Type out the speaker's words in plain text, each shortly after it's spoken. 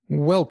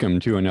Welcome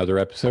to another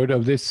episode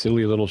of this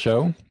silly little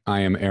show.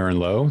 I am Aaron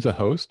Lowe, the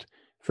host.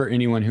 For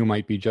anyone who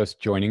might be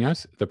just joining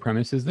us, the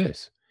premise is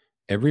this.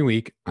 Every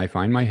week, I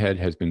find my head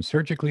has been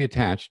surgically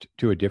attached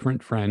to a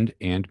different friend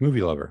and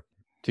movie lover.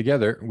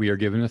 Together, we are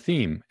given a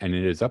theme, and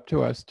it is up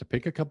to us to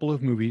pick a couple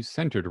of movies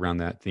centered around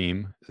that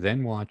theme,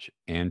 then watch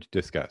and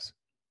discuss.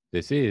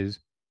 This is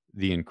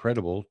the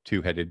Incredible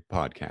Two-Headed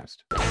Podcast.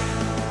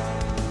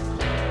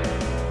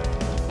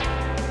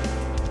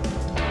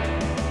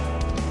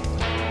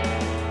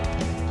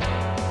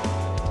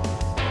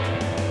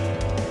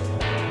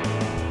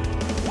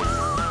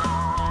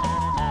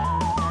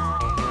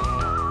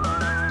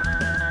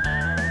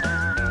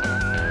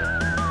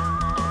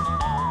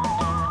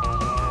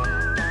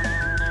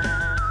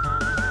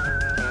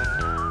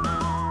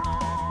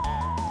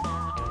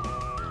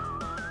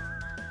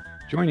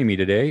 Joining me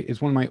today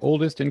is one of my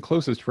oldest and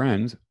closest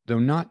friends, though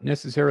not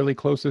necessarily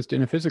closest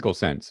in a physical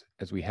sense,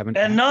 as we haven't...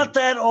 And not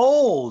that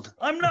old.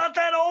 I'm not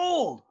that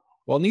old.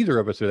 Well, neither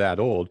of us are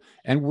that old,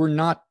 and we're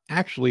not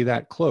actually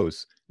that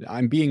close.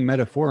 I'm being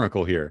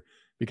metaphorical here,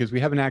 because we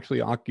haven't actually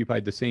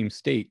occupied the same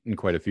state in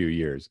quite a few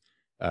years.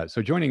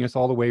 So joining us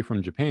all the way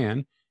from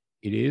Japan,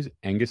 it is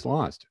Angus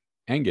Lost.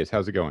 Angus,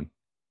 how's it going?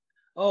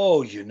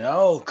 Oh,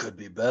 could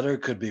be better,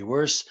 could be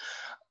worse.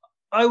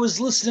 I was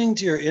listening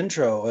to your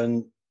intro,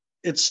 and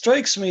it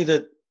strikes me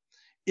that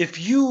if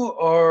you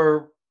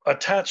are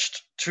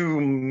attached to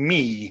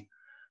me,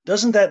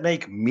 doesn't that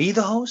make me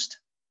the host?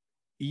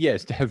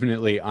 Yes,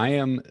 definitely. I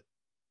am,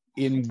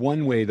 in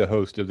one way, the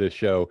host of this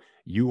show.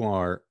 You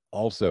are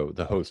also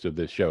the host of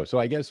this show. So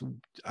I guess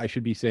I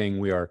should be saying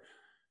we're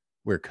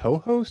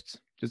co-hosts.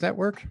 Does that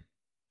work?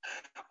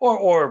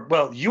 Or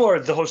well, you are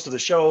the host of the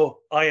show.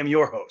 I am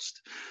your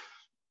host.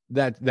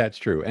 That's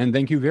true. And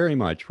thank you very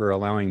much for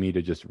allowing me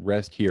to just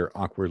rest here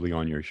awkwardly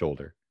on your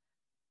shoulder.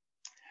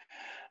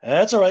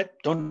 That's all right.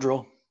 Don't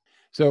drool.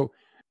 So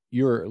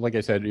you're, like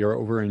I said, you're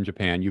over in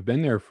Japan. You've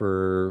been there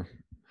for,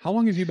 how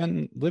long have you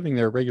been living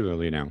there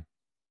regularly now?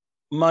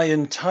 My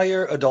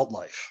entire adult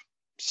life.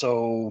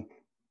 So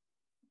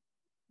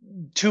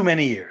too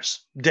many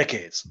years,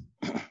 decades.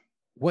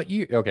 What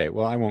year? Okay,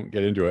 well, I won't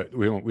get into it.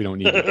 We don't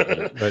need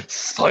to. But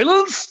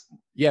silence.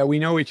 Yeah, we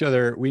know each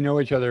other. We know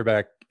each other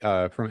back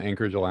from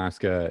Anchorage,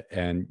 Alaska,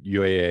 and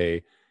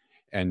UAA,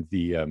 and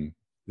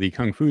the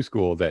Kung Fu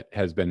school that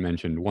has been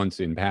mentioned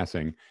once in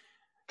passing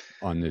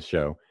on this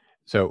show.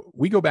 So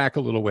we go back a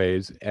little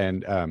ways,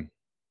 and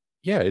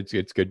yeah, it's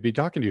good to be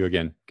talking to you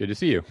again. Good to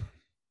see you.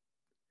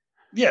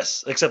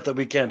 Yes, except that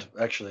we can't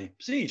actually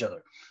see each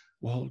other.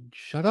 Well,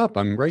 shut up.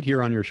 I'm right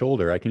here on your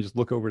shoulder. I can just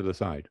look over to the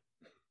side.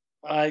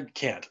 I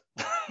can't.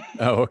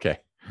 Oh, okay.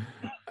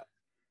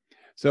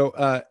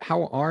 So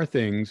how are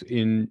things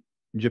in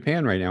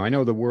Japan right now? I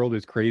know the world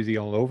is crazy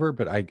all over,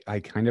 but I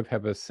kind of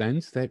have a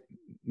sense that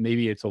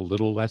maybe it's a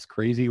little less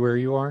crazy where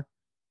you are.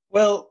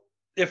 Well,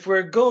 if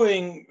we're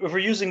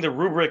using the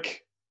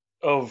rubric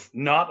of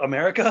not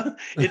America,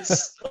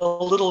 it's a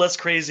little less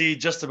crazy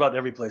just about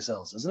every place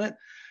else, isn't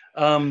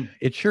it?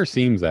 It sure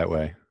seems that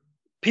way.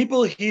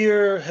 People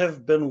here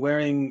have been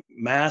wearing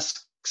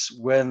masks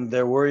when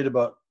they're worried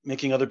about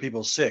making other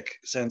people sick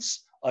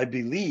since, I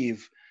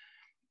believe,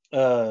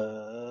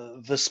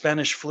 the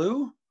Spanish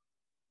flu.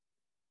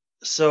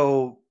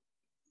 So,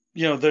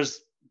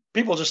 there's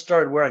people just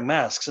started wearing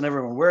masks and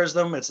everyone wears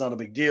them. It's not a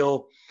big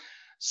deal.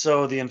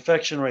 So the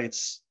infection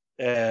rates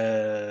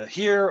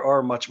here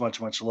are much,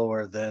 much, much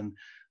lower than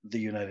the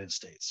United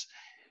States,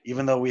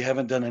 even though we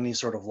haven't done any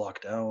sort of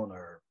lockdown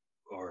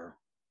or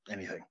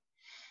anything.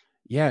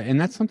 Yeah,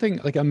 and that's something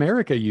like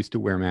America used to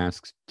wear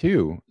masks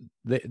too.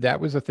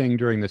 That was a thing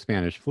during the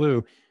Spanish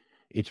flu.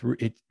 It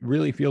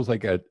really feels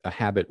like a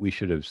habit we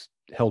should have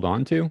held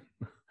on to.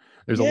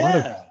 There's a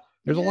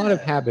lot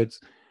of habits.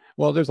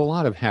 Well, there's a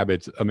lot of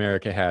habits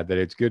America had that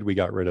it's good we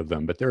got rid of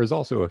them, but there is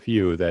also a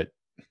few that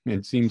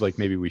it seems like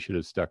maybe we should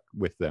have stuck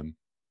with them.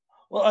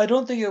 Well, I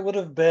don't think it would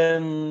have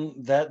been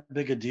that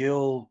big a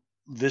deal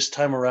this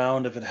time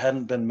around if it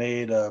hadn't been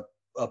made a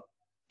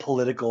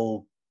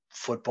political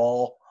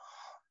football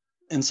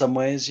in some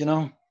ways,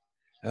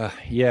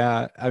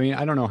 Yeah, I mean,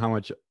 I don't know how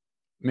much.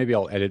 Maybe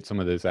I'll edit some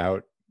of this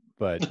out,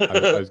 but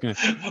I was gonna.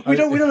 we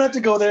don't have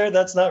to go there.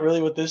 That's not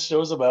really what this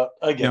show's about.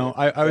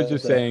 I was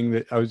just saying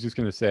that I was just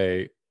gonna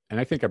say, and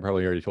I think I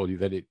probably already told you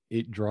that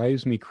it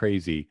drives me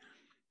crazy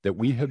that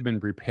we have been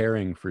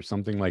preparing for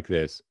something like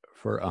this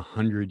for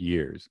 100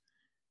 years,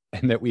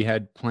 and that we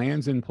had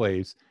plans in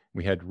place,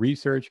 we had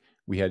research,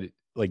 we had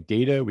like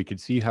data, we could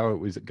see how it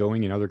was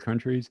going in other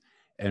countries,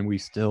 and we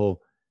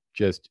still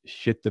just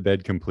shit the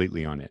bed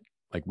completely on it.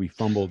 Like we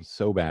fumbled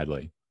so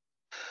badly.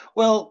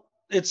 Well,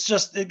 it's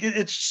just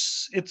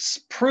it's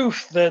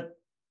proof that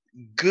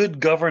good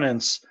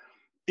governance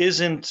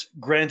isn't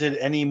granted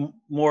any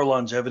more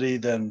longevity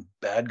than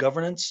bad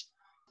governance.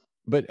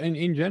 But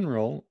in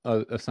general,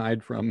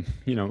 aside from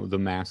the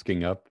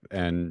masking up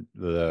and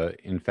the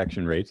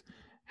infection rates,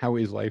 how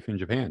is life in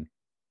Japan?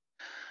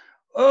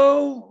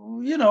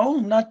 Oh,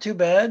 not too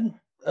bad.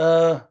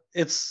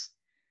 It's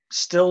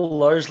still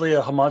largely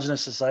a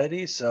homogenous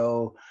society,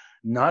 so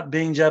not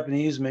being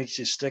Japanese makes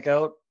you stick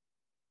out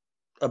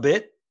a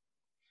bit.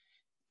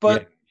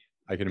 But yeah,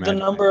 I can the imagine.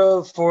 number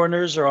of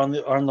foreigners are on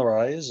the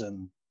rise,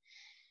 and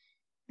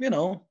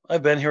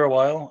I've been here a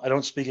while. I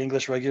don't speak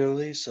English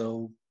regularly,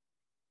 so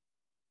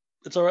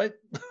it's all right.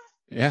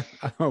 Yeah.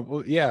 Oh,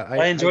 well, yeah.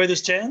 I enjoy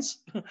this chance.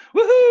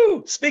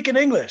 Woohoo! Speaking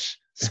English.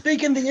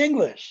 Speaking the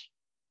English.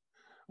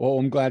 Well,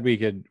 I'm glad we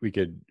could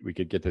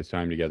get this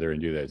time together and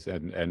do this,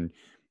 and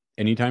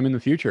anytime in the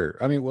future.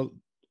 I mean, well,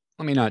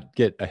 let me not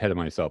get ahead of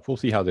myself. We'll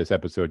see how this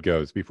episode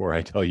goes before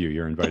I tell you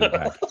you're invited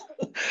back.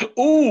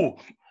 Ooh,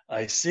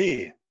 I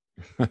see.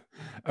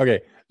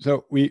 Okay,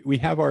 so we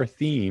have our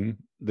theme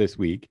this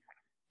week,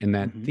 and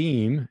that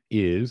theme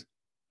is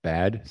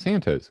bad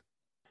Santas.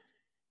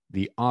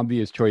 The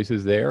obvious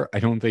choices there. I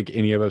don't think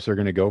any of us are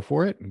going to go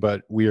for it,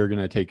 but we are going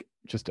to take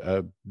just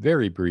a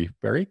very brief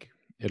break.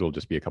 It'll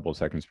just be a couple of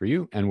seconds for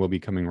you, and we'll be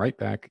coming right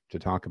back to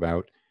talk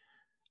about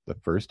the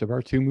first of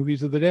our 2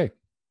 movies of the day.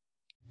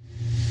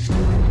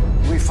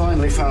 We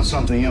finally found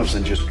something else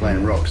than just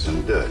plain rocks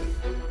and dirt.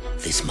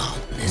 This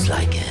mountain is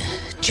like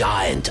a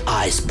giant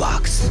ice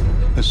box.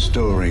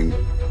 Storing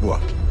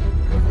what?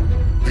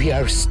 We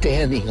are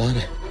standing on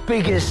the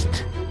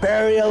biggest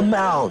burial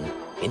mound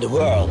in the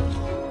world.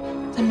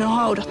 Tänne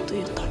on haudattu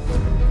jotain.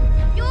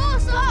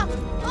 Juuso!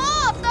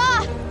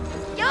 Oota!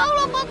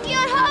 Joulupukki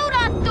on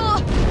haudattu!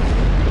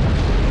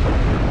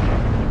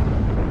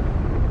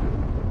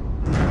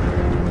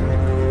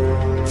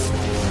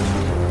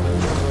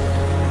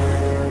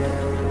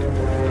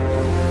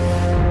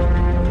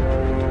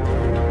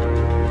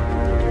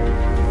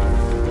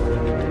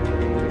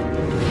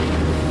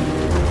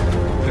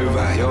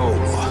 Hyvää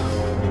joulua.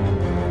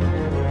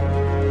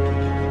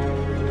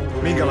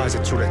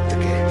 Minkälaiset sudet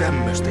tekee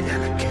tämmöstä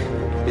jälkeen?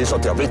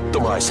 Isot ja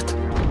vittumaiset.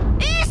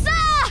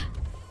 Isä!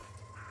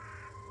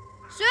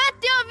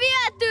 Syötti on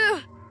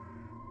viety!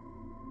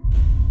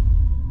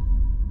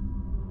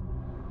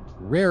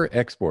 Rare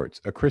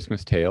Exports: A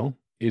Christmas Tale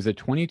is a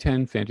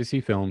 2010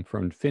 fantasy film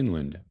from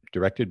Finland,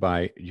 directed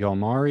by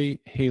Jalmari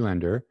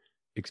Heilander,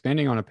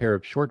 expanding on a pair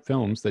of short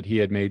films that he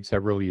had made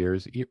several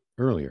years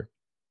earlier.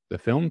 The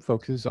film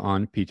focuses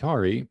on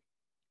Pitari,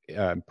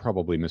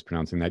 probably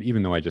mispronouncing that,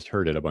 even though I just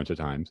heard it a bunch of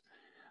times,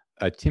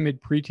 a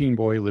timid preteen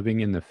boy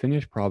living in the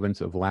Finnish province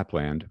of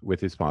Lapland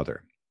with his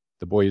father.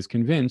 The boy is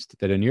convinced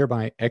that a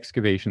nearby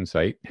excavation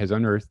site has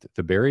unearthed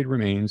the buried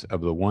remains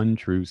of the one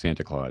true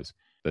Santa Claus,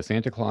 the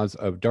Santa Claus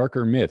of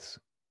darker myths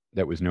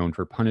that was known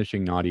for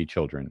punishing naughty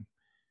children.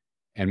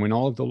 And when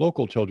all of the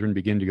local children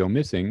begin to go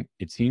missing,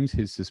 it seems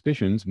his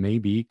suspicions may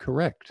be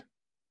correct.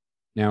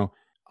 Now,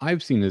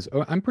 I've seen this.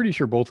 I'm pretty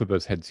sure both of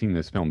us had seen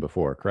this film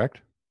before,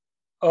 correct?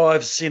 Oh,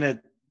 I've seen it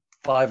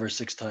 5 or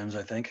 6 times,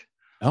 I think.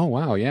 Oh,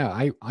 wow.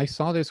 Yeah. I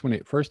saw this when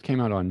it first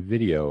came out on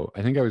video.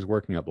 I think I was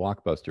working at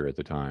Blockbuster at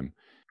the time,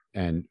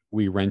 and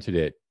we rented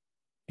it.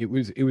 It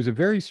was a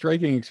very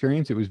striking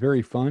experience. It was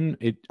very fun.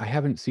 I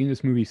haven't seen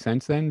this movie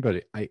since then,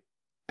 but I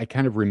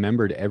kind of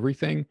remembered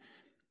everything,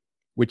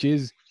 which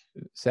is,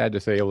 sad to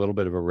say, a little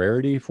bit of a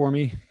rarity for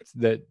me,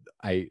 that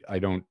I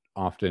don't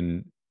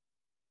often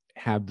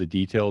have the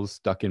details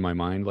stuck in my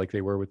mind like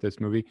they were with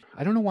this movie.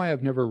 I don't know why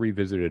I've never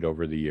revisited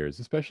over the years,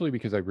 especially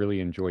because I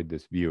really enjoyed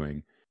this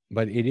viewing.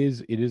 But it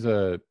is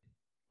a,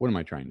 what am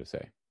I trying to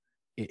say?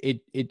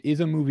 It is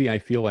a movie I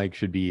feel like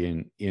should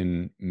be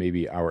in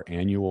maybe our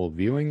annual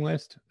viewing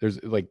list.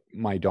 There's like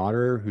my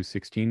daughter, who's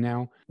 16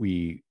 now.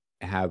 We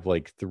have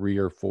like 3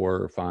 or 4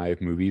 or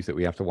 5 movies that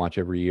we have to watch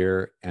every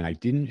year, and I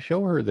didn't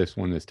show her this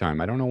one this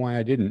time. I don't know why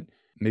I didn't.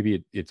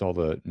 Maybe it's all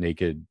the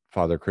naked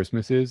Father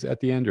Christmases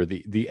at the end, or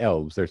the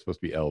elves. They're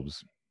supposed to be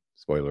elves.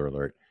 Spoiler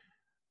alert.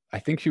 I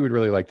think she would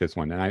really like this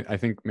one, and I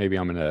think maybe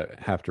I'm gonna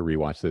have to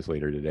rewatch this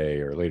later today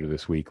or later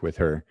this week with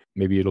her.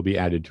 Maybe it'll be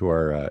added to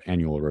our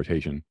annual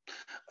rotation.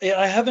 Yeah,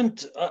 I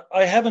haven't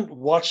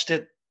watched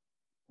it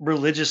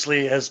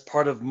religiously as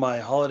part of my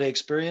holiday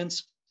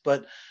experience,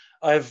 but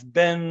I've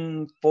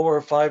been 4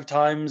 or 5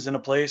 times in a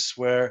place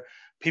where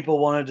people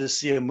wanted to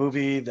see a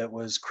movie that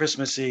was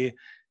Christmassy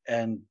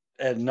and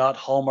not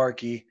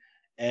Hallmarky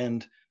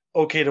and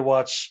okay to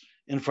watch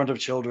in front of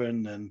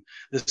children, and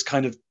this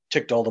kind of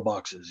ticked all the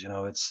boxes.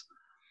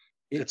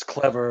 It's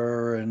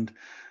clever and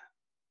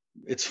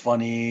it's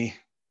funny,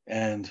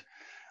 and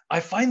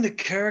I find the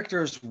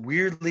characters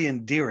weirdly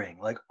endearing,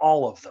 like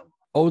all of them.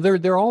 Oh,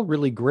 they're all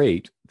really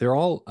great. They're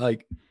all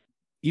like,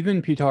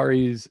 even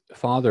Pitari's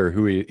father,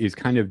 who is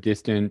kind of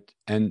distant,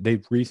 and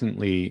they've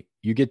recently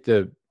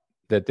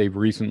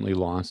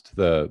lost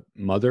the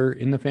mother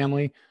in the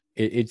family.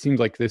 It seems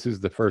like this is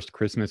the first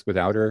Christmas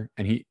without her,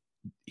 and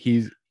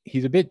he's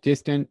a bit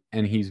distant,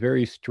 and he's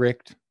very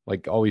strict,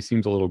 like always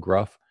seems a little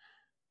gruff.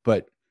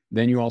 But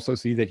then you also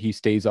see that he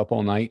stays up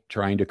all night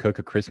trying to cook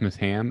a Christmas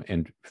ham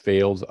and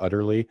fails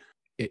utterly.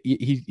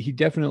 He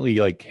definitely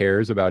like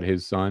cares about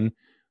his son,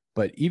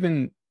 but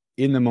even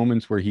in the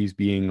moments where he's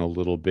being a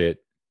little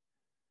bit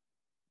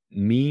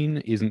mean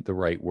isn't the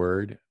right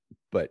word,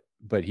 but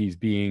he's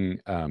being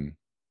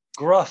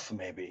gruff,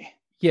 maybe.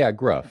 Yeah,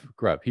 gruff.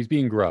 He's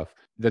being gruff.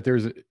 That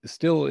there's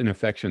still an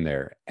affection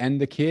there,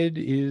 and the kid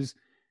is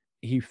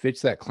he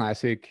fits that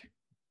classic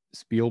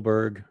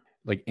Spielberg,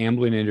 like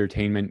Amblin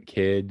Entertainment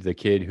kid, the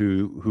kid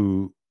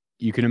who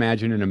you can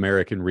imagine an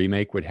American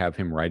remake would have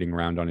him riding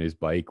around on his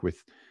bike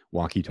with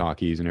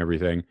walkie-talkies and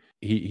everything.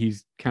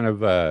 He's kind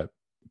of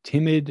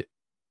timid,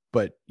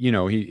 but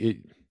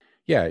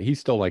he's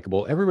still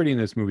likable. Everybody in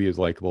this movie is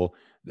likable.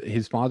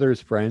 His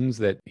father's friends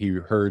that he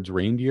herds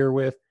reindeer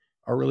with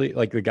are really,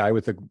 like the guy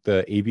with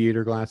the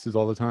aviator glasses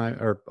all the time,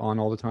 or on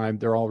all the time.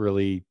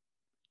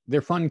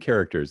 They're fun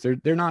characters.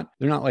 They're not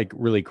like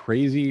really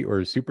crazy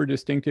or super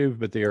distinctive,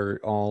 but they're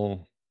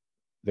all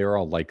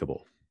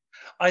likable.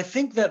 I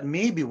think that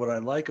may be what I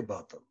like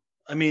about them.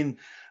 I mean,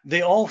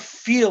 they all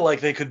feel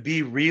like they could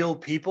be real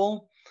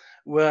people.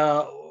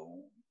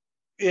 Well,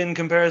 in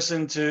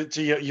comparison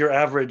to your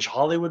average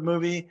Hollywood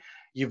movie,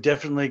 you've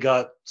definitely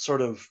got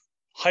sort of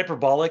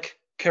hyperbolic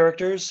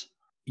characters.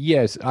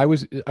 Yes, I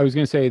was going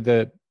to say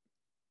the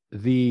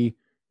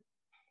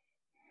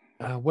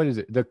what is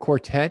it? The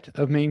quartet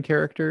of main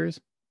characters,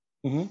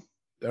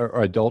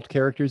 or adult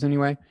characters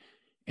anyway,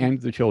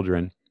 and the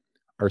children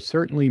are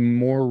certainly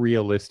more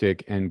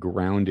realistic and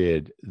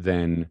grounded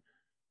than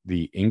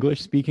the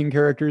English-speaking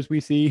characters we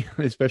see,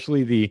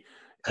 especially the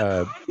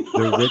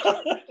rich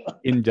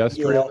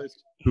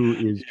industrialist who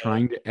is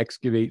trying to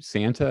excavate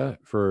Santa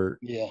for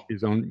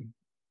his own,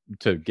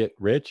 to get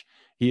rich.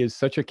 He is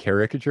such a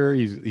caricature.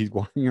 He's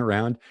walking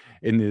around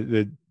in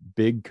the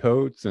big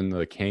coats and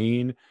the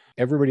cane.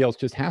 Everybody else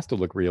just has to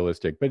look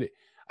realistic. But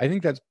I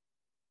think that's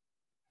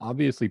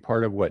obviously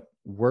part of what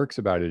works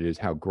about it, is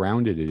how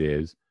grounded it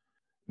is,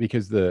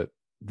 because the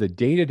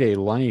day-to-day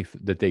life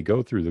that they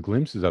go through, the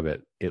glimpses of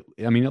it, it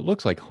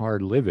looks like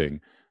hard living,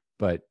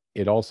 but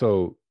it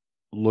also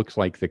looks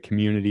like the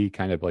community,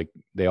 kind of like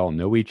they all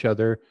know each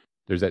other.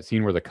 There's that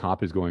scene where the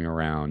cop is going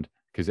around,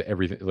 because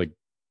everything, like,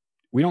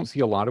 we don't see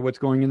a lot of what's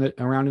going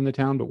around in the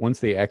town, but once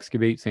they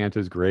excavate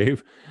Santa's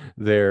grave,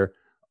 there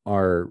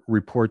are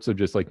reports of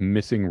just like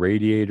missing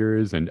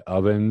radiators and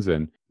ovens,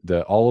 and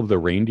all of the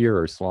reindeer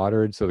are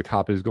slaughtered. So the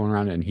cop is going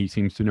around and he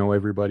seems to know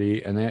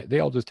everybody, and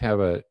they all just have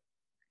a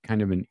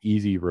kind of an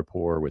easy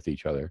rapport with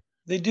each other.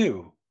 They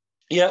do.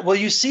 Yeah, well,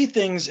 you see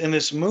things in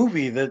this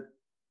movie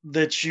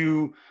that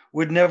you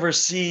would never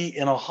see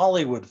in a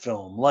Hollywood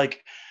film.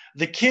 Like,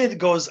 the kid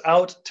goes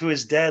out to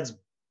his dad's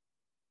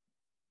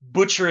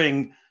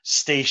butchering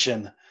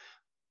station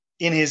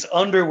in his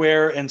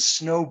underwear and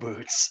snow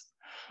boots.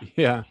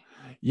 Yeah.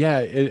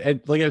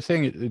 Like I was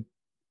saying,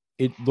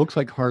 it looks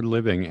like hard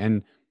living.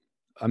 And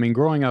I mean,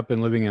 growing up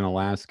and living in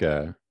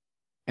Alaska,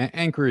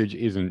 Anchorage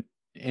isn't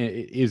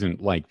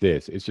like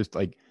this. It's just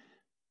like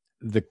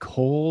the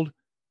cold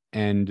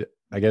and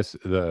I guess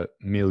the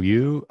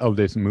milieu of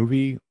this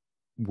movie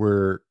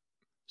were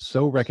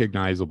so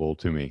recognizable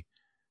to me.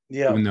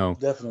 Yeah,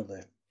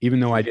 definitely. Even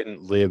though I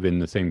didn't live in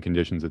the same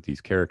conditions that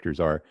these characters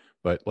are,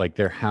 but like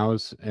their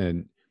house,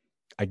 and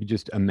I could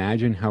just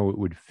imagine how it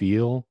would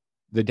feel.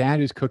 The dad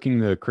is cooking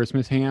the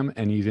Christmas ham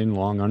and he's in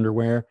long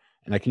underwear.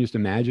 And I can just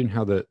imagine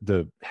how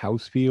the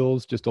house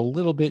feels, just a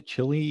little bit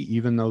chilly,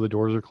 even though the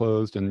doors are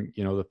closed and,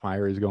 the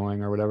fire is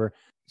going or whatever.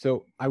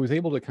 So I was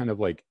able to kind of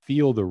like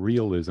feel the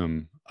realism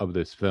of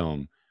this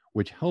film,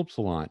 which helps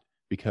a lot,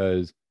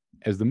 because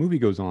as the movie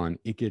goes on,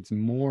 it gets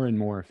more and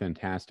more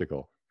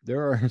fantastical.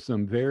 There are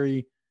some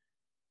very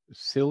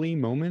silly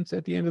moments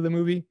at the end of the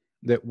movie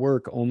that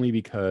work only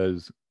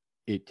because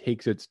it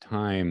takes its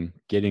time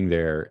getting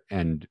there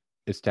and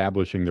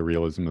establishing the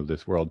realism of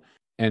this world.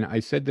 And I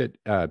said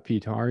that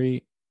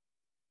Pitari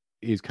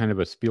is kind of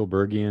a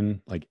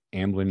Spielbergian, like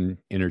Amblin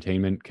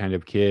Entertainment kind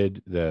of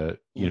kid. The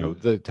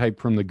the type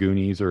from the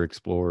Goonies or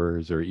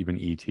Explorers or even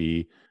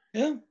E.T.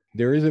 Yeah,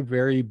 there is a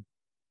very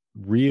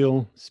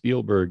real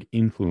Spielberg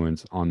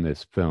influence on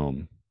this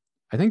film.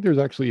 I think there's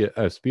actually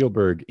a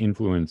Spielberg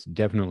influence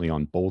definitely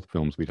on both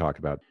films we talk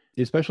about,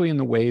 especially in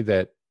the way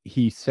that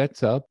he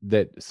sets up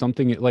that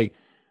something like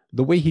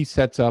the way he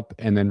sets up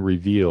and then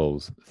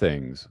reveals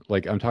things.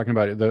 Like I'm talking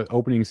about the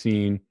opening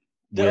scene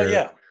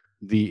where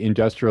the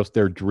industrialists,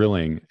 they're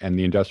drilling, and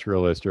the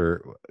industrialist,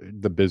 or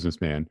the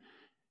businessman,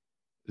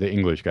 the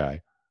English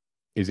guy,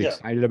 is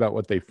excited about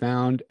what they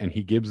found, and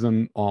he gives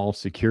them all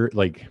secure,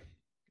 like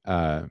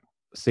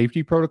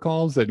safety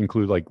protocols that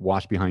include like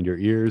wash behind your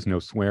ears, no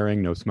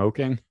swearing, no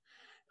smoking,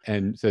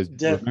 and says,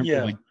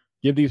 like,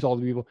 give these all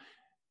to people.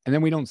 And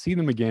then we don't see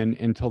them again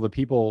until the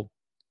people,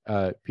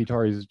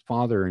 Pitari's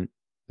father,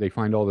 they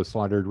find all the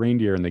slaughtered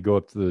reindeer, and they go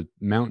up to the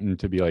mountain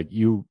to be like,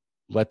 you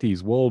let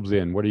these wolves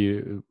in. What are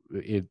you,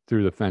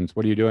 through the fence?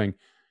 What are you doing?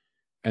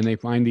 And they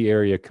find the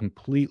area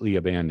completely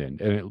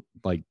abandoned. And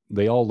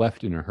they all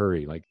left in a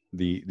hurry. Like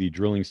the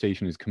drilling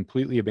station is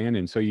completely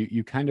abandoned. So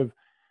you kind of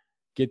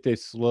get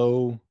this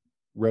slow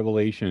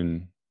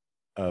revelation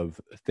of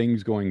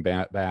things going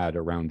bad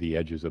around the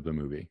edges of the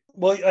movie.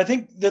 Well, I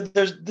think that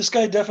this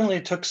guy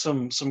definitely took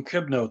some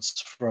crib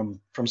notes from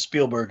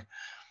Spielberg.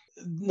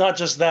 Not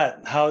just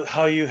that,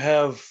 how you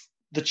have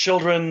the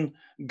children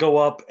go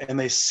up and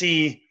they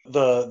see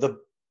the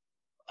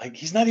like,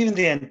 he's not even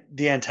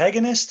the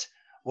antagonist.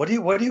 What do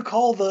you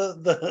call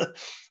the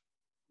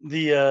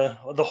the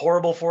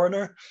horrible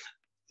foreigner.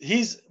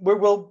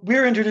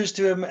 We're introduced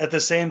to him at the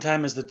same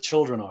time as the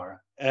children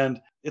are, and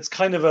it's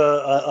kind of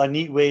a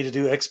neat way to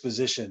do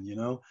exposition, you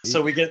know.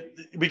 So we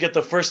get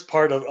the first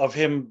part of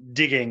him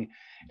digging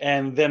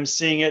and them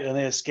seeing it, and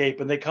they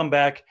escape, and they come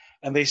back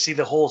and they see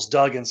the hole's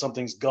dug and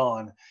something's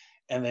gone,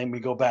 and then we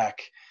go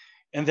back,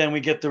 and then we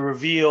get the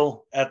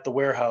reveal at the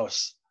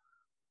warehouse.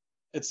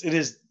 It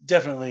is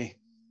definitely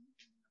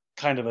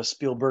kind of a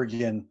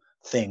Spielbergian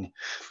thing.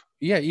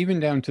 Yeah, even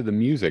down to the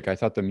music. I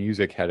thought the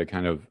music had a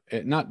kind of,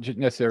 not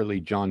necessarily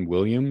John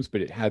Williams,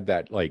 but it had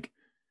that like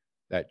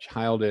that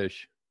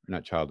childish,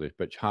 not childish,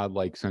 but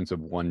childlike sense of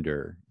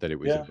wonder that it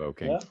was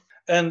evoking. Yeah.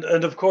 And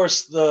of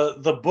course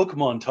the book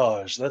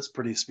montage, that's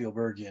pretty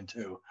Spielbergian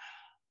too.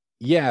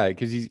 Yeah,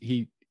 because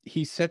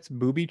he sets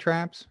booby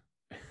traps,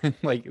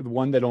 like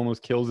one that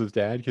almost kills his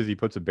dad because he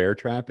puts a bear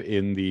trap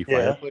in the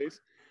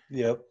fireplace.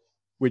 Yep.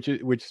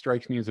 Which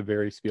strikes me as a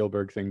very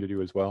Spielberg thing to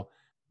do as well.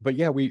 But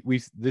yeah, we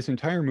this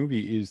entire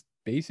movie is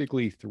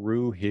basically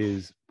through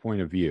his point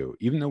of view.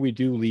 Even though we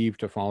do leave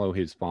to follow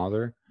his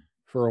father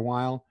for a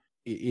while,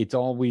 it's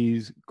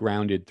always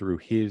grounded through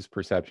his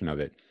perception of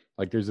it.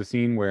 Like there's a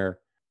scene where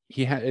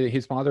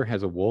his father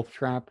has a wolf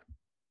trap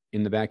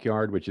in the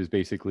backyard, which is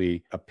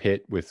basically a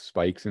pit with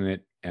spikes in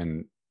it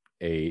and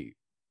a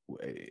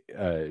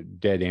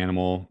dead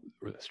animal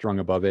strung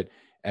above it,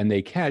 and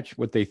they catch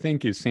what they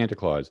think is Santa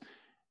Claus.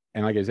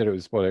 And like I said, it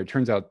was a spoiler. It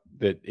turns out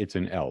that it's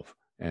an elf.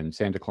 And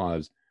Santa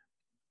Claus,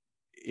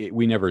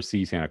 we never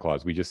see Santa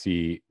Claus. We just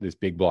see this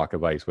big block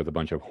of ice with a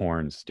bunch of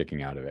horns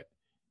sticking out of it,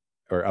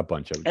 or a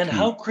bunch of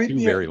two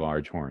very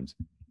large horns.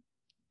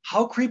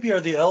 How creepy are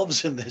the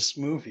elves in this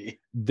movie?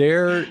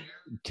 They're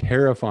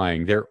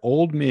terrifying. They're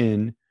old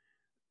men,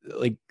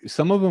 like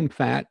some of them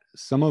fat,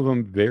 some of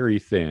them very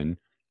thin,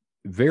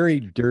 very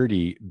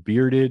dirty,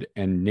 bearded,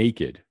 and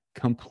naked,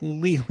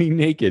 completely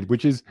naked,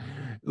 which is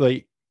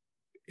like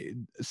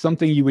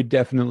something you would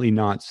definitely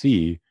not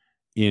see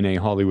in a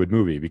Hollywood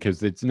movie,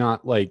 because it's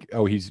not like,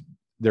 oh,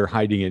 they're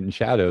hiding it in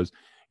shadows.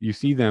 You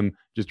see them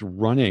just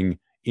running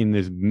in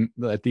this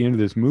at the end of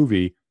this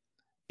movie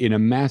in a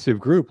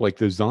massive group like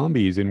the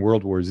zombies in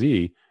World War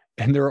Z,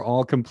 and they're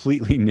all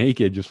completely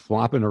naked, just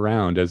flopping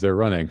around as they're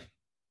running.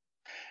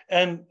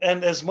 And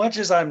as much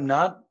as I'm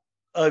not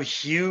a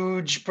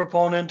huge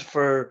proponent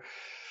for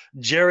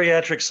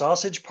geriatric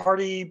sausage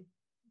party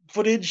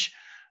footage,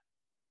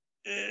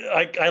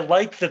 I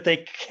like that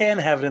they can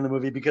have it in the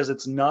movie because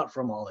it's not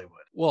from Hollywood.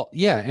 Well,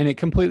 yeah, and it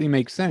completely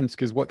makes sense,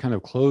 because what kind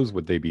of clothes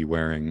would they be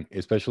wearing,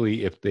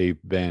 especially if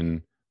they've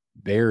been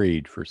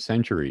buried for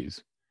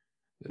centuries?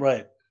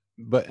 Right.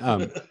 But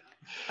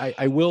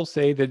I will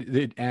say that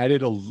it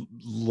added a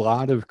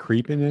lot of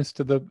creepiness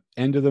to the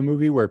end of the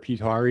movie, where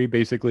Petari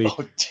basically,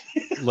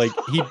 like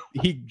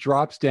he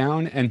drops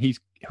down and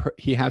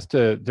he has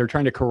to. They're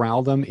trying to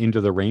corral them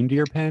into the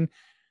reindeer pen,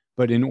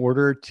 but in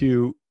order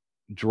to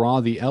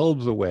draw the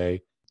elves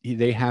away,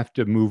 they have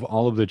to move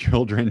all of the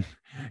children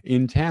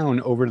in town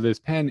over to this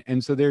pen.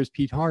 And so there's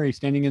Petari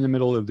standing in the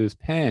middle of this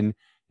pen,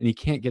 and he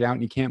can't get out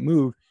and he can't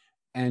move,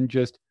 and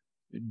just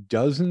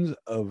dozens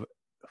of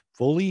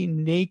fully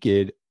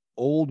naked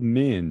old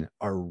men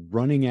are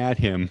running at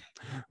him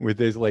with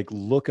this like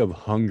look of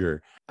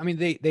hunger. I mean,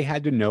 they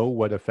had to know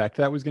what effect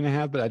that was going to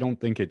have, but I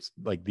don't think it's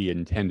like the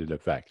intended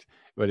effect.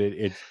 But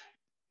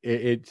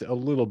it's a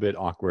little bit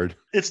awkward.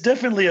 It's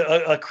definitely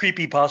a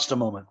creepy pasta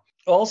moment.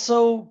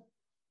 Also,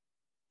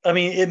 I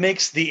mean, it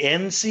makes the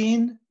end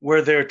scene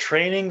where they're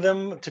training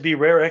them to be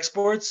rare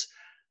exports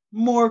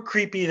more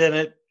creepy than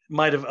it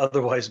might have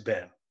otherwise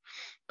been.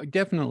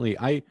 Definitely.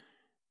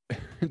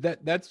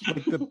 That's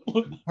like the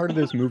part of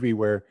this movie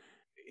where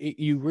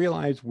you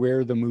realize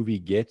where the movie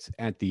gets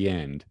at the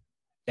end,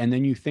 and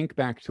then you think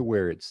back to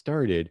where it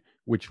started,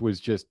 which was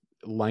just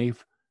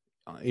life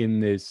in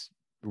this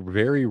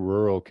very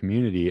rural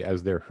community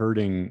as they're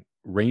herding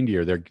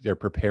reindeer. They're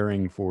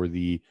preparing for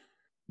the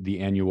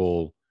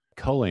annual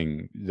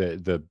culling,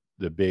 the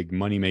big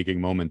money-making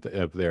moment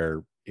of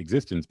their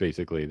existence,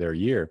 basically their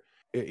year.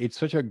 It's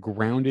such a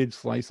grounded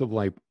slice of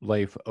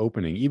life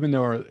opening, even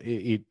though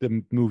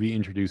the movie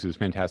introduces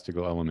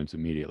fantastical elements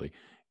immediately.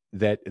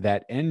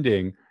 That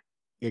ending,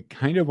 it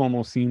kind of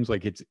almost seems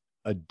like it's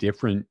a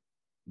different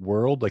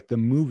world. Like the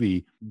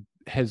movie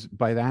has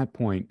by that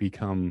point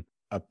become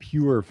a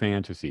pure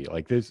fantasy.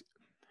 Like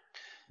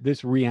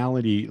this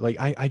reality, like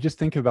I just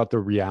think about the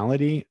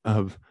reality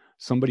of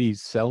somebody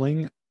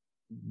selling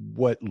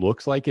what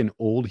looks like an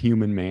old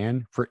human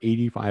man for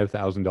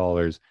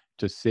 $85,000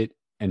 to sit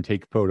and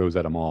take photos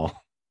at a mall.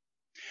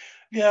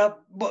 Yeah,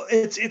 but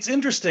it's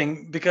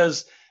interesting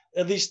because,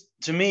 at least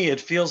to me,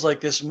 it feels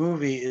like this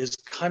movie is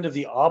kind of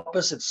the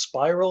opposite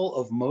spiral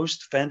of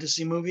most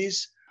fantasy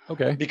movies.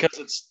 Okay.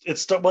 Because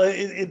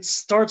it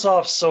starts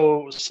off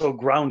so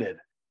grounded,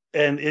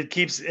 and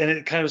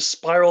it kind of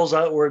spirals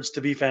outwards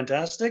to be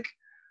fantastic.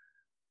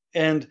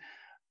 And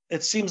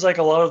it seems like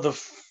a lot of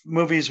the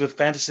movies with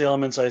fantasy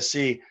elements I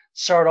see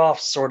start off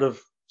sort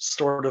of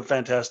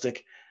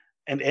fantastic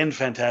and end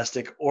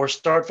fantastic, or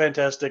start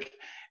fantastic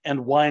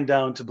and wind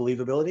down to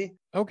believability.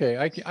 Okay,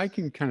 I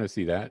can kind of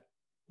see that.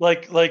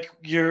 Like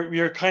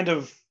you're kind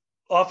of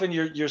often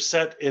you're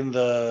set in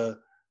the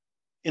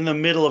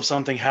middle of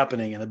something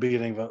happening in the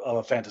beginning of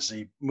a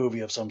fantasy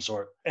movie of some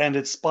sort, and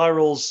it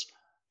spirals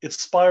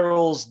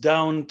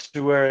down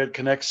to where it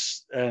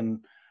connects and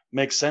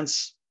makes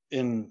sense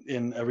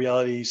in a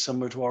reality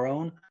similar to our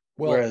own.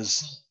 Well,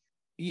 Whereas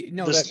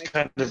no, this that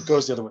kind of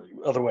goes the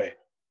other way.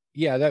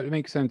 yeah, that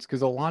makes sense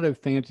because a lot of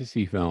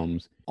fantasy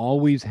films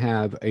always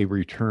have a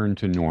return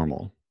to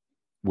normal,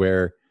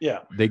 where Yeah,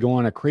 they go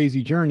on a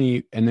crazy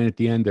journey and then at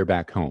the end they're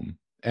back home,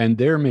 and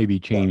they're maybe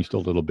changed a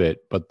little bit,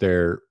 but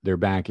they're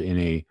back in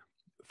a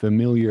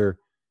familiar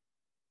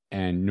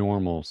and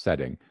normal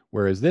setting.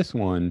 Whereas this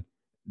one,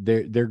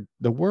 the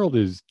world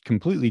is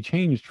completely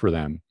changed for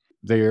them.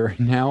 They're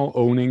now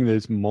owning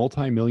this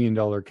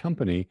multi-million-dollar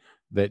company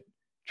that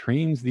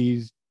trains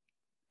these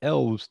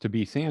elves to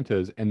be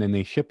Santas, and then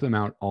they ship them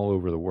out all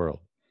over the world.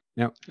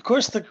 Now, of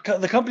course the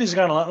company's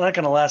not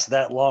going to last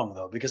that long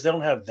though, because they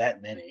don't have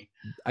that many.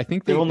 I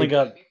think They've only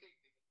got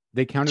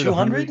they counted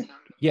 200.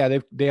 Yeah,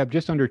 they have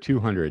just under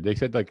 200. They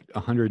said like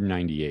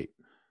 198.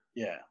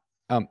 Yeah,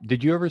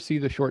 Did you ever see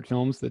the short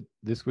films that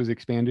this was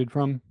expanded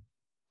from?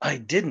 I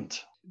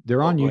didn't.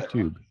 They're on Oh, go ahead.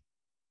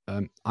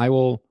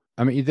 YouTube.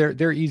 I mean,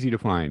 they're easy to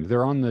find.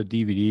 They're on the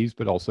DVDs,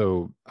 but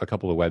also a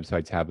couple of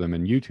websites have them,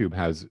 and YouTube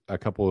has a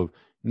couple of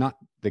not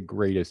the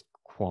greatest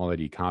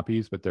quality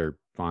copies, but they're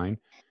fine.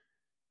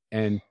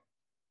 And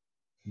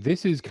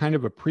this is kind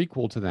of a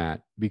prequel to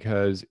that,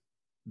 because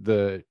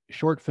the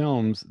short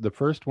films, the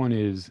first one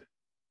is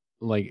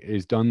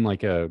done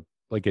like an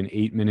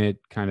 8-minute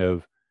kind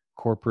of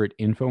corporate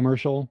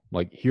infomercial,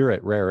 like here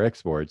at Rare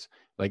Exports,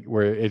 like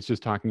where it's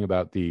just talking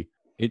about the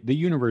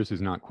universe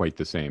is not quite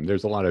the same.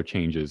 There's a lot of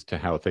changes to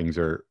how things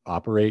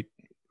operate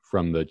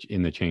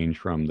in the change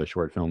from the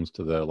short films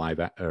to the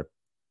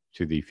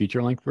to the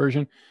feature length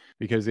version,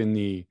 because in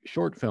the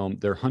short film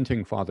they're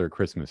hunting Father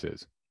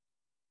Christmases,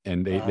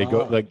 and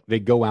they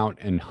go out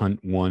and hunt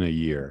one a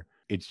year.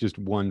 It's just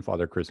one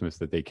Father Christmas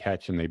that they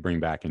catch and they bring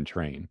back and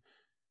train.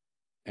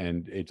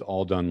 And it's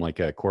all done like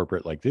a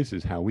corporate, like, this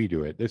is how we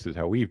do it. This is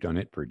how we've done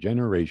it for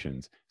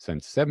generations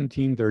since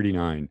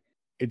 1739.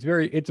 It's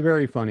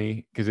very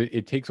funny because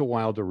it takes a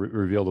while to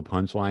reveal the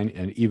punchline,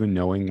 and even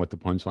knowing what the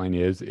punchline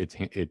is,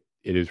 it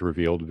is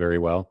revealed very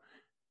well.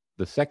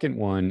 The second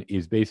one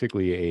is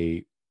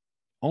basically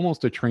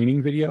almost a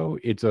training video.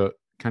 It's a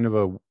kind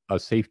of a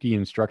safety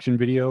instruction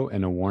video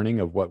and a warning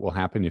of what will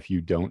happen if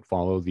you don't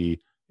follow the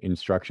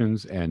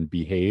instructions and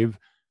behave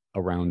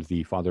around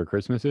the Father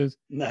Christmases.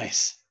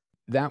 Nice.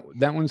 That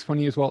one's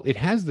funny as well. It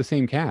has the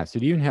same cast.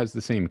 It even has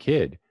the same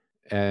kid.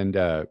 And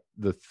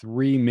the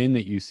three men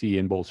that you see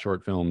in both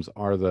short films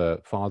are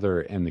the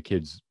father and the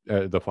kids,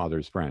 the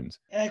father's friends.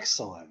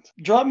 Excellent.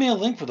 Drop me a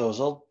link for those.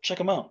 I'll check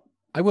them out.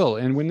 I will.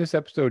 And when this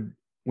episode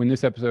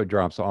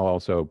drops, I'll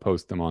also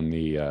post them on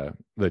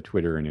the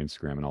Twitter and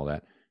Instagram and all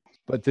that.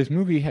 But this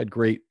movie had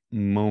great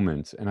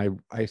moments, and I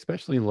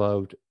especially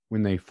loved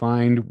when they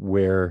find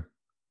where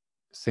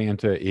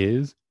Santa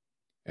is,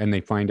 and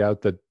they find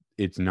out that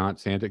it's not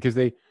Santa, because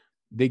they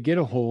get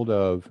a hold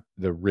of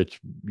the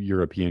rich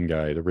European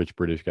guy, the rich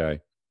British guy,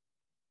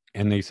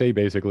 and they say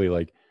basically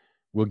like,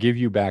 we'll give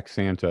you back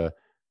Santa,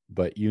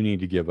 but you need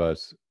to give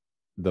us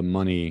the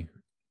money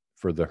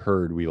for the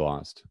herd we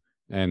lost.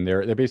 And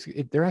they're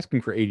basically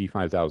asking for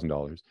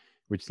 $85,000,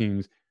 which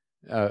seems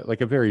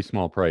like a very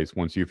small price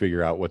once you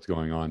figure out what's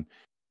going on.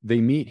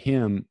 They meet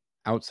him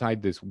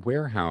outside this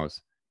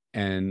warehouse,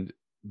 and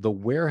the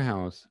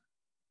warehouse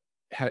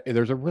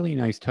there's a really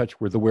nice touch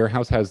where the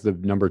warehouse has the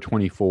number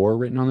 24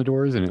 written on the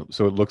doors, and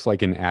so it looks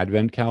like an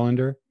advent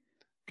calendar,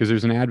 because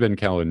there's an advent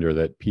calendar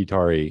that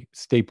Pitari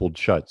stapled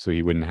shut so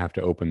he wouldn't have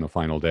to open the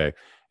final day.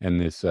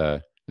 And this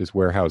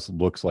warehouse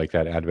looks like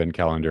that advent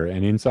calendar,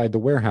 and inside the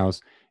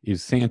warehouse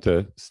is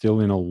Santa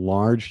still in a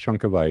large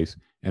chunk of ice,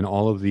 and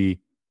all of the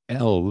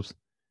elves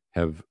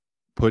have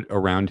put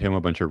around him a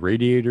bunch of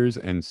radiators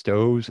and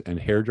stoves and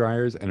hair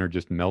dryers and are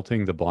just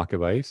melting the block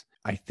of ice.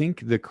 I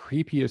think the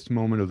creepiest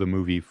moment of the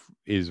movie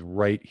is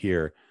right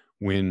here,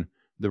 when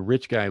the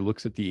rich guy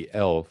looks at the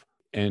elf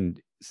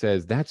and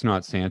says, "That's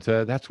not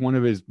Santa, that's one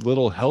of his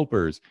little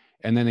helpers."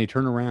 And then they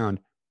turn around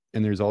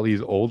and there's all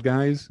these old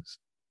guys,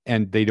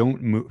 and they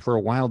don't move for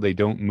a while. They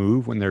don't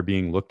move when they're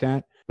being looked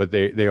at, but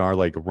they are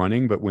like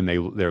running, but when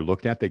they're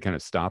looked at, they kind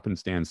of stop and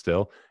stand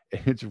still.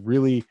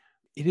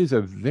 It is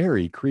a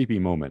very creepy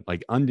moment,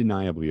 like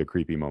undeniably a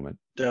creepy moment.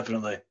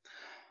 Definitely.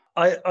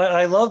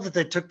 I love that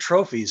they took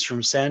trophies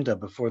from Santa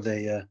before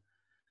they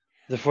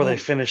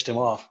finished him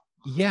off.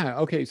 Yeah.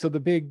 Okay. So the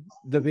big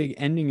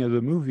ending of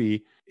the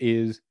movie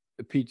is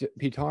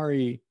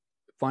Pitari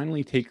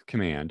finally takes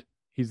command.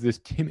 He's this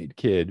timid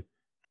kid,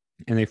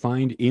 and they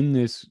find in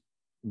this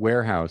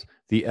warehouse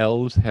the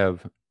elves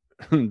have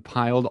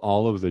piled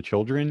all of the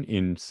children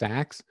in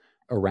sacks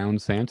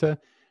around Santa.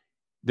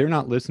 They're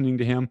not listening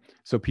to him.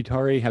 So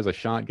Pitari has a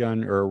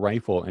shotgun or a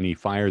rifle, and he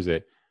fires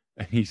it.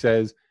 And he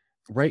says,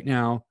 "Right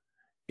now,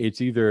 it's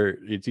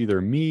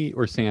either me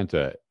or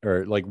Santa,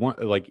 or like one,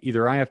 like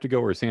either I have to go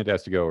or Santa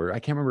has to go, or I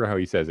can't remember how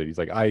he says it. He's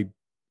like,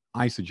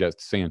 I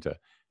suggest Santa.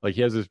 Like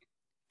he has this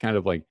kind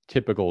of like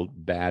typical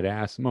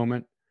badass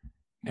moment,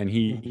 and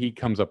he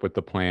comes up with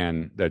the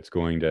plan that's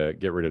going to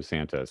get rid of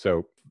Santa.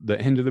 So the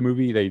end of the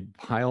movie, they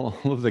pile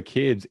all of the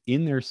kids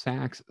in their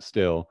sacks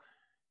still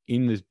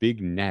in this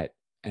big net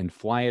and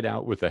fly it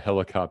out with a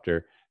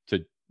helicopter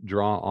to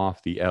draw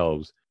off the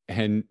elves.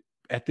 And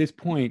at this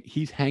point,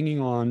 he's hanging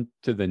on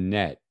to the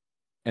net,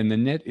 and the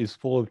net is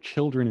full of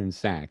children in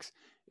sacks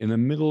in the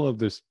middle of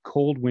this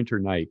cold winter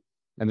night,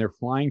 and they're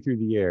flying through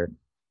the air,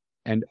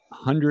 and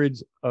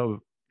hundreds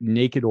of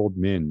naked old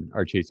men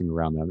are chasing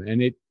around them.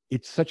 And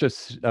it's such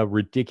a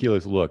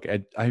ridiculous look.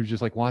 I was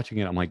just like watching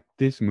it. I'm like,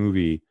 this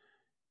movie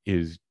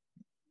is,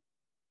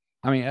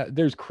 I mean,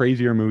 there's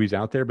crazier movies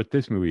out there, but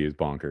this movie is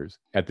bonkers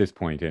at this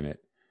point in it.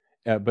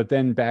 But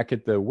then back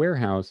at the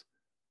warehouse,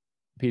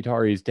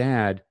 Pietari's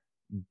dad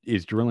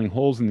is drilling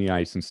holes in the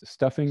ice and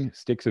stuffing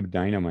sticks of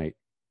dynamite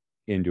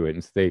into it.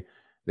 And so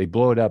they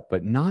blow it up,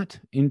 but not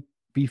in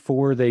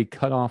before they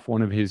cut off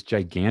one of his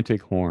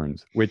gigantic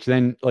horns, which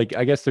then, like,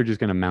 I guess they're just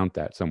going to mount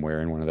that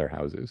somewhere in one of their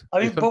houses. I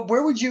mean, but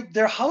where would you,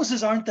 their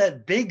houses aren't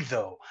that big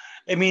though.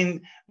 I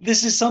mean,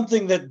 this is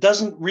something that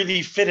doesn't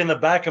really fit in the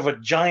back of a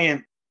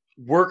giant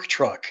work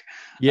truck.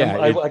 Yeah.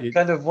 I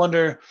kind of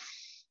wonder,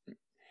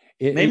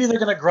 maybe they're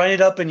going to grind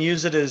it up and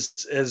use it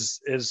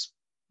as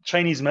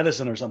Chinese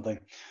medicine or something.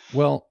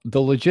 Well,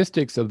 the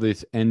logistics of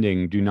this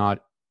ending do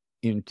not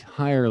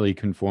entirely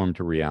conform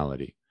to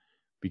reality,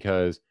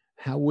 because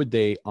how would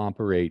they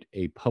operate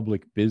a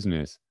public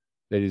business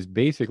that is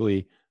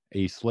basically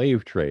a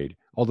slave trade?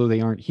 Although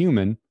they aren't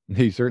human,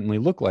 they certainly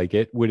look like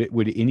it.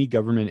 Would any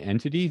government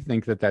entity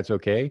think that that's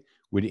okay?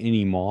 Would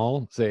any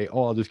mall say,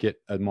 "Oh, I'll just get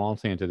a mall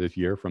Santa this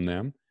year from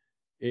them"?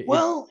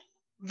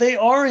 They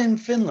are in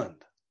Finland.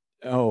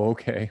 Oh,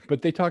 okay.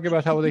 But they talk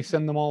about how they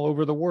send them all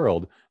over the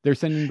world. They're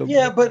sending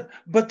the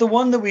but the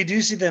one that we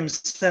do see them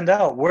send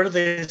out, where do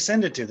they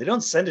send it to? They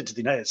don't send it to the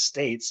United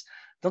States.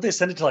 Don't they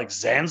send it to like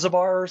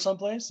Zanzibar or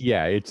someplace?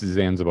 Yeah, it's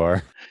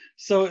Zanzibar.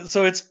 So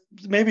it's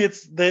maybe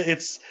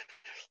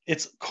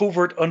it's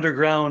covert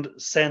underground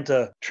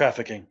Santa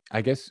trafficking.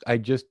 I guess I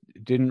just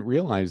didn't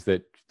realize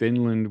that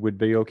Finland would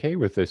be okay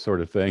with this sort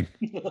of thing.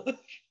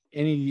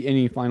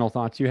 Any final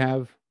thoughts you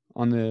have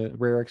on the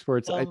rare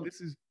exports?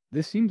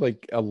 This seemed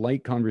like a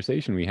light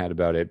conversation we had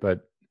about it,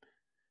 but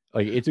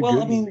like it's a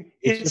good. I mean,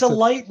 it's a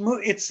light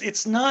movie.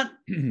 It's not.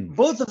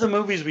 Both of the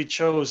movies we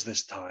chose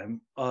this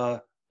time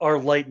are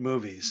light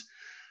movies.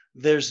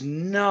 There's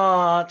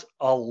not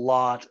a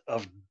lot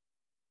of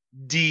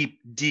deep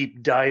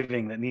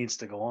diving that needs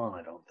to go on,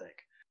 I don't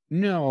think.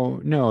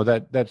 No,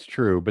 that's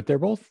true. But they're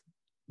both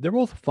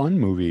fun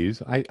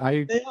movies.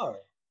 They are.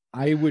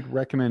 I would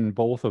recommend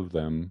both of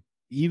them,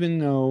 even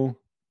though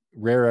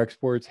Rare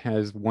Exports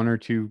has one or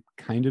two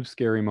kind of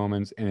scary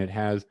moments, and it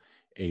has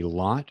a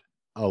lot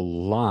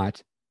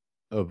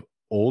of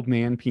old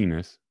man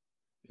penis.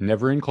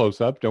 Never in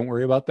close up. Don't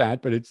worry about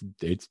that, but it's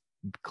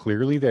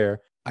clearly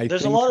there.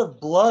 There's a lot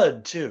of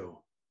blood too,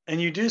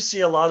 and you do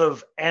see a lot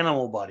of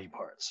animal body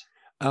parts.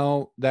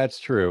 Oh, that's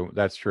true.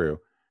 That's true.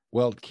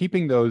 Well,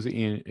 keeping those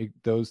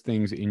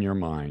things in your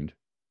mind,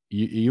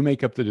 you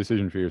make up the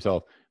decision for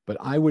yourself. But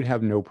I would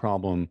have no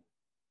problem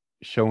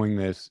showing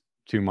this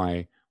to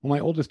my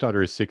oldest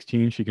daughter is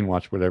 16. She can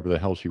watch whatever the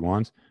hell she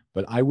wants.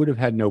 But I would have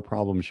had no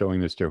problem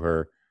showing this to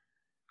her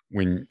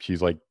when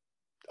she's like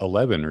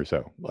 11 or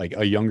so. Like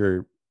a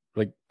younger,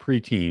 like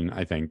preteen,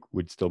 I think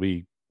would still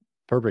be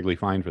perfectly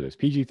fine for this.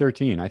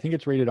 PG-13. I think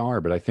it's rated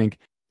R, but I think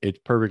it's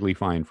perfectly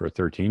fine for a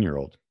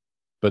 13-year-old.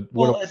 But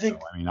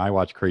I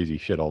watch crazy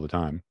shit all the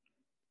time.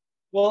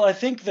 Well, I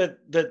think that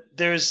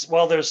there's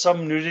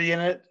some nudity in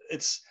it,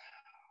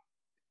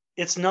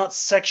 it's not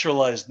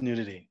sexualized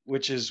nudity,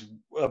 which is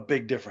a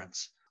big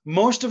difference.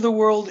 Most of the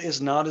world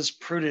is not as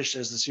prudish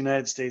as this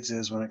United States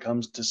is when it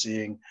comes to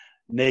seeing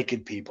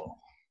naked people.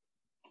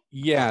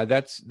 Yeah,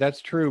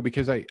 that's true,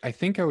 because I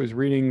think I was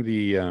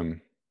reading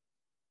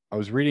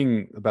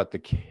about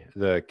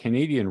the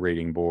Canadian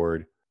rating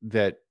board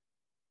that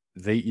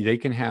they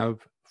can have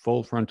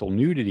full frontal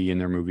nudity in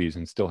their movies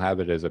and still have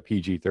it as a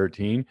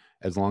PG-13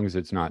 as long as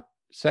it's not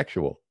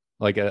sexual.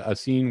 Like a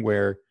scene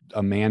where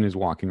a man is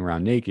walking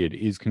around naked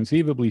is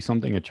conceivably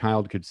something a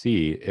child could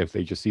see if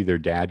they just see their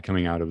dad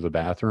coming out of the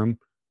bathroom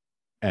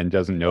and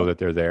doesn't know that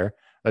they're there.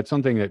 That's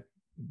something that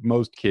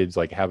most kids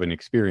like have an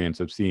experience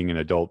of seeing an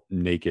adult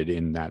naked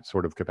in that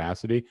sort of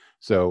capacity.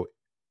 So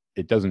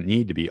it doesn't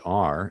need to be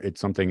R. It's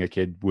something a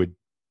kid would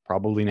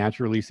probably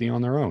naturally see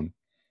on their own.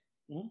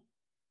 Mm-hmm.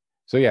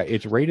 So yeah,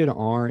 it's rated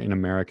R in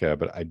America,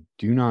 but I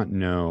do not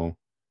know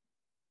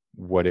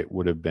what it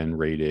would have been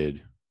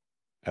rated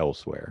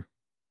elsewhere.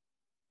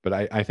 But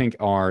I think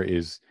R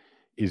is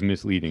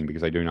misleading,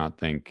 because I do not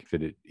think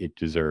that it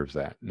deserves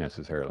that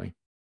necessarily.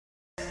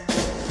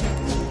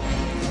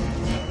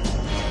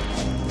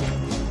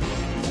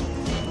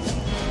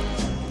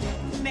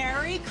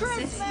 Merry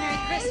Christmas!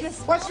 Merry Christmas!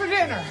 Christmas. What's for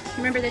dinner?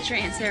 Remember that your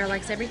Aunt Sarah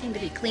likes everything to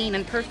be clean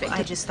and perfect.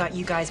 I just thought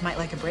you guys might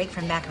like a break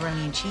from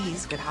macaroni and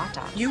cheese with hot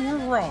dogs. You were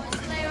wrong.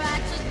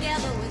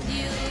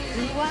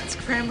 What's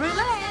creme brulee?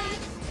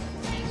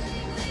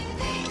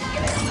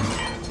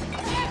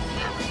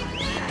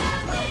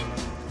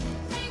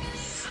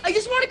 I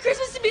just wanted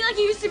Christmas to be like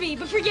it used to be,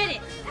 but forget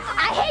it.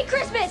 I hate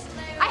Christmas.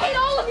 I hate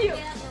all of you.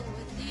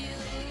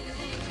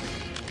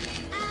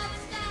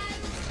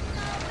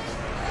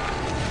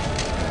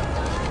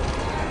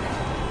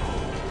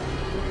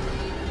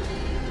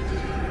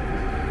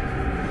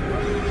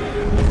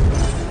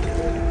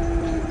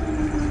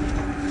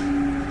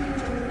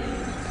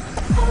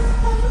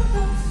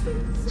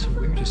 It's the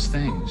weirdest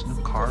thing. There's no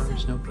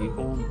cars, no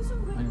people,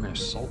 not even a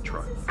salt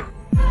truck.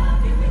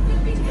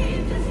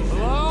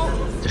 Hello?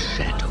 The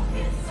shadow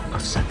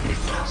of St.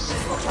 Nicholas.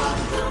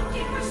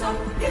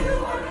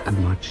 A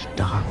much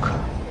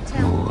darker,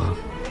 more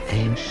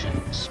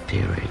ancient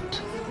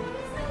spirit.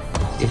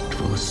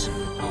 It was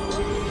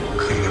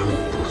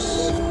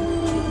Krampus.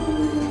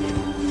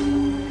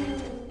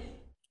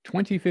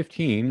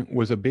 2015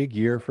 was a big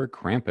year for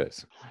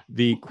Krampus,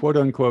 the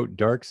quote-unquote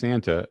dark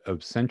Santa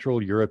of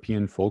Central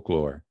European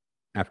folklore.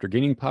 After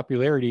gaining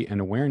popularity and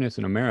awareness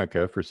in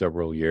America for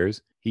several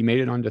years, he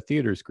made it onto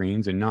theater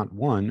screens in not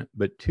one,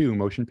 but two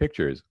motion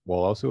pictures,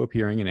 while also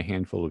appearing in a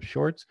handful of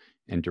shorts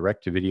and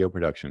direct-to-video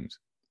productions.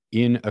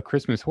 In A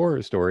Christmas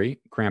Horror Story,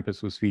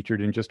 Krampus was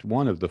featured in just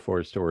one of the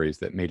 4 stories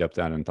that made up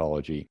that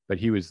anthology, but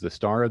he was the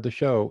star of the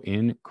show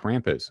in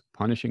Krampus,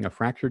 punishing a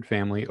fractured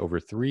family over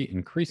 3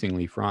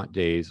 increasingly fraught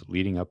days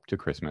leading up to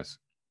Christmas.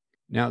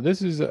 Now,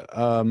 this is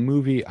a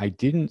movie I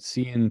didn't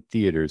see in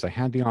theaters. I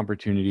had the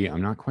opportunity.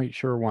 I'm not quite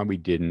sure why we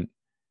didn't.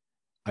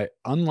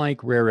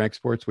 Unlike Rare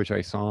Exports, which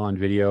I saw on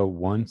video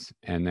once,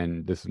 and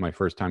then this is my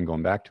first time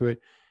going back to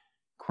it,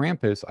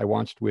 Krampus I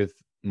watched with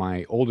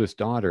my oldest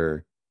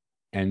daughter.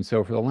 And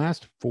so for the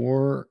last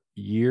 4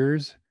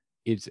 years,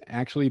 it's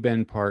actually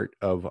been part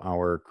of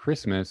our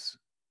Christmas,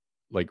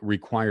 like,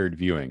 required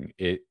viewing.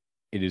 It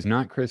is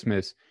not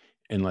Christmas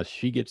unless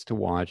she gets to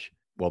watch,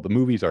 well, the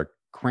movies are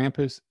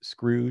Krampus,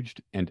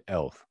 Scrooged, and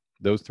Elf.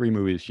 Those 3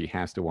 movies she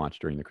has to watch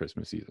during the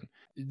Christmas season.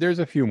 There's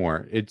a few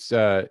more. It's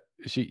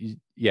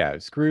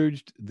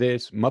Scrooged,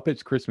 this,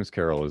 Muppets Christmas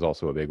Carol is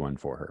also a big one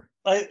for her.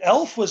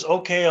 Elf was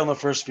okay on the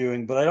first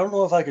viewing, but I don't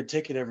know if I could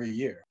take it every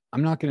year.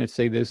 I'm not going to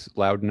say this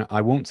loud enough.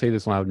 I won't say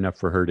this loud enough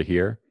for her to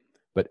hear,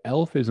 but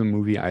Elf is a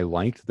movie I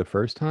liked the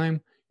first time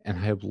and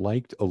I have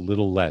liked a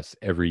little less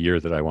every year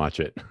that I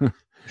watch it.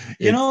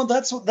 You know,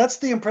 that's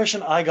the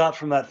impression I got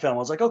from that film. I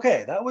was like,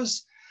 okay, that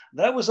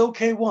was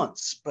okay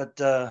once, but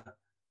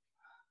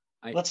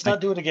let's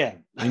not do it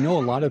again. I know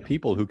a lot of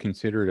people who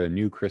consider it a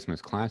new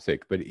Christmas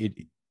classic, but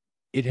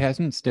it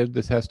hasn't stood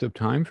the test of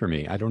time for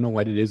me. I don't know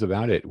what it is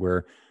about it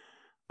where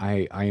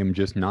I am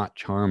just not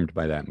charmed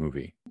by that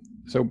movie.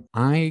 So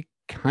I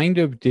kind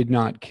of did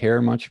not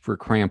care much for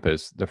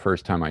Krampus the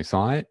first time I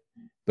saw it,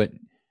 but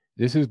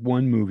this is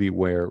one movie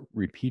where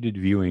repeated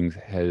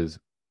viewings has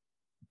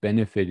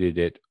benefited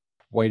it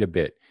quite a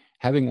bit.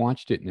 Having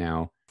watched it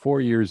now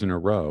 4 years in a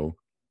row,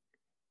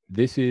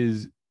 this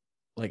is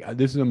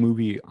a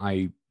movie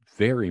I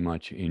very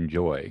much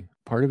enjoy.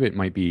 Part of it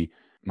might be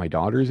my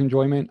daughter's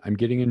enjoyment. I'm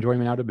getting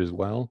enjoyment out of it as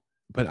well.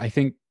 But I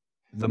think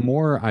the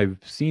more I've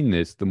seen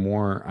this, the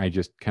more I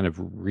just kind of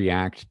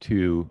react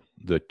to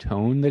the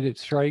tone that it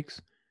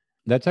strikes.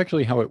 That's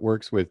actually how it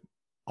works with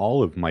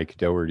all of Mike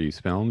Dougherty's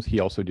films.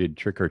 He also did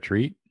Trick or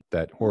Treat,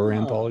 that horror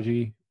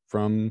anthology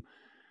from,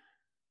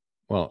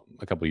 well,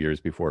 a couple of years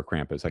before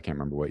Krampus. I can't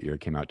remember what year it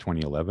came out,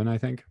 2011, I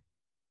think.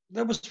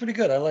 That was pretty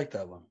good. I like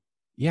that one.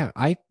 Yeah,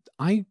 I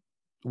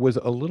was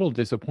a little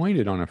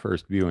disappointed on a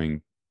first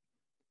viewing,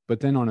 but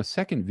then on a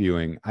second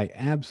viewing, I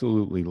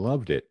absolutely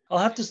loved it. I'll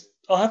have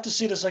to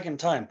see it a second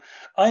time.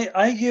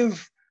 I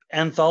give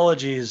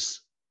anthologies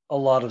a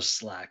lot of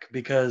slack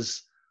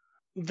because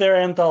they're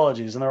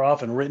anthologies and they're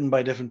often written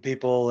by different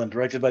people and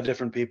directed by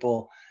different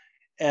people.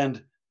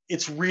 And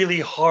it's really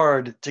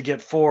hard to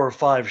get 4 or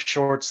 5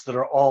 shorts that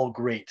are all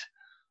great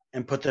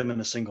and put them in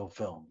a single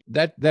film.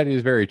 That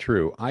is very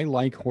true. I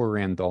like horror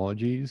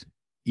anthologies,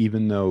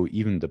 even though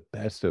even the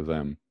best of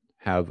them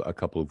have a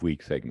couple of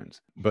weak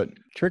segments. But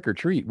Trick or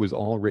Treat was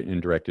all written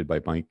and directed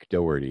by Mike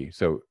Dougherty.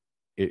 So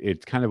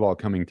it's kind of all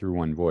coming through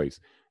one voice.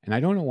 And I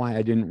don't know why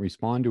I didn't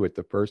respond to it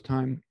the first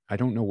time. I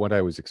don't know what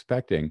I was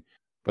expecting.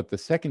 But the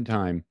second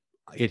time,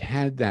 it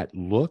had that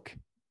look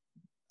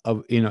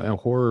of in a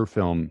horror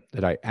film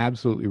that I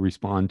absolutely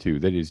respond to,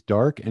 that is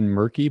dark and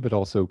murky, but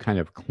also kind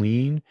of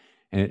clean.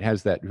 And it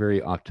has that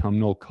very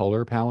autumnal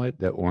color palette,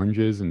 the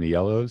oranges and the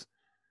yellows.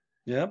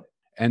 Yep.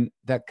 And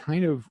that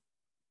kind of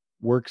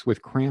works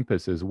with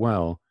Krampus as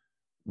well,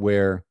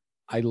 where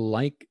I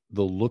like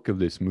the look of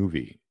this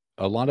movie.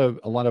 A lot of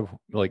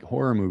like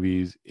horror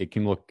movies, it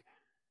can look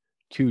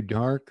too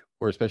dark,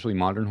 or especially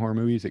modern horror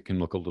movies, it can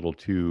look a little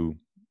too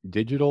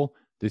digital.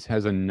 This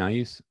has a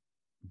nice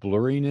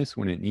blurriness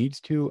when it needs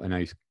to, a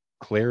nice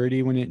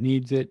clarity when it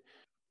needs it.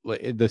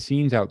 The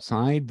scenes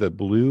outside, the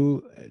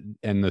blue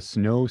and the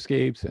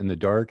snowscapes and the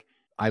dark,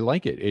 I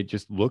like it. It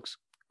just looks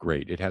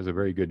great. It has a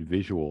very good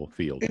visual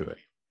feel to it.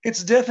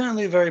 It's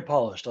definitely very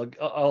polished.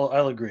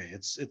 I'll agree.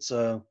 It's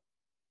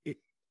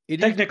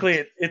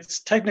technically it's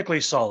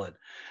technically solid.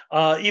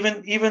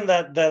 Even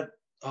that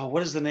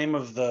what is the name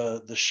of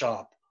the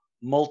shop?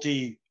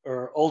 Multi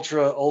or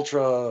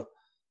ultra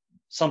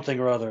something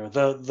or other.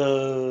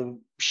 The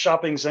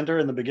shopping center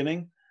in the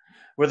beginning,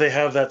 where they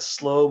have that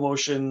slow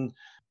motion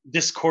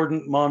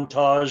discordant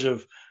montage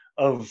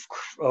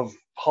of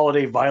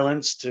holiday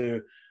violence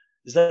to,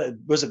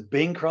 was it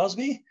Bing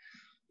Crosby?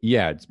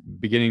 Yeah, it's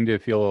beginning to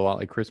feel a lot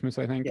like Christmas,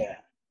 I think.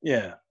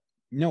 Yeah.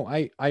 No,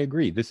 I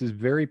agree. This is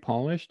very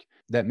polished.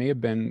 That may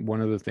have been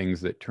one of the things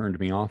that turned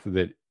me off of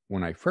it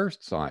when I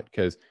first saw it,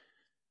 because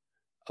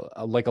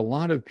like a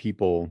lot of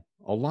people,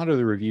 a lot of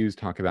the reviews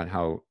talk about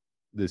how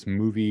this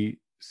movie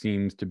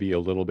seems to be a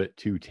little bit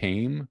too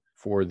tame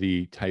for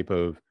the type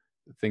of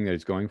thing that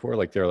it's going for.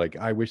 Like they're like,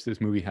 I wish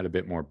this movie had a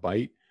bit more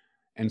bite.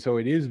 And so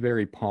it is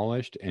very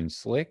polished and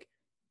slick,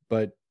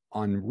 but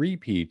on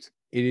repeats,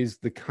 it is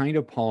the kind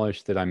of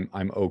polish that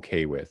I'm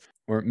okay with.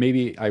 Or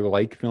maybe I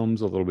like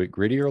films a little bit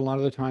grittier a lot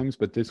of the times,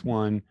 but this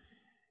one,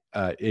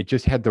 it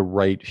just had the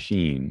right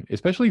sheen,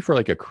 especially for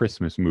like a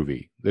Christmas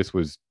movie. This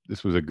was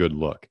a good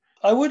look.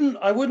 I wouldn't.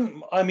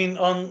 I mean,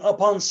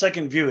 upon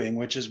second viewing,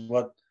 which is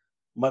what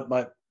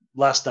my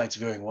last night's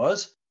viewing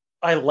was,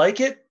 I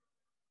like it,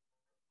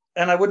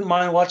 and I wouldn't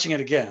mind watching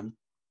it again.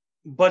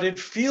 But it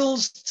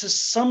feels to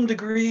some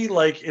degree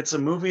like it's a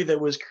movie that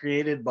was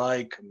created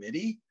by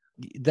committee.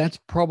 That's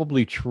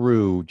probably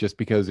true, just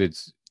because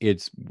it's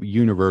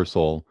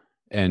Universal,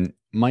 and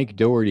Mike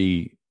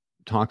Dougherty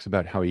talks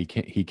about how he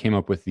came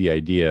up with the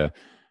idea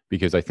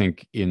because I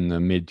think in the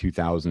mid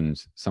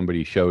 2000s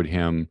somebody showed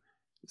him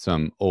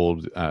some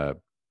old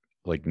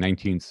like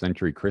 19th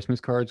century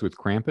Christmas cards with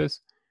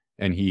Krampus,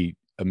 and he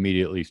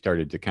immediately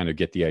started to kind of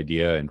get the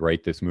idea and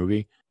write this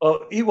movie.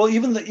 Well,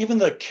 even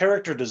the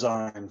character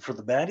design for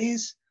the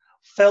baddies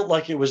felt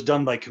like it was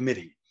done by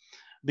committee,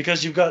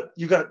 because you've got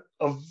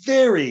a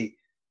very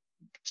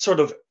sort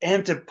of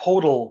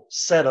antipodal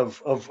set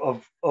of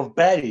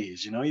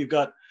baddies. You know, you've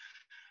got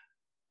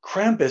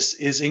Krampus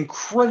is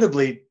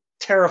incredibly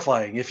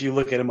terrifying if you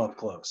look at him up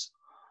close,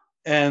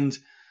 and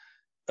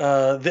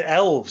the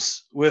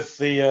elves with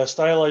the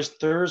stylized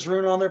Thurs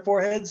rune on their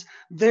foreheads,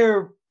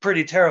 they're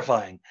pretty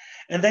terrifying.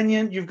 And then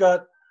you've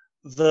got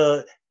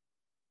the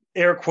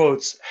air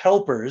quotes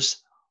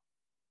helpers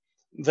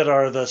that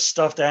are the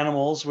stuffed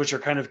animals, which are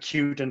kind of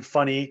cute and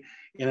funny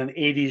in an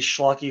 80s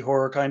schlocky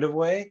horror kind of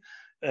way.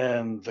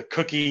 And the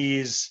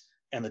cookies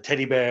and the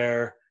teddy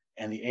bear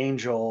and the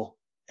angel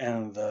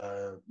and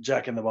the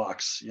Jack in the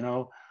Box, you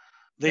know,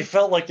 they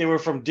felt like they were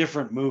from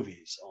different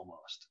movies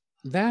almost.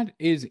 That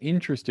is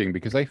interesting,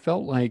 because I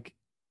felt like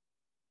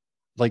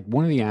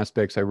one of the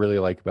aspects I really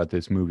like about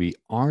this movie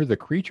are the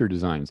creature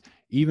designs,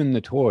 even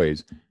the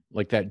toys,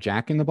 like that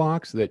Jack in the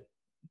Box that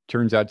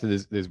turns out to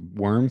this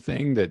worm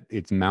thing that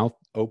its mouth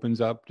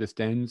opens up,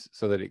 distends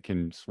so that it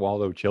can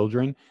swallow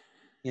children.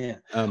 Yeah.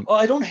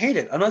 I don't hate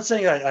it. I'm not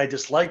saying I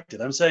disliked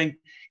it. I'm saying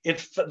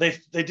they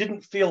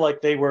didn't feel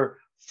like they were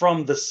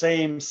from the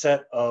same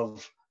set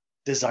of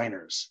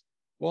designers.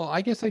 Well,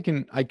 I guess I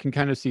can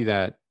kind of see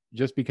that,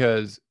 just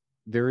because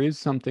there is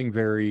something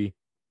very,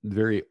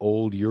 very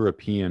old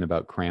European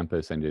about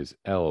Krampus and his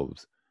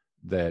elves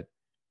that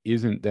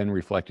isn't then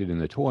reflected in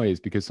the toys,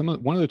 because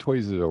one of the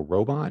toys is a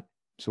robot,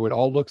 so it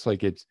all looks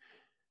like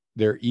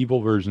they're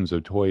evil versions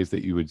of toys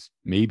that you would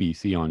maybe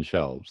see on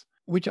shelves,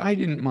 which I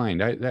didn't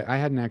mind. I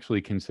hadn't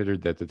actually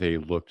considered that they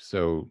looked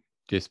so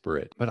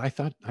disparate, but I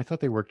thought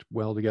they worked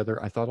well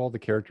together. I thought all the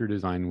character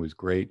design was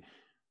great.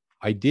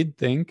 I did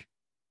think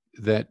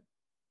that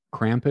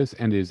Krampus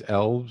and his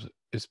elves,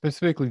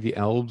 specifically the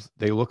elves,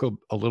 they look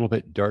a little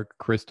bit Dark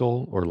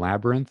Crystal or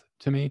Labyrinth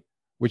to me,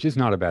 which is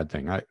not a bad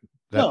thing.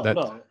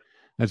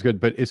 That's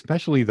good. But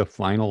especially the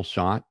final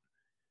shot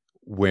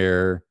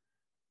where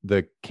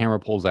the camera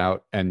pulls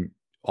out and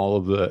all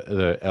of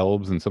the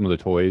elves and some of the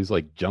toys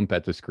like jump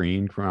at the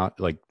screen from out,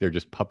 like they're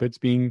just puppets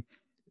being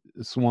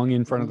swung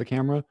in front of the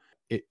camera.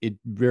 It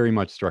very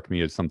much struck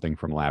me as something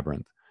from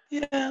Labyrinth.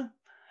 Yeah.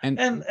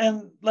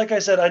 And like I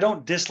said, I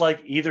don't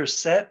dislike either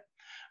set,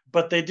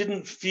 but they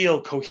didn't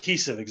feel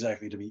cohesive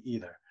exactly to me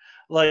either.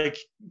 Like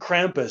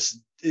Krampus,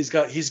 he's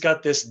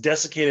got this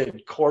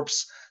desiccated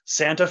corpse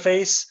Santa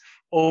face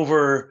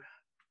over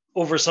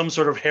some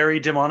sort of hairy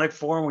demonic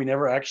form we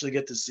never actually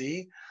get to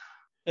see.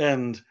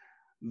 And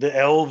the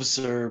elves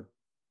are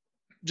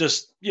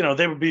just, you know,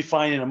 they would be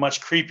fine in a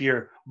much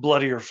creepier,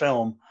 bloodier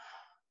film.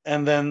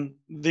 And then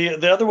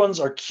the other ones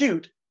are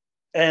cute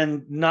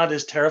and not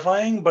as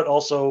terrifying, but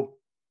also,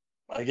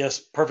 I guess,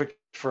 perfect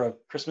for a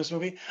Christmas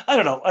movie. I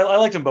don't know. I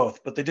liked them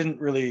both, but they didn't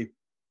really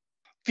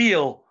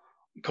feel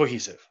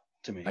cohesive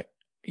to me.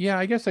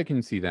 I guess I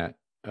can see that.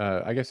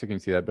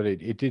 But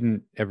it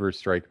didn't ever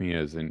strike me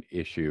as an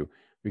issue,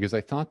 because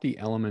I thought the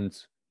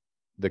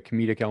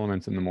comedic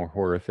elements and the more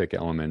horrific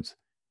elements,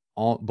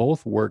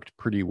 both worked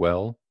pretty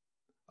well.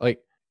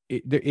 Like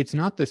it's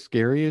not the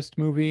scariest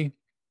movie,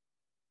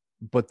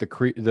 but the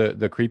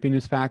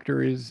creepiness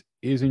factor is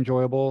is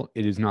enjoyable.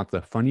 It is not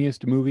the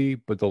funniest movie,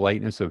 but the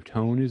lightness of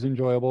tone is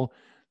enjoyable.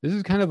 This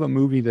is kind of a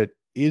movie that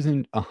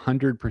isn't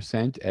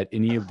 100% at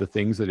any of the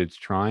things that it's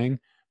trying,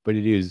 but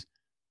it is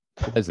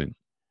pleasant.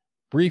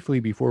 Briefly,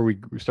 before we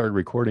started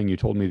recording, you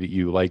told me that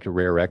you liked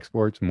Rare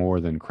Exports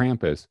more than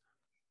Krampus.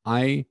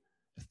 I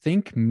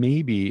think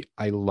maybe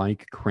I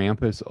like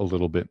Krampus a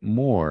little bit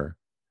more,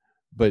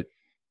 but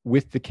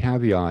with the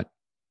caveat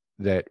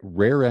that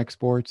Rare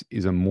Exports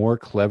is a more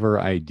clever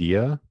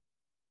idea.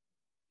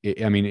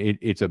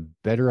 It's a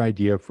better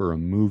idea for a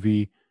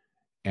movie,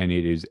 and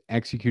it is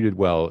executed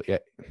well.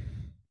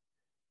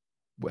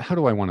 How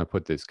do I want to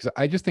put this? Because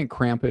I just think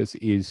Krampus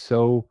is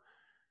so...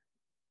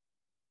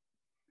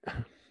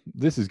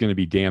 This is going to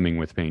be damning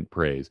with faint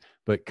praise,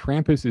 but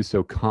Krampus is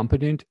so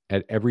competent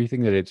at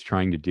everything that it's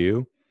trying to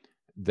do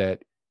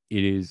that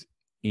it is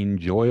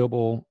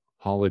enjoyable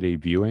holiday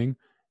viewing.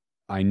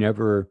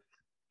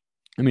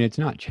 It's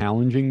not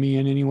challenging me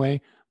in any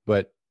way,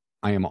 but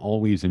I am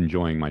always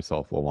enjoying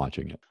myself while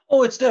watching it.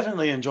 Oh, it's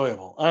definitely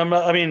enjoyable. I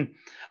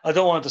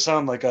don't want it to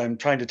sound like I'm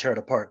trying to tear it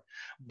apart,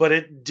 but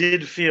it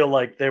did feel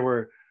like they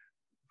were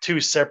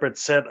two separate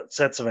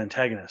sets of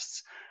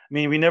antagonists. I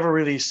mean, we never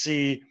really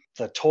see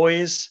the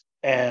toys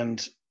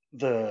and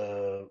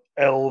the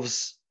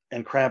elves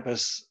and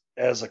Krampus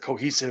as a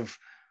cohesive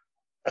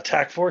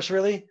attack force,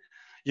 really.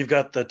 You've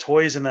got the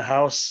toys in the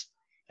house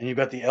and you've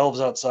got the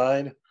elves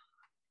outside.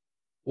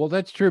 Well,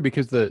 that's true,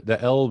 because the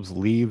elves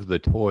leave the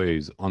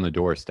toys on the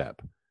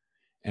doorstep.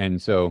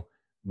 And so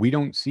we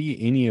don't see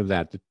any of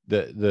that.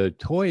 The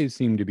toys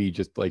seem to be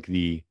just like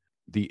the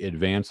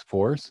advanced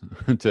force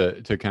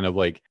to kind of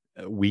like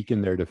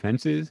weaken their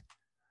defenses.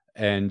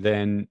 And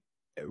then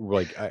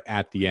like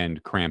at the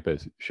end,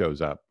 Krampus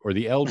shows up, or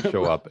the elves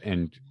show up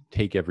and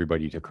take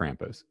everybody to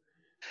Krampus.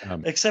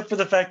 Except for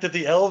the fact that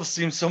the elves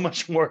seem so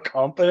much more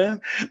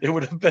competent. They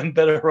would have been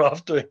better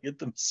off doing it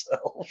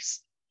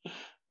themselves.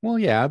 Well,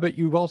 yeah, but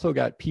you've also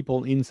got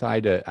people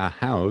inside a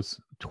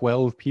house,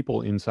 12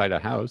 people inside a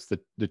house.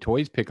 The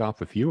toys pick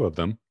off a few of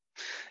them.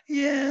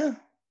 Yeah,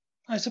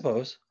 I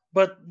suppose.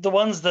 But the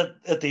ones that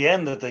at the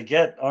end that they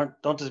get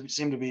don't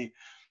seem to be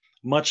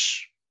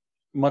much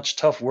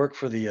tough work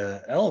for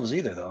the elves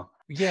either, though.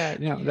 Yeah,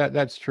 no,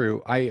 that's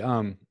true.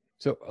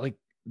 So like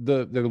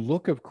the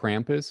look of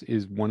Krampus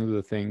is one of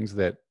the things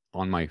that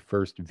on my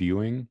first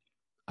viewing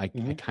I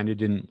kind of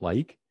didn't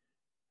like.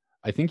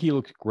 I think he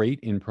looks great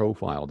in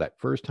profile. That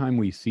first time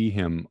we see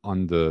him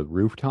on the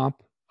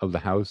rooftop of the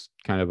house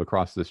kind of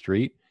across the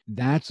street,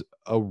 that's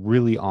a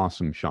really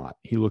awesome shot.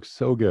 He looks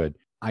so good.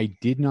 I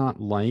did not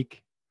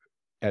like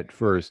at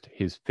first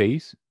his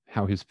face,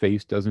 how his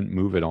face doesn't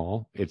move at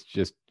all. It's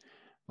just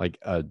like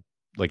a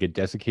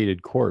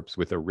desiccated corpse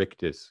with a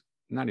rictus.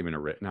 Not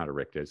a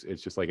rictus.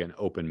 It's just like an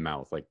open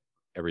mouth, like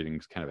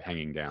everything's kind of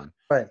hanging down.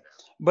 Right.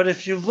 But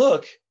if you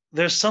look,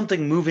 there's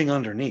something moving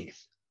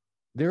underneath.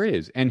 There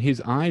is. And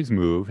his eyes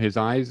move.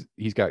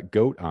 He's got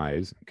goat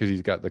eyes because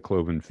he's got the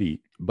cloven feet.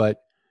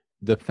 But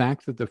the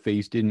fact that the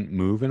face didn't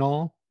move at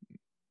all,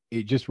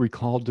 it just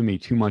recalled to me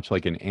too much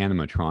like an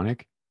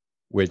animatronic,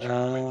 which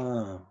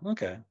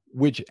okay.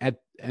 Which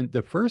and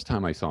the first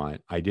time I saw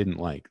it, I didn't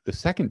like. The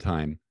second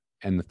time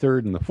and the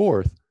third and the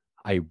fourth,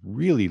 I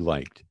really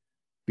liked,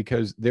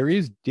 because there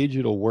is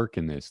digital work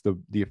in this. The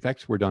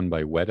effects were done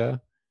by Weta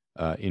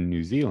in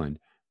New Zealand,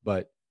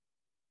 but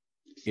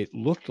it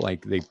looked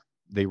like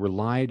they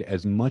relied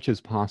as much as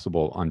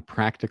possible on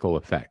practical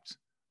effects.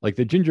 Like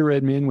the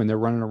gingerbread men, when they're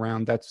running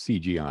around, that's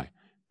CGI.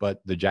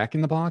 But the Jack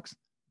in the Box,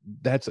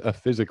 that's a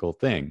physical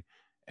thing.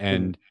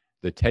 And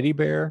the teddy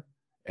bear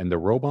and the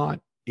robot,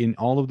 in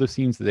all of the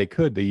scenes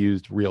that they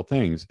used real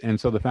things. And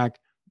so the fact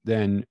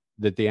then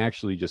that they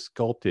actually just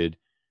sculpted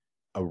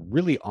a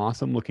really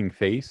awesome looking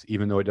face,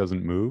 even though it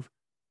doesn't move,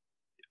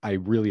 I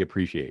really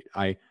appreciate.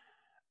 I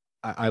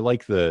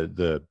like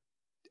the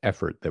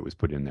effort that was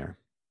put in there.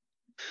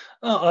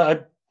 Oh,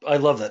 I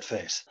love that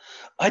face.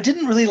 I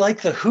didn't really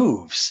like the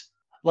hooves.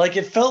 Like,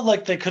 it felt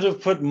like they could have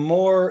put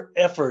more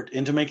effort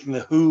into making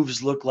the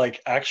hooves look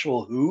like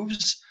actual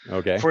hooves.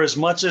 Okay. For as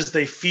much as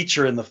they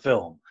feature in the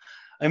film.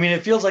 I mean,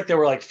 it feels like there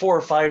were like 4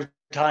 or 5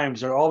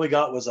 times where all we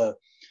got was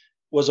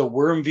a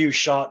worm view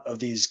shot of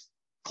these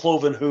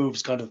cloven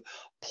hooves kind of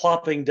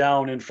plopping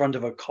down in front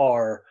of a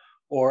car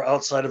or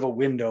outside of a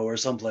window or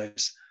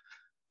someplace.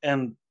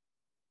 And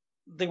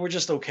they were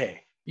just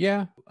okay.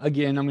 Yeah.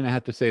 Again, I'm going to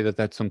have to say that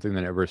that's something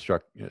that never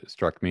struck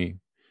me,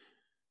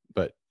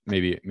 but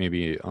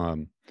maybe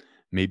on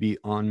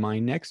my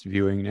next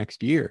viewing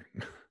next year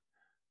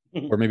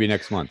or maybe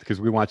next month, because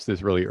we watched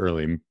this really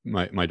early.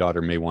 My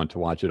daughter may want to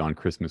watch it on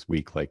Christmas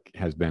week, like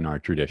has been our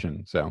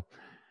tradition. So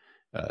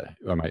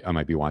I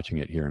might be watching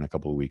it here in a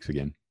couple of weeks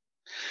again.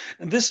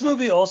 And this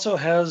movie also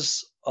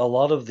has a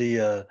lot of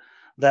the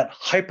that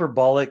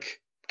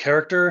hyperbolic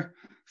character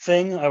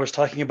thing I was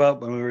talking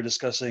about when we were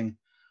discussing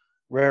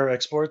Rare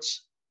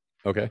Exports.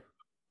 Okay.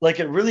 Like,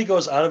 it really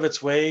goes out of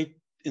its way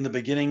in the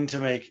beginning to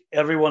make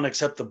everyone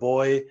except the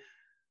boy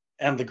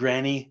and the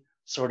granny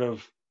sort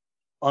of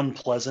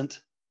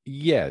unpleasant.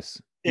 Yes.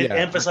 It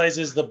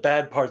emphasizes the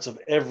bad parts of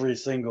every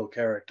single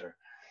character.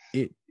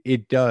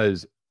 It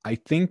does. I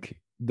think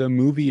the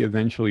movie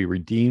eventually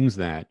redeems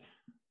that,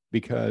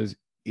 because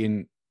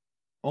in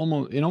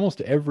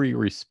almost every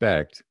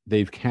respect,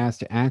 they've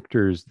cast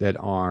actors that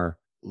are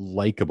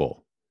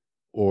likable,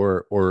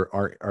 or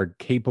are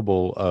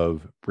capable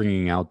of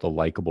bringing out the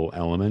likable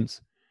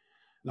elements.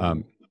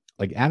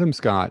 Like Adam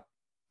Scott,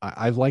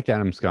 I've liked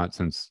Adam Scott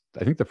since,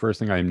 I think the first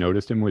thing I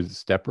noticed him was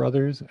Step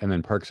Brothers, and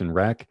then Parks and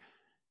Rec,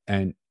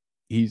 and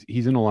he's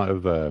in a lot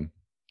of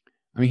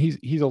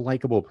he's a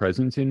likable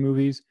presence in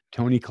movies.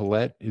 Toni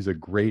Collette is a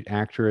great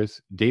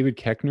actress. David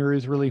Koechner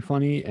is really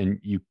funny, and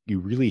you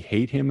really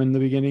hate him in the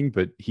beginning,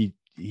 but he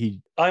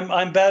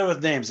I'm bad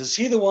with names. Is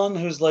he the one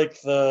who's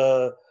like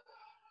the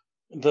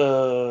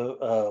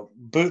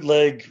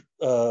bootleg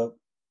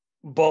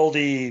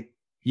baldy?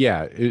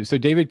 Yeah, so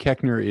David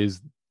Koechner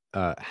is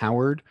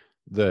Howard,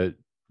 the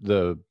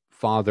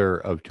father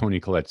of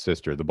Toni Collette's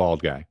sister, the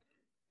bald guy.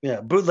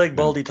 Yeah, bootleg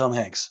baldy Tom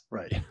Hanks,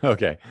 right?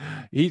 Okay,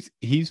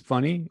 he's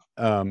funny.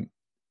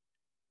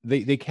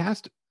 They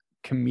cast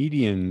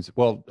comedians,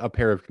 well, a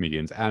pair of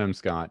comedians, Adam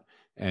Scott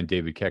and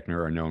David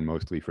Koechner, are known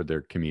mostly for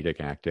their comedic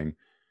acting,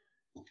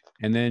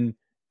 and then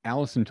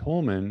Allison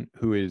Tolman,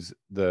 who is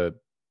the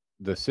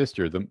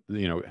sister,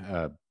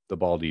 the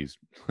baldy's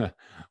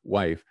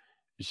wife.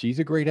 She's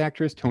a great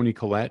actress. Toni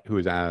Collette, who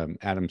is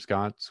Adam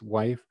Scott's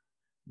wife,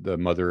 the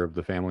mother of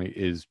the family,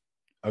 is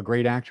a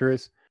great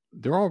actress.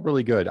 They're all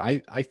really good.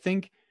 I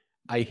think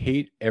I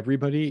hate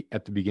everybody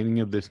at the beginning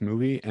of this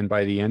movie, and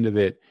by the end of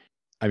it,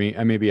 I mean,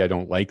 maybe I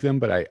don't like them,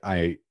 but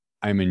I'm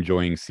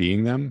enjoying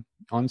seeing them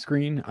on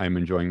screen. I'm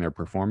enjoying their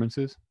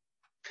performances.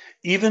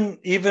 Even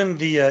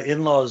the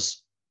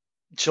in-laws'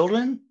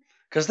 children,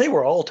 because they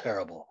were all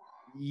terrible.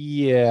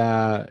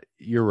 Yeah,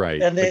 you're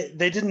right. And they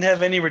didn't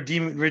have any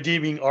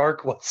redeeming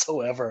arc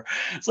whatsoever.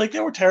 It's like they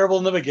were terrible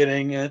in the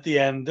beginning, and at the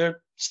end, they're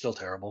still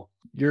terrible.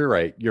 You're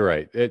right.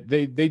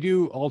 They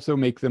do also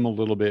make them a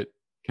little bit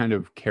kind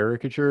of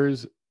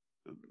caricatures.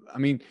 I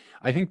mean,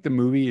 I think the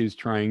movie is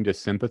trying to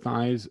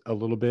sympathize a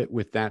little bit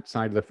with that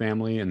side of the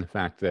family, and the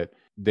fact that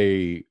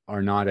they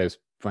are not as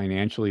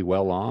financially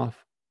well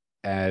off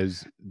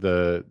as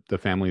the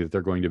family that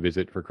they're going to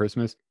visit for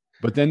Christmas.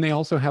 But then they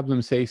also have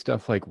them say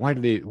stuff like, why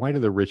do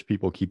the rich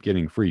people keep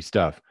getting free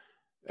stuff?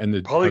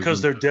 And probably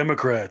because they're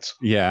Democrats.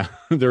 Yeah,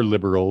 they're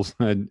liberals.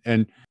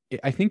 And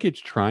I think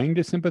it's trying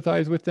to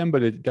sympathize with them,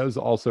 but it does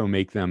also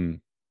make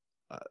them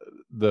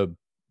the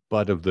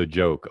butt of the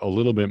joke a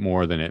little bit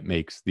more than it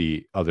makes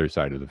the other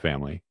side of the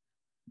family.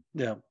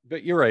 Yeah.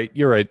 But you're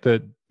right.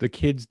 The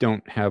kids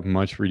don't have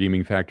much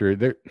redeeming factor.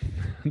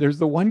 There's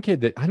the one kid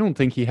that I don't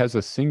think he has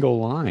a single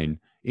line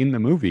in the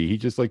movie. He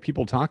just, like,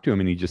 people talk to him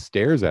and he just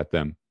stares at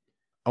them.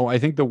 Oh, I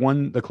think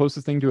the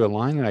closest thing to a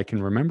line that I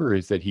can remember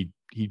is that he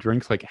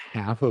drinks like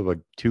half of a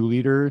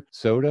 2-liter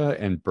soda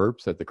and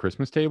burps at the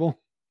Christmas table.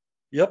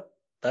 Yep,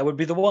 that would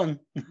be the one.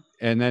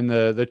 And then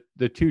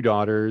the two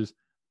daughters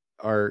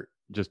are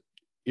just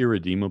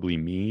irredeemably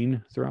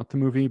mean throughout the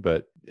movie,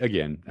 but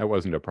again, that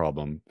wasn't a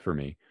problem for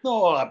me.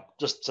 No, I'm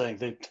just saying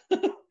they.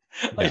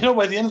 I know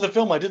by the end of the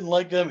film, I didn't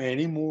like them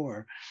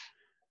anymore.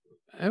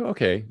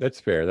 Okay, that's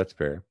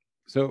fair.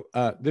 So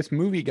this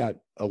movie got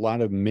a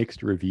lot of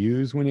mixed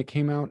reviews when it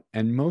came out,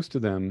 and most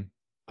of them,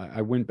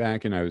 I went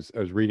back and I was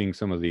reading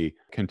some of the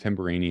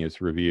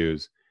contemporaneous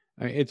reviews.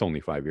 I mean, it's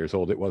only 5 years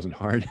old. It wasn't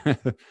hard.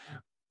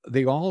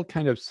 They all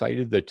kind of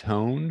cited the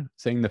tone,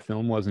 saying the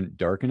film wasn't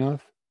dark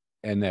enough,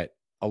 and that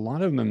a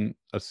lot of them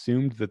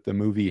assumed that the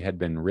movie had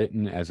been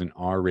written as an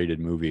R-rated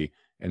movie,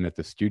 and that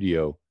the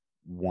studio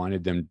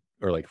wanted them,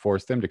 or like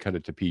forced them to cut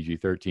it to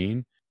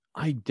PG-13.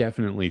 I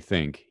definitely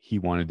think he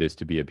wanted this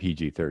to be a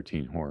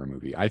PG-13 horror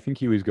movie. I think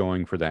he was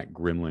going for that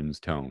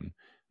Gremlins tone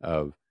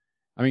of,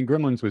 I mean,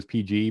 Gremlins was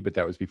PG, but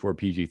that was before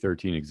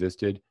PG-13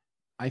 existed.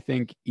 I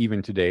think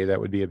even today that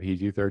would be a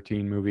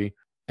PG-13 movie.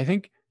 I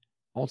think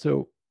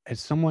also, as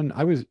someone,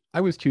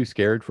 I was too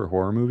scared for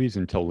horror movies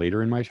until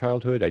later in my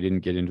childhood. I didn't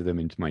get into them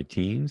into my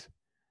teens.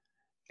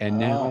 And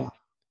now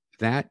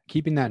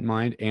keeping that in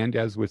mind, and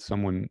as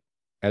someone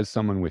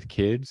with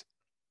kids,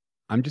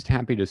 I'm just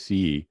happy to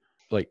see,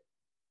 like,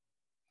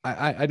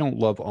 I don't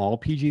love all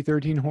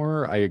PG-13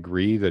 horror. I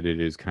agree that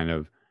it is kind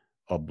of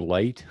a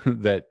blight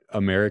that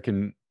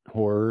American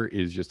horror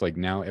is just like,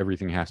 now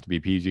everything has to be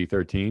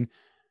PG-13.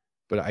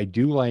 But I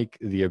do like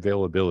the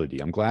availability.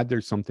 I'm glad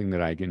there's something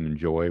that I can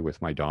enjoy with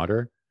my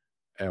daughter,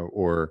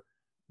 or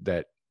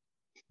that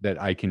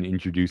I can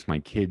introduce my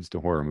kids to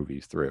horror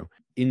movies through.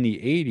 In the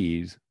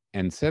 80s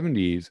and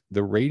 70s,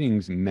 the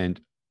ratings meant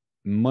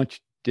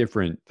much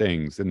different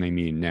things than they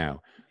mean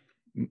now.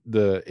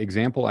 The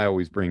example I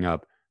always bring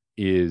up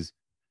is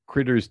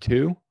Critters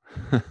 2,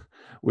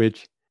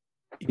 which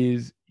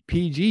is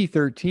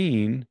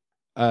PG-13,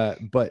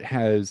 but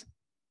has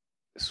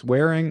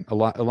swearing, a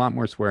lot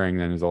more swearing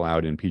than is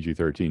allowed in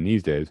PG-13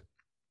 these days.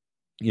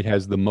 It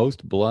has the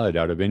most blood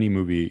out of any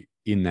movie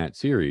in that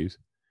series,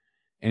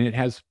 and it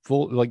has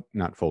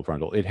not full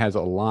frontal. It has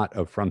a lot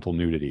of frontal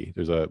nudity.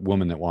 There's a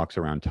woman that walks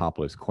around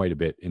topless quite a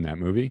bit in that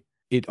movie.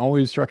 it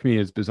always struck me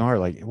as bizarre.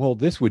 Like, well,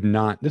 this would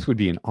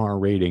be an R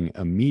rating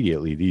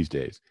immediately these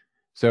days.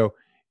 So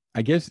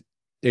I guess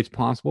it's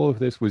possible if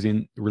this was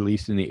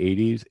released in the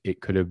 80s,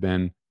 it could have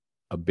been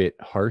a bit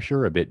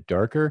harsher, a bit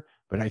darker.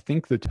 But I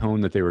think the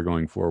tone that they were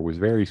going for was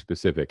very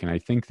specific. And I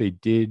think they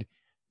did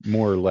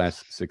more or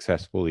less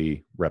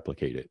successfully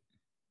replicate it.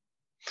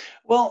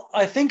 Well,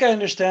 I think I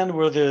understand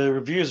where the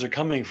reviews are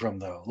coming from,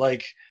 though.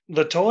 Like,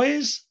 the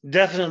toys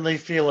definitely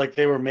feel like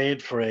they were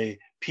made for a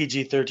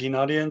PG-13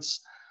 audience.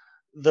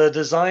 The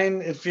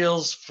design, it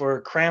feels,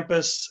 for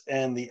Krampus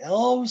and the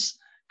elves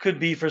could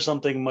be for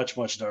something much,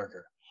 much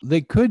darker.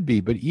 They could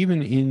be, but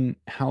even in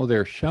how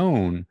they're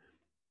shown,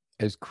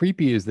 as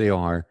creepy as they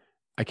are,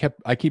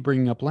 I keep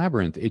bringing up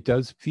Labyrinth. It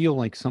does feel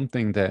like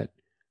something that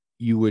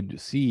you would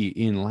see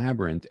in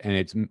Labyrinth, and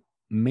it's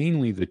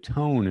mainly the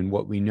tone and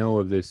what we know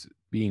of this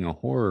being a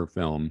horror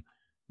film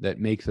that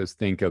makes us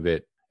think of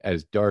it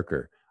as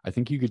darker. I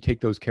think you could take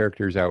those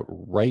characters out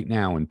right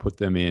now and put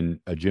them in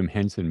a Jim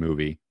Henson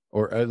movie,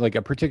 or like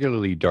a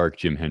particularly dark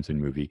Jim Henson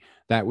movie.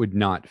 That would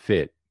not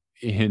fit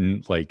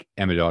in like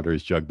Emma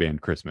Daughter's Jug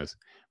Band Christmas,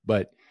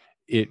 but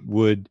it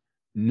would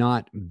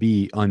not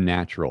be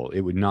unnatural.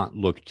 It would not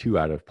look too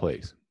out of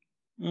place.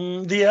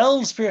 The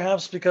elves,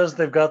 perhaps, because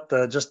they've got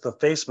just the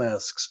face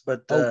masks,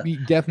 but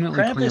definitely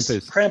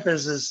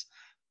Krampus is.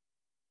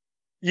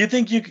 You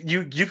think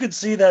you could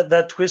see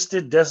that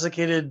twisted,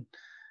 desiccated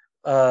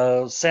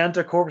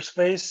Santa corpse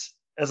face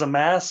as a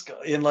mask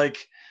in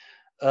like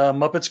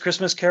Muppets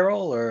Christmas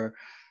Carol or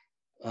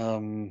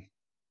Muppets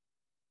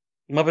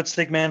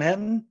Take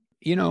Manhattan?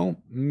 You know,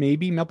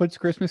 maybe Muppets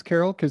Christmas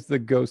Carol, because the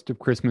ghost of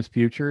Christmas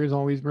Future is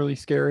always really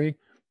scary.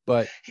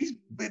 But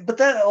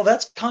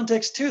that's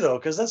context too, though,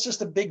 because that's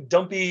just a big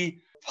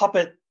dumpy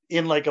puppet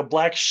in like a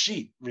black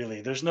sheet.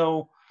 Really, there's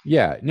no.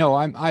 Yeah, no,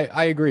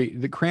 I agree.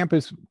 The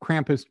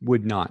Krampus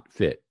would not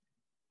fit.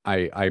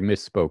 I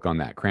misspoke on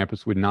that.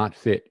 Krampus would not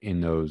fit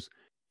in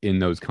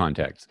those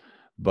contexts.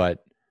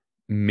 But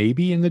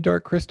maybe in the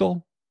Dark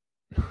Crystal,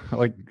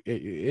 like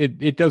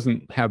it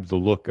doesn't have the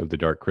look of the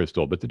Dark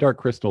Crystal, but the Dark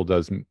Crystal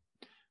does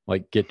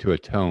like get to a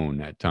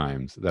tone at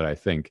times that I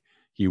think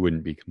he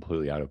wouldn't be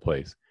completely out of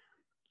place.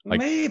 Like,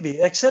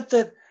 maybe, except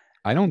that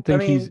I don't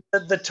think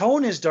the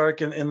tone is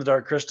dark in the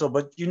Dark Crystal,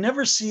 but you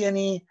never see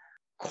any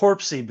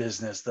corpsey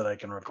business that I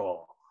can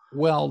recall.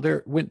 Well,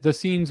 the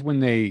scenes when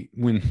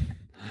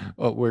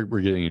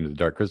we're getting into the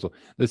Dark Crystal.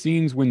 The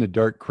scenes when the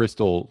Dark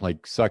Crystal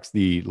like sucks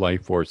the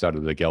life force out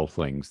of the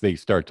Gelflings, they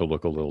start to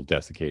look a little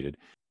desiccated.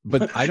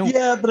 But I don't.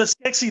 Yeah, but a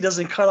Skeksis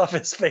doesn't cut off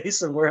his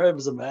face and wear him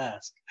as a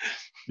mask.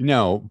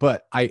 No,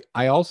 but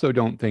I also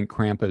don't think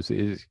Krampus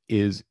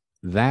is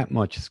that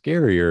much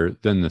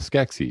scarier than the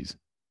Skeksis.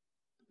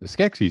 The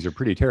Skeksis are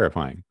pretty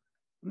terrifying.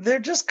 They're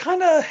just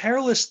kind of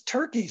hairless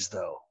turkeys,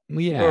 though.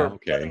 Yeah,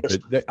 okay.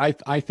 But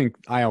I think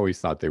I always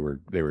thought they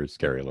were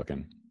scary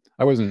looking.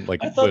 I wasn't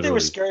like. I thought they were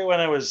scary when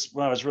I was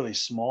really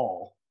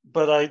small,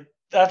 but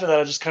after that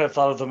I just kind of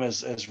thought of them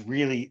as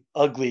really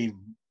ugly,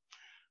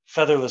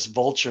 featherless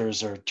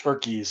vultures or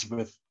turkeys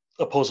with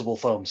opposable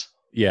thumbs.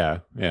 Yeah,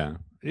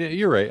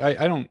 you're right.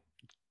 I don't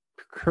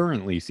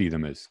currently see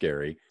them as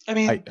scary. I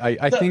mean,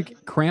 I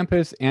think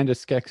Krampus and a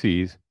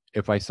Skeksis,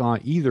 if I saw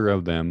either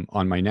of them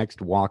on my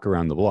next walk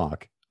around the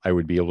block, I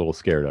would be a little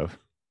scared of.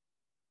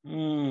 I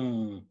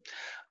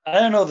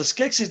don't know. The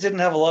Skeksis didn't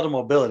have a lot of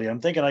mobility. I'm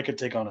thinking I could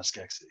take on a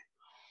Skeksis.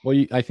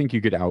 Well, I think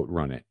you could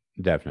outrun it.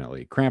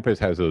 Definitely. Krampus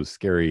has those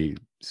scary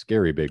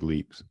big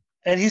leaps.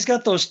 And he's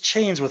got those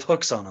chains with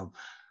hooks on them.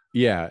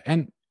 Yeah.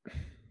 And,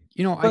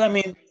 you know, but I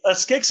mean, a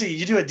Skeksis,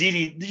 you do a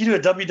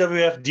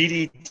WWF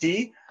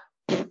DDT,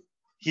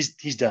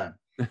 he's done.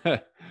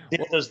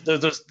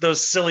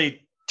 Those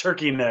silly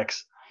turkey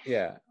necks.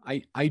 Yeah.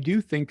 I do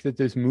think that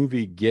this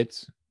movie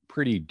gets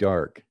pretty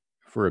dark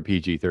for a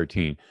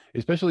PG-13,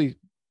 especially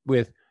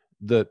with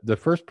the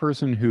first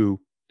person who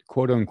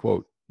quote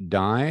unquote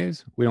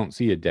dies. We don't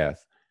see a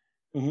death.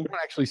 We don't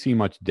actually see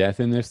much death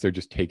in this. They're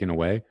just taken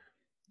away,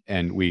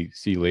 and we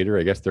see later,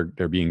 I guess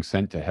they're being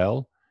sent to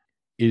hell.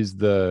 Is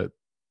the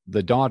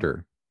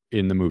daughter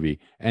in the movie,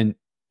 and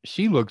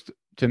she looks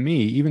to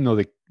me, even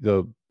though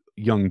the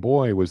young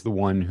boy was the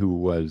one who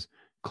was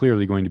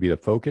clearly going to be the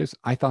focus,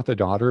 I thought the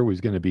daughter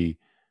was going to be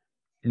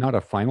not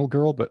a final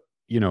girl, but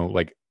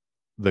like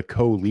the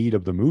co-lead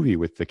of the movie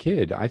with the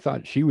kid. I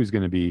thought she was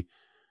going to be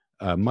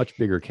a much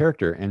bigger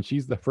character, and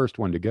she's the first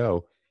one to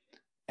go.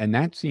 And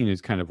that scene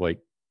is kind of like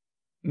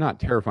not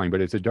terrifying,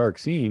 but it's a dark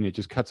scene. It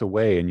just cuts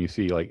away and you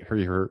see like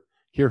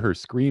hear her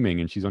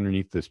screaming, and she's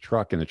underneath this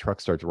truck, and the truck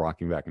starts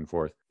rocking back and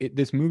forth.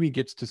 This movie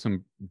gets to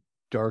some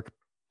dark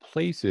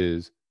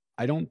places.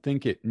 I don't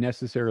think it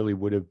necessarily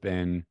would have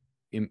been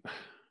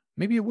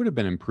maybe it would have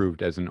been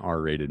improved as an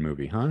R-rated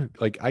movie, huh?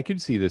 Like I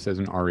could see this as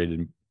an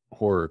R-rated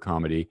horror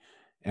comedy,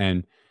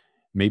 and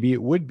maybe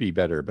it would be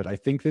better, but I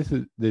think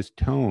this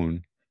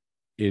tone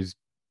is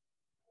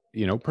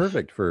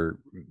perfect for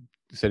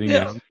sitting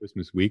down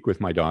Christmas week with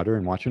my daughter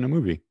and watching a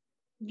movie.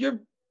 I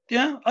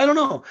don't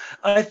know.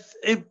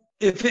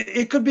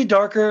 It could be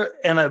darker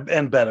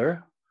and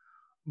better,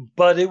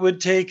 but it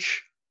would take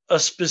a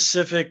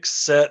specific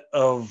set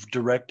of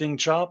directing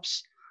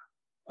chops,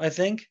 I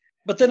think.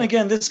 But then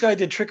again, this guy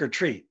did Trick or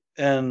Treat,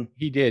 and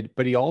he did,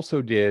 but he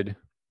also did.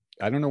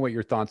 I don't know what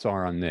your thoughts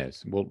are on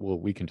this.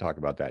 We can talk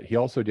about that. He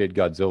also did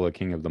Godzilla,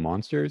 King of the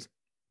Monsters.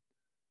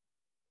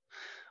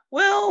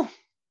 Well,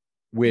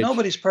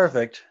 nobody's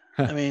perfect.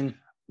 I mean,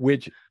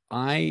 which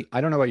I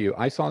don't know about you.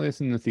 I saw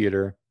this in the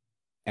theater,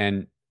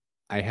 and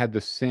I had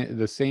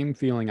the same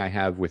feeling I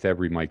have with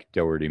every Mike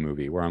Dougherty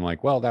movie, where I'm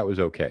like, well, that was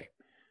okay.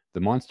 The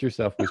monster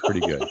stuff was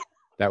pretty good.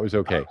 That was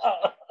okay.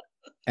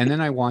 And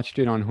then I watched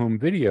it on home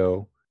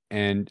video,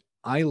 and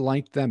I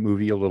liked that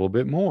movie a little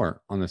bit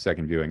more on the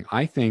second viewing.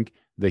 I think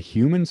the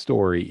human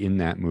story in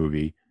that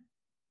movie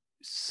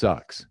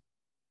sucks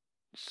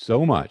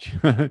so much.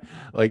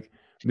 Like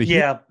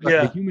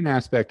the human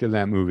aspect of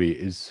that movie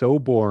is so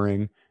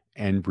boring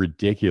and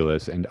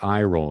ridiculous and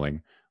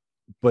eye-rolling.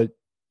 But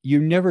you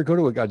never go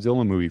to a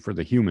Godzilla movie for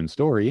the human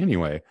story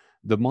anyway.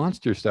 The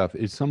monster stuff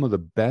is some of the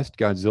best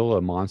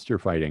Godzilla monster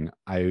fighting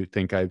I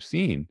think I've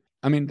seen.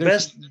 I mean,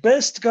 best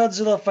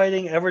Godzilla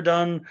fighting ever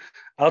done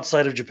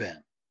outside of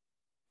Japan.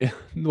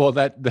 Well,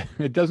 that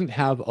it doesn't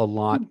have a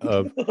lot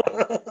of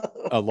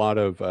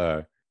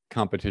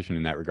competition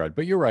in that regard.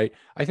 But you're right.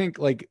 I think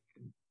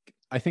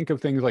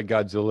of things like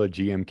Godzilla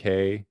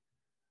GMK,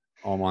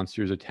 All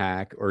Monsters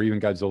Attack, or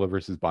even Godzilla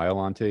versus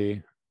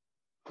Biollante.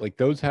 Like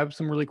those have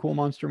some really cool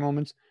monster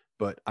moments.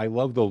 But I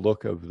love the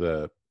look of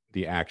the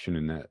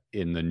action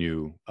in the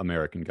new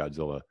American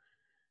Godzilla.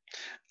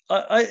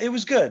 It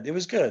was good. It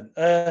was good.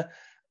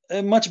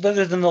 Much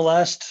better than the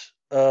last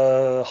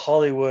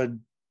Hollywood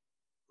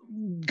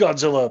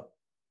Godzilla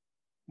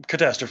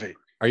catastrophe.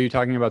 Are you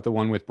talking about the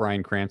one with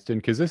Bryan Cranston?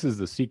 Because this is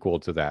the sequel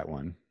to that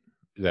one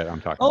that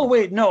I'm talking about. Oh,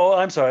 wait. No,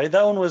 I'm sorry.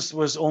 That one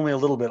was only a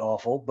little bit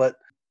awful, but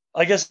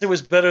I guess it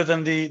was better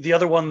than the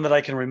other one that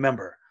I can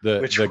remember,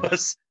 which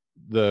was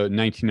the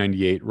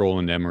 1998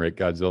 Roland Emmerich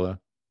Godzilla.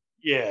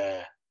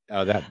 Yeah.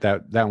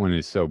 That one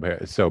is so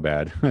bad. So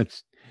bad.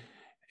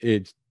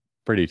 It's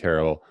pretty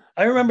terrible.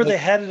 I remember they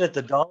had it at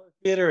the Dollar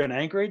Theater in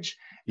Anchorage,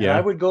 and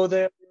I would go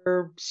there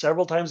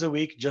several times a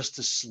week just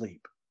to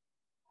sleep.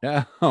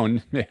 Yeah. Oh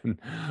man.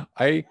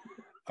 I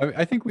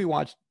think we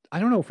watched. I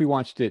don't know if we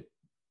watched it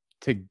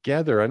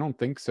together. I don't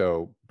think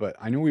so, but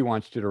I know we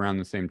watched it around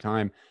the same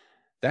time.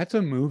 That's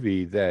a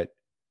movie that,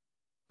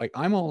 like,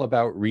 I'm all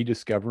about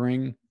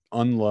rediscovering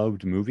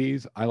unloved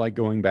movies. I like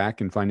going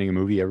back and finding a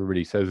movie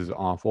everybody says is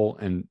awful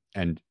and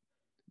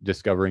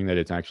discovering that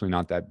it's actually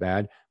not that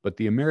bad. But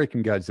the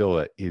American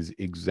Godzilla is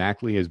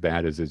exactly as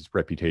bad as its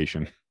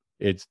reputation.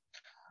 It's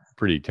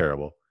pretty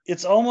terrible.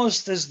 It's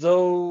almost as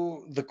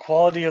though the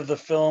quality of the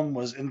film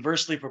was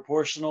inversely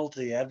proportional to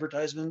the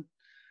advertising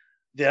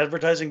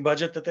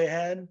budget that they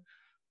had.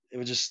 It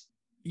was just...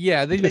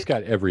 Yeah, they just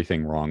got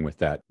everything wrong with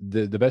that.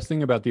 The best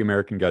thing about the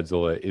American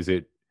Godzilla is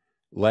it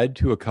led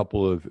to a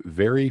couple of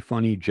very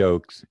funny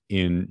jokes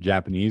in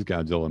Japanese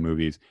Godzilla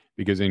movies,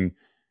 because in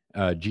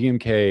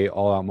GMK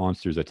All Out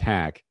Monsters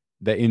Attack,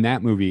 that in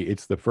that movie,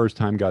 it's the first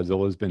time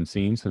Godzilla has been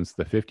seen since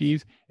the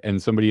 50s.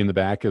 And somebody in the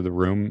back of the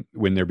room,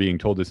 when they're being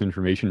told this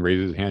information,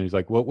 raises his hand. He's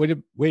like, well,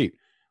 wait,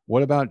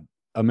 what about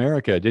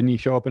America? Didn't he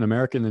show up in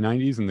America in the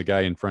 90s? And the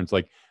guy in front's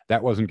like,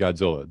 that wasn't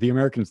Godzilla. The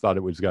Americans thought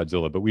it was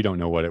Godzilla, but we don't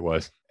know what it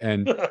was.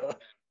 And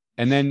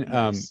then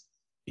nice.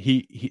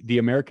 The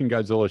American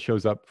Godzilla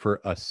shows up for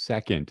a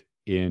second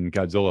in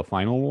Godzilla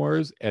Final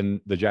Wars,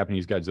 and the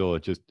Japanese Godzilla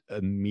just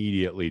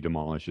immediately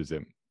demolishes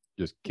him,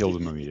 just kills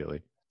him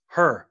immediately.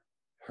 Her,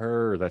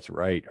 that's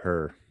right,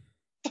 her.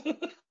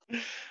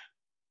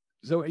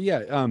 So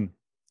yeah,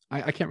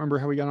 I can't remember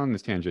how we got on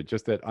this tangent.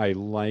 Just that I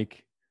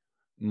like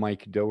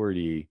Mike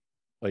Dougherty.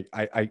 Like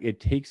it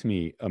takes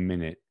me a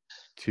minute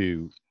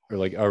or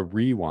like a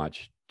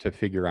rewatch to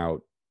figure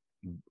out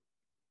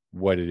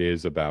what it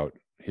is about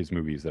his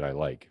movies that I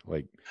like.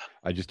 Like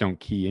I just don't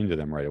key into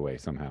them right away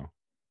somehow.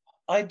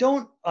 I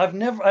don't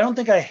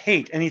think I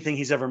hate anything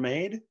he's ever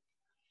made,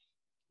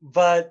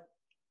 but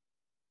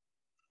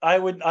I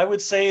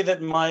would say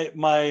that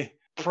my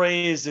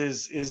praise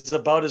is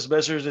about as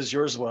measured as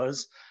yours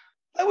was.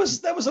 That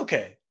was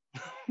okay.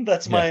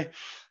 That's my.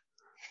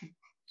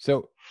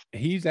 So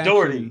he's actually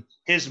Dougherty.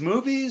 His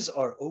movies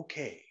are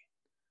okay.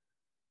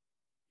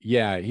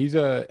 Yeah, he's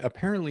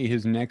apparently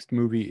his next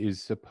movie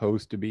is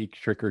supposed to be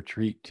Trick or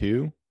Treat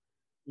 2,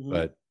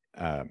 but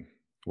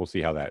we'll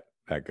see how that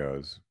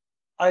goes.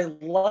 I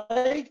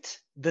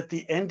liked that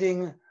the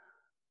ending.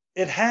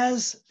 It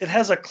has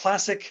a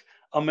classic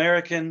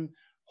American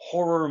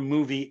horror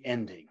movie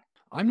ending.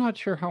 I'm not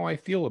sure how I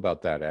feel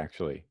about that,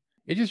 actually.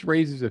 It just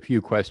raises a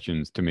few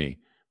questions to me.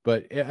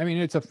 But I mean,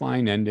 it's a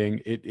fine ending.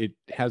 It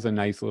has a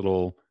nice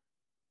little,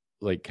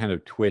 like, kind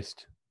of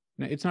twist.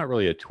 It's not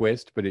really a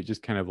twist, but it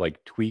just kind of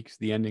like tweaks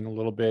the ending a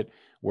little bit,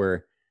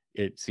 where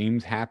it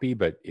seems happy,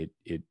 but it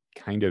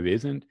kind of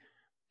isn't.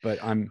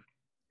 But I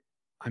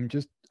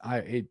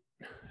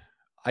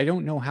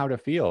don't know how to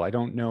feel. I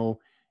don't know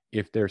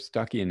if they're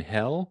stuck in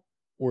hell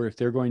or if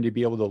they're going to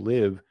be able to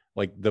live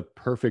like the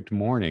perfect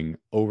morning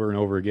over and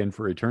over again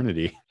for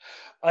eternity.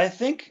 I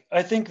think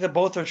that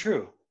both are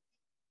true.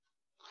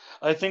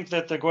 I think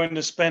that they're going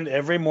to spend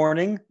every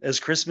morning as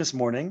Christmas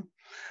morning,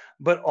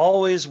 but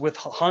always with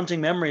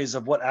haunting memories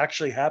of what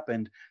actually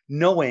happened,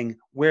 knowing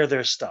where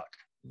they're stuck.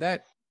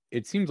 That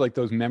it seems like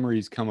those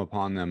memories come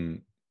upon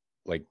them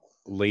like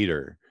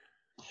later.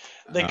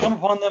 They come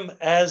upon them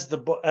as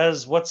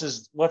what's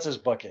his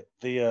bucket,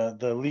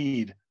 the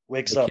lead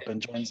wakes up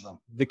and joins them.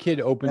 The kid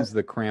opens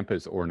the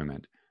Krampus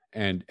ornament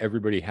and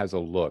everybody has a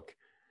look.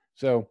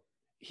 So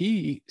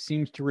he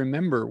seems to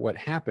remember what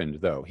happened,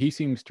 though. He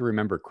seems to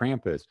remember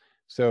Krampus.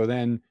 So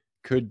then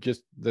could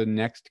just the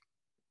next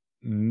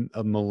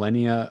a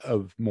millennia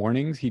of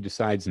mornings, he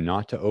decides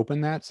not to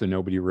open that so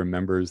nobody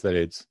remembers that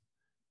it's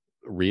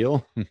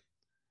real?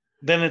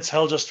 Then it's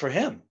hell just for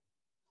him.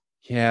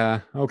 Yeah,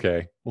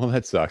 okay. Well,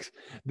 that sucks.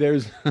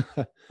 There's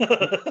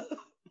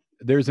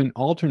an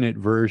alternate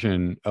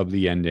version of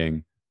the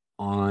ending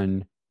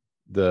on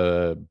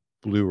the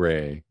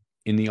Blu-ray.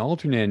 In the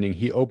alternate ending,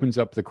 he opens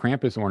up the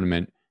Krampus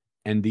ornament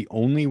and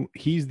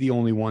he's the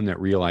only one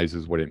that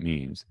realizes what it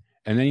means.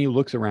 And then he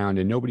looks around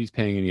and nobody's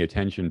paying any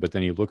attention, but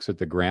then he looks at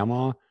the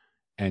grandma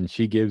and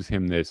she gives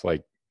him this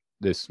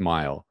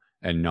smile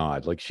and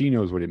nod. Like she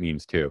knows what it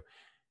means too.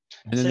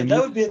 And then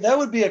that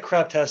would be a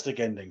craptastic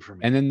ending for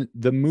me. And then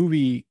the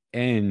movie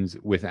ends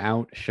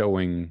without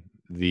showing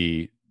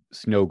the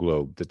snow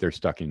globe that they're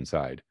stuck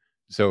inside.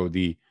 So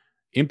the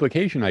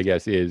implication, I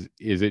guess, is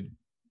it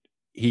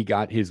he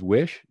got his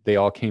wish, they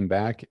all came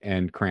back,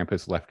 and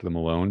Krampus left them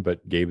alone,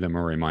 but gave them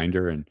a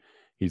reminder, and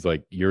he's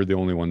like, "You're the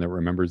only one that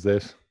remembers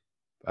this."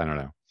 I don't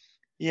know.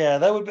 Yeah,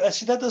 that would be,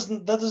 see, that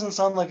doesn't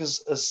sound like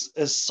as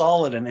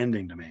solid an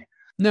ending to me.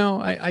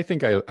 No, I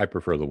think I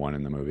prefer the one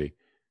in the movie.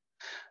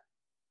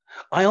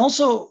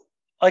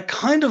 I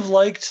kind of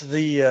liked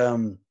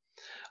the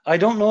I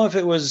don't know if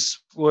it was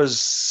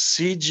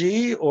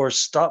CG or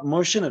stop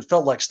motion. It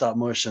felt like stop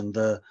motion.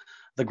 The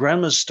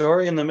grandma's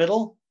story in the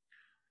middle.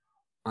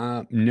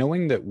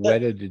 Knowing that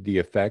Weta did the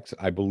effects,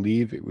 I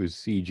believe it was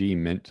CG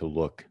meant to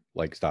look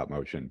like stop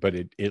motion, but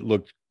it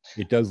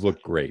does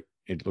look great.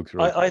 It looks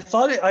really I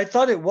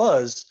thought it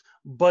was,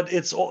 but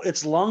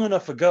it's long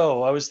enough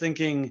ago. I was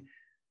thinking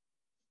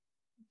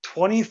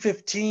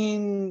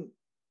 2015,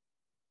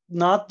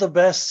 not the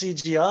best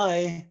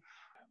CGI.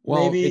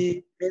 Well,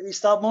 maybe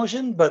stop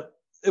motion, but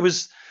it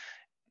was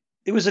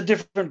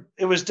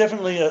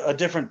definitely a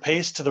different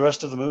pace to the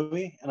rest of the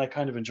movie, and I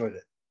kind of enjoyed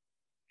it.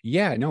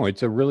 Yeah, no,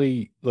 it's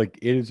it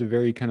is a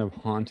very kind of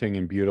haunting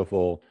and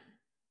beautiful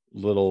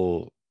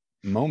little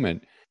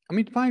moment. I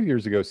mean, 5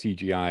 years ago,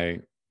 CGI,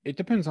 it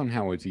depends on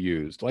how it's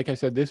used. Like I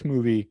said, this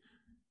movie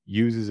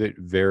uses it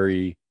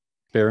very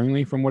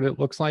sparingly from what it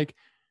looks like.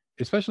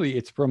 Especially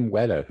it's from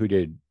Weta, who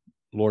did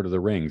Lord of the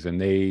Rings, and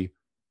they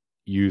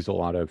use a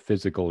lot of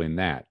physical in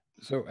that.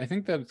 So I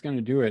think that's going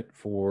to do it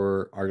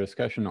for our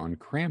discussion on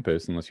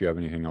Krampus, unless you have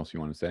anything else you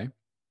want to say.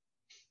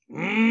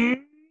 I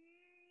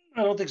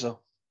don't think so.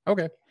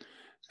 Okay.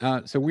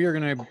 So we are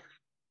going to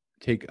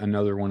take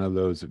another one of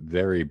those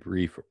very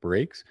brief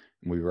breaks.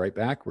 And we'll be right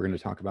back. We're going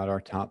to talk about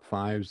our top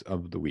fives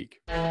of the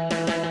week. All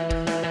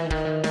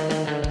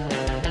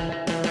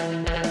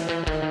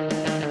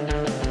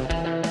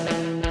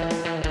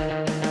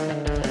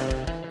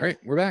right,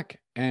 we're back.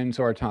 And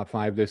so our top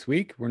five this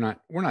week, we're not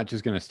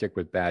just going to stick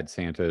with bad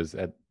Santas.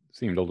 That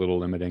seemed a little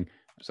limiting.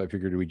 So I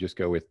figured we'd just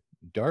go with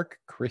dark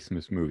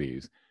Christmas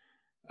movies.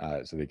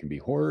 So they can be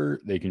horror,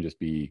 they can just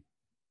be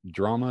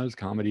dramas,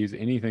 comedies,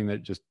 anything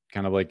that just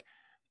kind of like,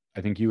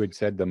 I think you had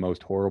said the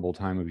most horrible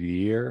time of the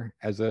year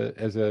as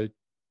a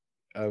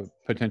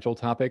potential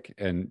topic,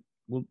 and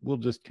we'll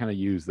just kind of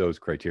use those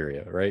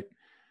criteria, right?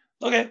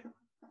 Okay.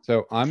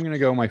 So I'm going to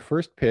go. My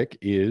first pick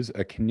is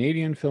a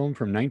Canadian film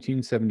from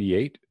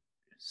 1978,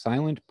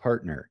 Silent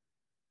Partner.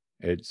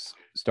 It's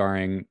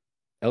starring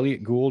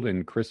Elliot Gould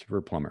and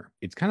Christopher Plummer.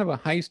 It's kind of a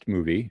heist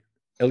movie.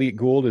 Elliot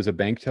Gould is a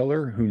bank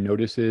teller who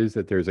notices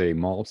that there's a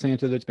mall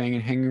Santa that's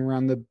hanging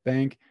around the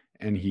bank,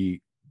 and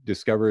he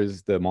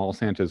discovers the mall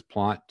Santa's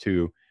plot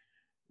to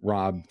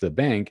rob the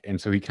bank. And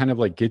so he kind of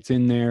like gets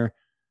in there,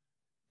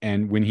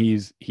 and when he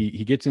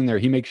gets in there,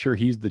 he makes sure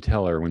he's the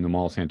teller when the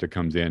mall Santa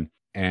comes in,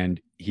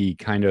 and he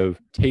kind of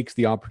takes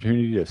the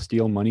opportunity to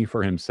steal money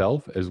for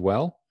himself as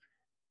well.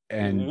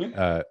 And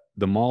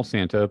the mall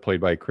Santa,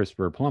 played by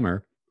Christopher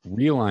Plummer,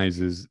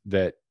 realizes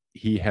that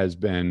he has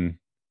been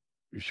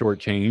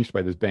shortchanged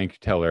by this bank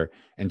teller,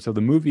 and so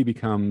the movie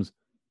becomes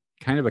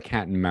kind of a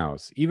cat and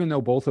mouse, even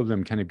though both of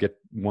them kind of get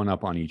one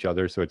up on each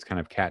other. So it's kind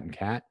of cat and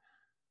cat,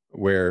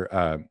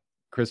 where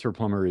Christopher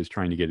Plummer is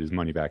trying to get his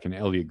money back and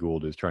Elliot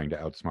Gould is trying to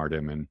outsmart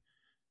him and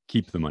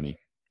keep the money.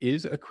 It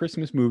is a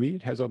Christmas movie.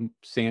 It has a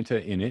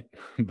Santa in it,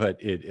 but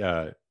it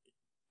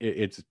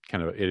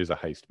is a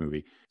heist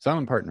movie.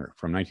 Silent Partner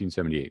from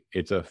 1978.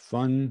 It's a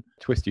fun,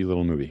 twisty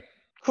little movie.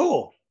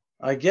 Cool.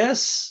 I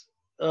guess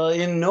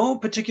in no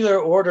particular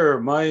order,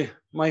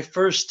 my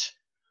first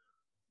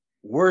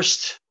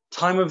worst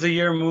time of the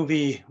year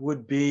movie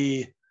would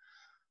be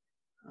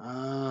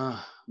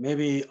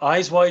maybe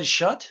Eyes Wide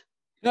Shut.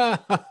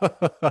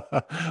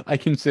 I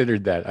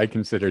considered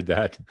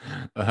that.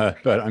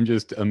 But I'm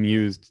just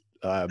amused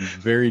I'm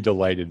very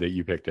delighted that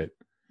you picked it.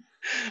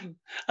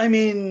 I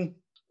mean,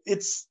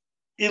 it's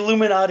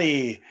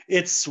Illuminati,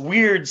 it's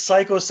weird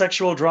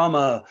psychosexual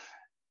drama,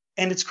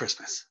 and it's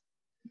Christmas.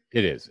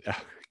 It is.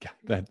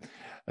 God,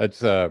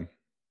 that's a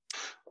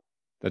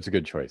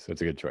good choice.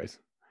 That's a good choice.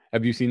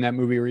 Have you seen that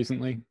movie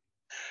recently?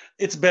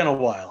 It's been a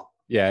while.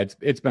 Yeah,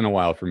 it's been a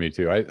while for me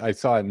too. I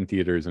saw it in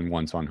theaters and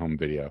once on home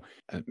video.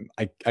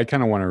 I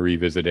kind of want to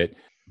revisit it,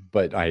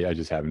 but I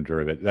just haven't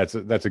driven it. That's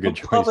a good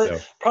choice though.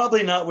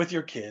 Probably not with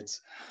your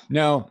kids.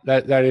 No,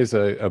 that is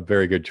a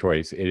very good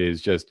choice. It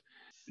is just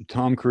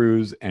Tom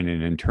Cruise and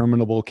an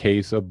interminable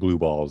case of blue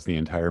balls the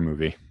entire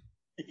movie.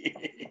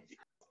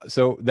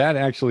 So that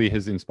actually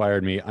has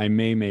inspired me. I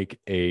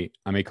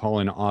may call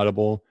an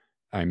audible.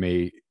 I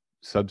may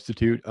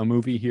substitute a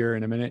movie here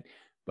in a minute,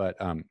 but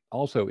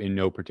also in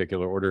no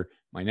particular order.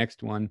 My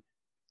next one,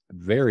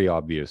 very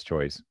obvious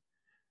choice.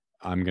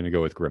 I'm going to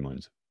go with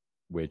Gremlins,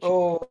 which.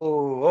 Oh,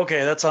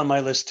 okay. That's on my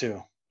list too.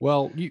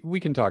 Well, we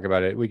can talk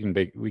about it. We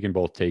can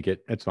both take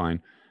it. It's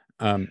fine.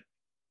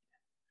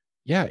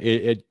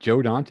 Yeah,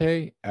 Joe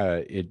Dante.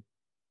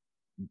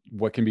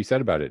 What can be said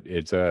about it?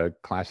 It's a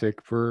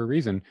classic for a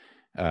reason.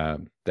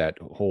 That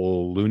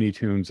whole Looney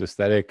Tunes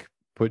aesthetic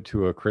put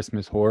to a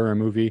Christmas horror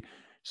movie,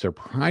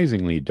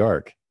 surprisingly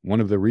dark.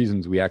 One of the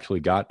reasons we actually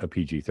got a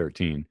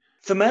PG-13.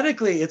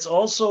 Thematically, it's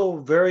also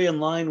very in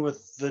line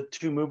with the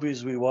two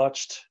movies we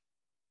watched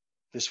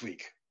this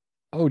week.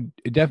 Oh,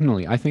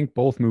 definitely. I think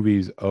both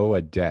movies owe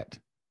a debt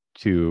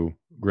to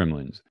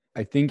Gremlins.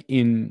 I think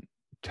in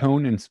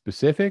tone and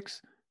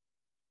specifics,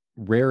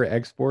 Rare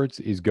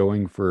Exports is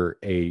going for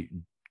a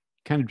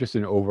kind of just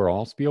an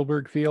overall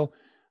Spielberg feel.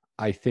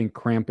 I think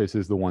Krampus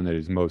is the one that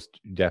is most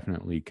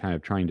definitely kind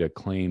of trying to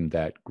claim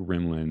that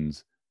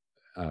Gremlins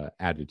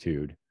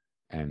attitude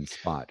and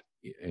spot.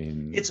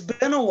 It's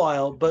been a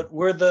while, but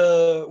were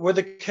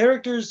the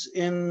characters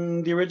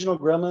in the original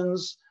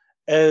Gremlins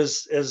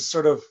as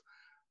sort of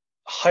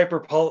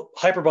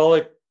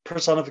hyperbolic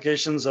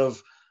personifications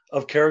of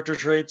character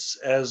traits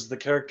as the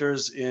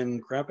characters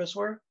in Krampus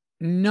were?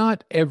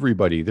 Not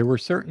everybody. There were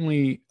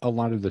certainly a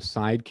lot of the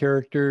side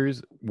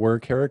characters were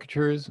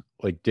caricatures,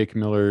 like Dick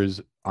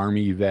Miller's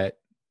army vet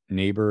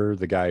neighbor,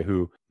 the guy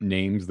who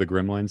names the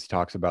Gremlins,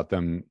 talks about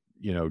them,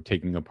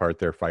 taking apart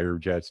their fighter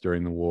jets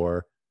during the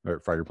war, or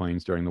fighter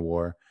planes during the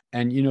war.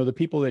 And, the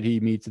people that he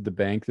meets at the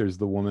bank, there's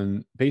the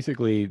woman,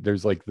 basically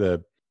there's like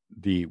the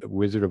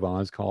Wizard of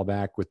Oz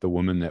callback with the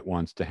woman that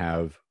wants to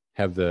have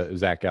the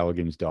Zach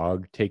Galligan's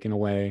dog taken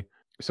away.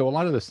 So a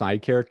lot of the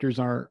side characters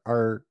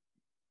are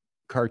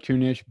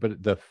cartoonish,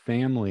 but the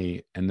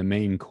family and the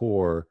main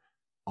core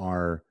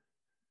are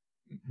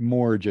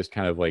more just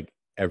kind of like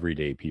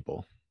everyday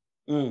people.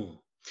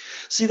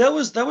 See, that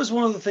was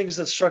one of the things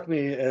that struck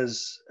me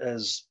as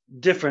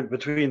different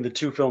between the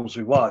two films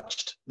we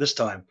watched this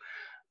time.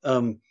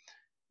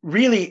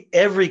 Really,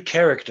 every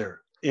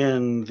character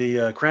in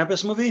the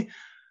Krampus movie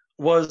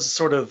was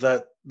sort of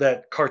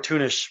that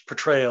cartoonish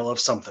portrayal of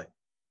something.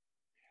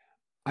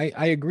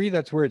 I agree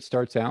that's where it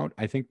starts out.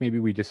 I think maybe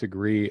we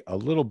disagree a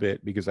little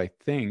bit because I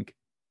think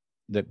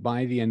that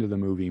by the end of the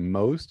movie,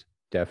 most,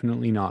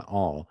 definitely not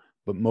all,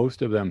 but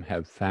most of them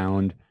have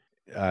found,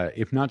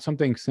 if not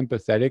something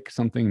sympathetic,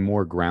 something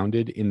more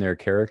grounded in their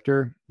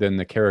character than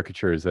the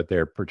caricatures that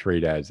they're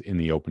portrayed as in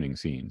the opening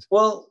scenes.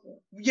 Well,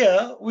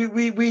 yeah,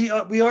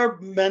 we are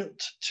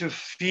meant to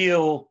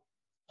feel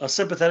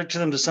sympathetic to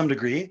them to some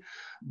degree,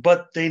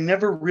 but they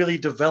never really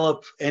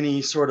develop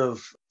any sort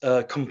of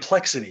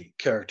complexity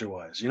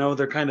character-wise.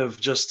 They're kind of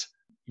just.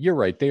 You're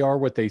right. They are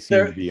what they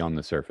seem to be on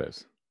the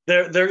surface.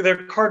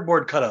 They're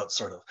cardboard cutouts,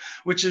 sort of,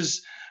 which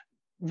is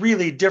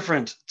really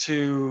different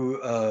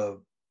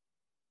to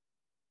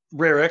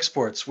Rare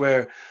Exports,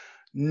 where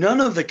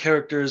none of the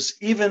characters,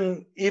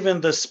 even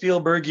the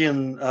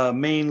Spielbergian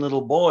main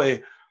little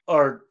boy,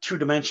 are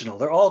two-dimensional.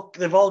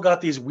 They've all got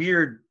these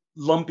weird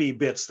lumpy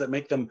bits that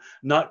make them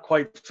not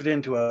quite fit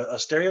into a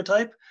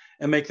stereotype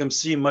and make them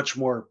seem much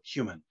more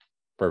human.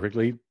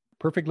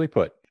 Perfectly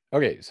put.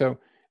 Okay, so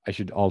I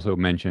should also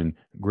mention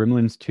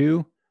Gremlins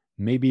 2,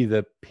 maybe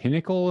the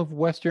pinnacle of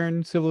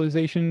Western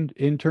civilization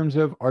in terms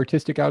of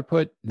artistic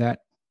output.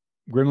 That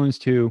Gremlins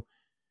 2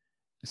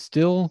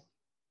 still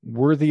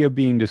worthy of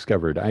being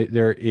discovered.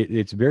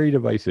 It's very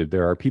divisive.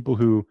 There are people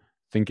who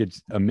think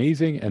it's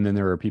amazing, and then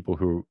there are people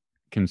who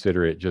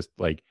consider it just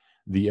like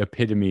the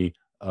epitome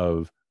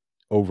of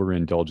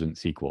overindulgent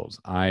sequels.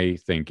 I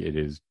think it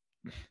is.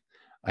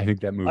 I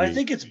think that movie. I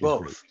think it's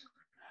both. Great.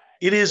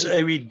 It is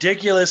a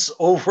ridiculous,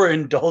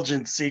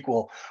 overindulgent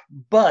sequel,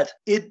 but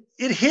it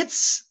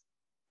hits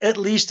at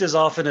least as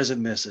often as it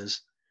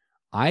misses.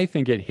 I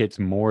think it hits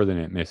more than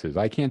it misses.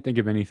 I can't think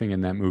of anything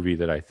in that movie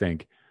that I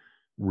think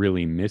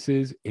really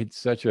misses. It's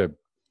such a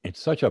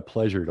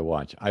pleasure to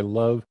watch. I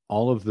love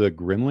all of the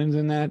gremlins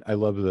in that. I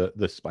love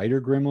the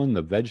spider gremlin,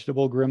 the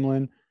vegetable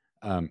gremlin.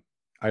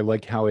 I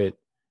like how it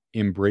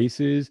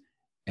embraces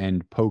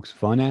and pokes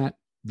fun at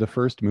the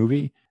first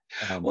movie.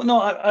 Well, no,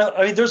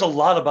 I mean, there's a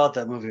lot about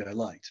that movie I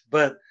liked,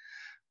 but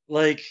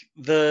like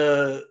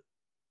the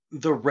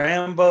the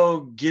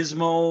Rambo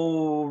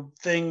Gizmo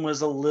thing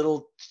was a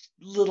little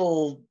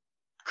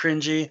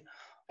cringy.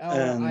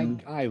 Oh,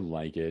 I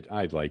like it.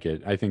 I like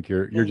it. I think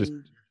you're just,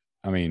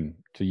 I mean,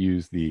 to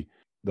use the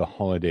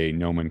holiday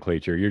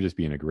nomenclature, you're just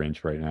being a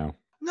Grinch right now.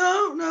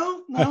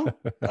 No.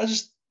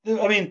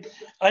 I mean,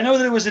 I know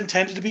that it was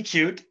intended to be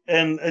cute,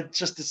 and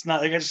it's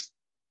not. Like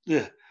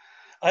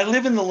I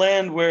live in the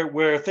land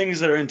where things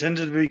that are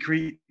intended to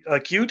be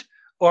cute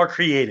are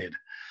created,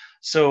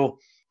 so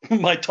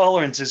my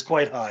tolerance is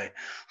quite high.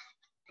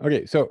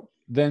 Okay, so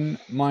then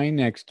my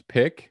next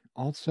pick,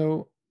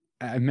 also,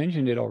 I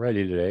mentioned it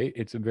already today.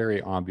 It's a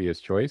very obvious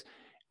choice.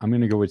 I'm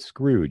going to go with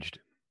Scrooged,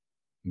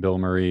 Bill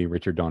Murray,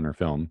 Richard Donner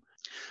film.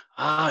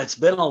 It's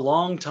been a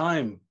long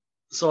time,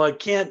 so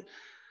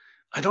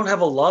I don't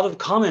have a lot of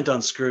comment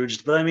on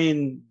Scrooged, but I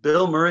mean,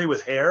 Bill Murray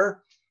with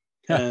hair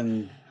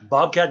and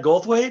Bobcat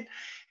Goldthwait,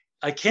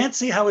 I can't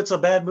see how it's a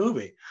bad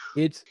movie.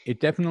 It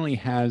definitely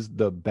has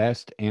the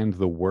best and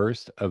the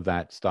worst of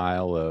that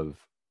style of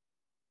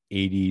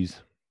 80s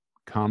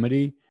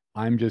comedy.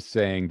 I'm just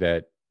saying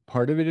that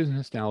part of it is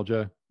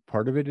nostalgia,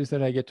 part of it is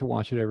that I get to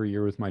watch it every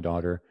year with my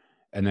daughter,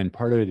 and then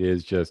part of it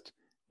is just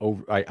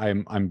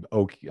I'm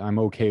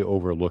okay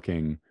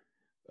overlooking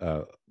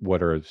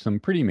what are some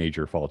pretty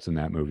major faults in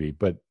that movie,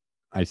 but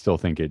I still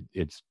think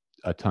it's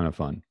a ton of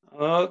fun.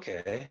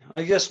 Okay,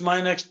 I guess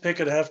my next pick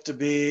would have to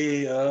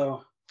be A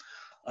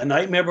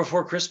Nightmare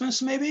Before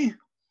Christmas, maybe.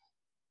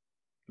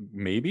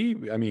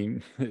 Maybe. I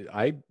mean,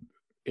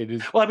 it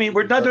is. Well, I mean,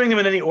 we're not doing them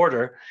in any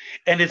order,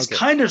 and it's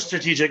kind of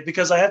strategic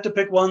because I have to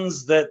pick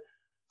ones that,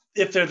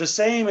 if they're the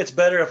same, it's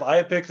better if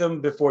I pick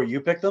them before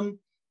you pick them.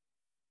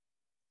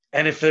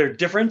 And if they're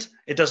different,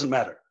 it doesn't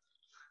matter.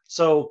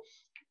 So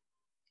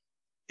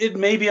it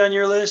may be on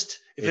your list.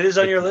 If it is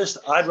on your list,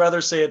 I'd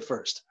rather say it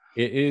first.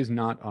 It is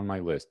not on my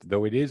list,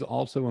 though it is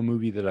also a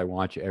movie that I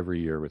watch every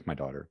year with my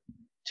daughter.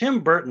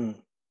 Tim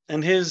Burton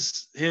and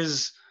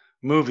his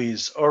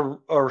movies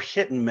are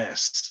hit and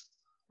miss,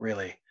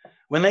 really.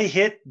 When they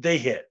hit, they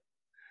hit.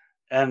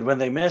 And when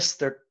they miss,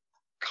 they're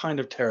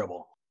kind of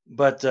terrible.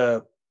 But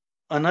A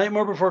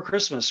Nightmare Before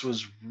Christmas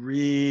was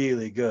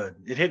really good.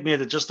 It hit me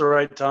at just the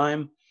right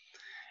time.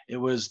 It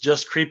was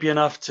just creepy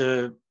enough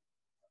to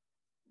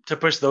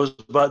push those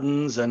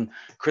buttons, and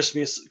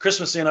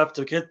Christmassy enough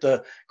to hit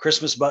the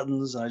Christmas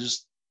buttons.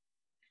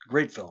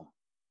 Great film.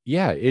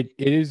 Yeah, it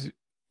is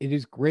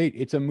great.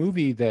 It's a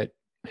movie that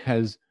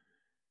has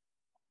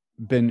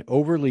been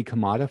overly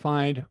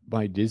commodified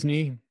by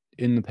Disney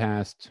in the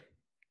past.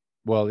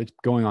 Well, it's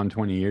going on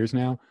 20 years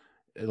now.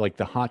 Like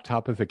the hot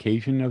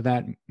topification of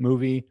that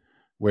movie,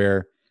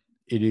 where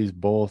it is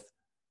both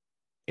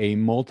a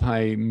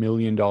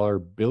multi-million-dollar,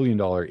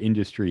 billion-dollar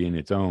industry in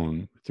its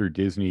own through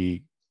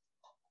Disney,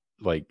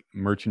 like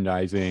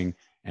merchandising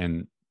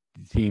and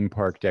theme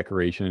park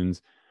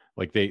decorations.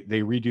 Like they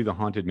redo the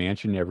Haunted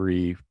Mansion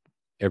every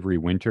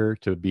winter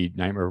to be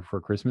Nightmare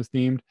Before Christmas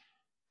themed.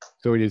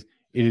 So it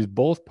is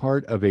both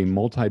part of a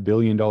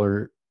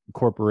multi-billion-dollar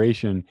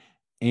corporation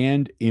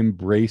and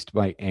embraced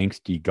by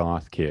angsty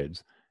goth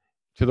kids,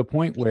 to the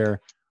point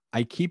where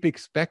I keep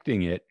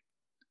expecting it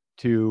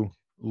to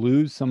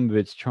lose some of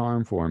its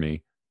charm for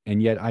me,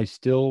 and yet I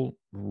still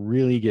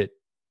really get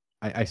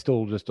I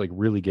still just like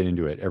really get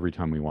into it every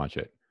time we watch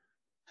it.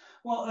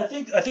 Well, I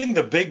think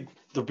the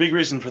big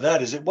reason for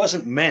that is it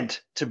wasn't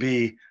meant to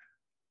be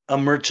a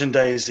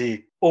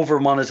merchandisey, over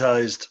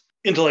monetized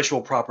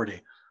intellectual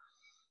property.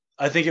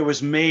 I think it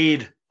was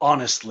made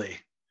honestly.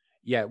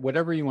 Yeah,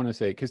 whatever you want to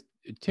say, because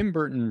Tim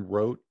Burton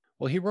wrote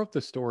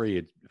the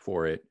story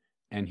for it,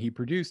 and he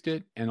produced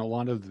it, and a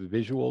lot of the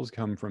visuals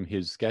come from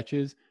his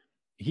sketches.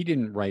 He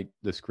didn't write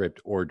the script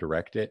or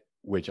direct it,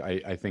 which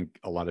I think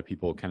a lot of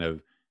people kind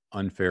of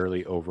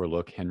unfairly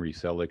overlook Henry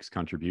Selick's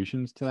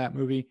contributions to that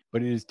movie.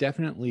 But it is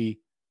definitely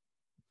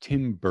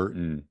Tim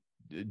Burton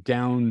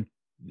down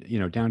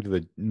to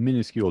the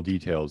minuscule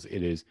details.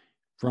 It is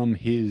from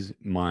his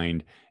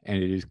mind,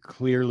 and it is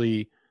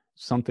clearly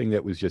something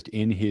that was just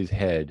in his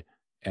head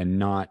and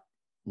not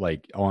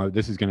like, oh,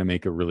 this is going to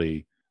make a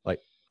really,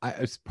 like,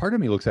 part of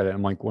me looks at it,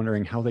 I'm like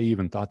wondering how they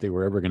even thought they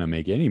were ever going to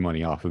make any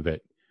money off of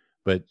it.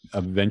 But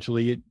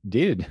eventually it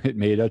did. It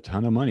made a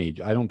ton of money.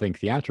 I don't think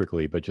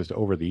theatrically, but just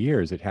over the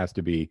years, it has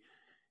to be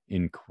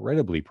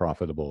incredibly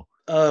profitable.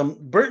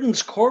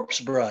 Burton's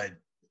Corpse Bride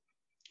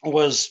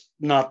was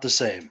not the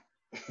same.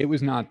 It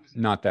was not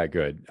that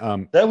good.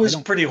 That was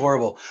pretty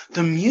horrible.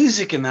 The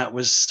music in that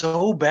was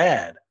so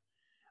bad.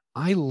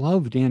 I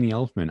love Danny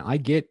Elfman. I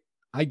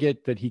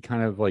get that he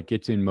kind of like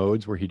gets in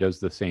modes where he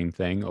does the same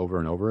thing over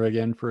and over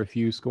again for a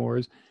few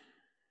scores.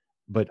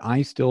 But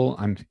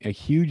I'm a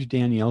huge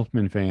Danny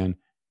Elfman fan,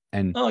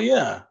 and oh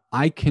yeah,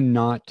 I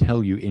cannot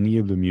tell you any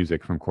of the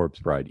music from Corpse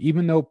Bride,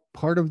 even though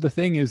part of the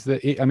thing is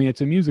that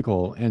it's a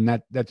musical, and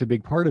that's a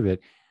big part of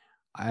it.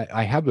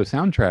 I have the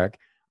soundtrack.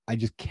 I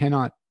just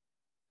cannot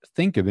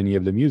think of any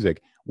of the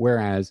music.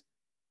 Whereas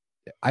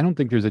I don't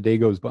think there's a day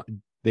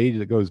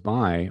that goes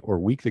by or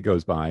week that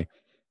goes by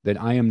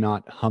that I am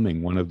not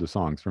humming one of the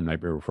songs from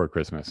Nightmare Before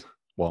Christmas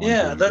while I'm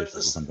doing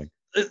that's something.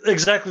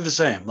 Exactly the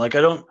same. Like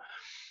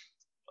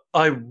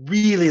I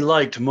really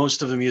liked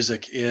most of the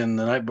music in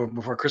The Night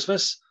Before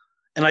Christmas,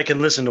 and I can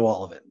listen to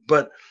all of it.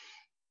 But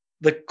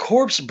The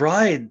Corpse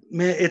Bride,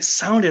 man, it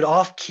sounded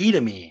off key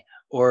to me,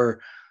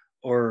 or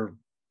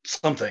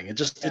something. It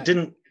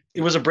didn't.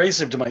 It was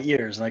abrasive to my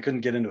ears, and I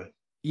couldn't get into it.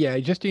 Yeah,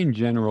 just in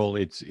general,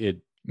 it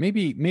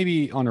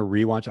maybe on a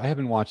rewatch. I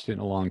haven't watched it in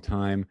a long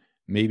time.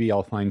 Maybe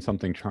I'll find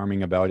something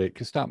charming about it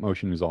because stop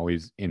motion is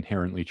always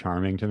inherently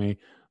charming to me,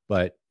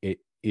 but it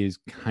is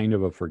kind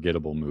of a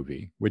forgettable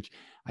movie, which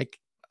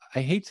I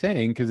hate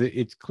saying because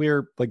it's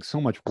clear like so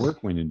much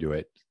work went into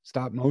it.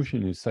 Stop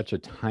motion is such a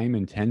time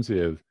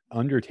intensive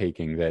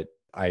undertaking that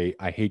I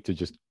hate to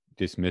just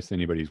dismiss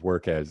anybody's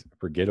work as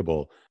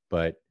forgettable,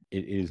 but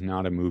it is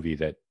not a movie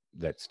that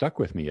stuck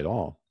with me at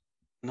all.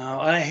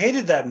 No, and I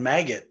hated that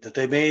maggot that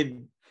they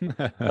made.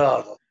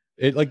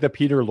 It like the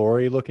Peter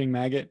Lorre looking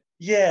maggot.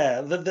 Yeah,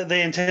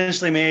 they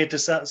intentionally made it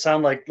to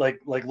sound like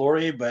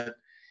Laurie, but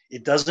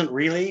it doesn't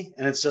really,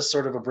 and it's just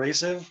sort of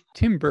abrasive.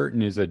 Tim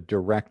Burton is a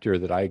director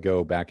that I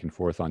go back and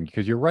forth on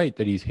because you're right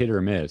that he's hit or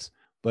miss,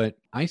 but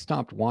I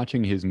stopped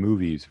watching his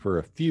movies for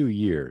a few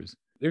years.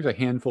 There's a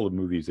handful of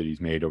movies that he's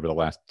made over the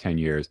last 10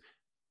 years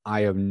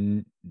I have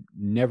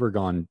never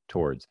gone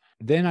towards.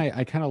 Then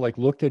I kind of like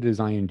looked at his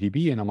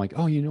IMDb and I'm like,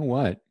 oh, you know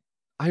what?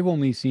 I've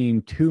only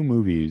seen 2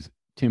 movies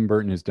Tim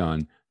Burton has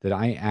done that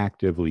I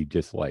actively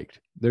disliked.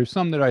 There's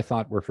some that I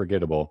thought were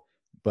forgettable,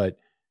 but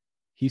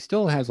he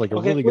still has like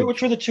a really good.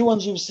 Which were the 2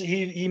 ones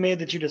he made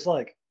that you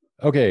dislike?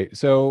 Okay,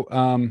 so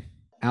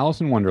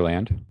Alice in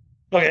Wonderland.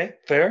 Okay,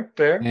 fair.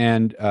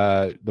 And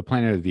the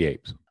Planet of the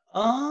Apes.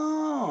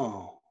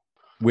 Oh,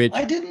 which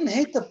I didn't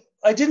hate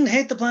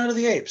the Planet of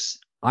the Apes.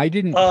 I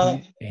didn't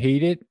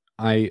hate it.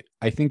 I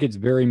think it's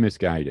very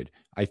misguided.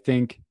 I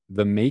think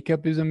the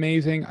makeup is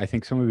amazing. I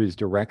think some of his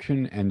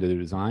direction and the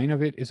design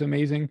of it is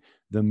amazing.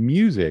 The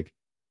music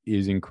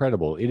is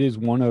incredible. It is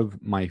one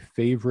of my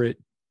favorite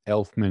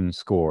Elfman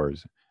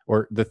scores,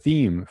 or the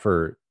theme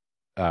for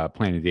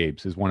Planet of the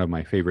Apes is one of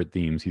my favorite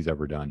themes he's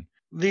ever done.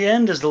 The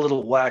end is a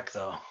little whack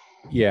though.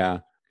 Yeah.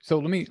 So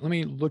let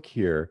me look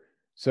here.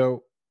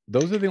 So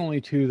those are the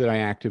only 2 that I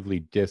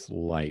actively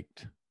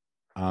disliked.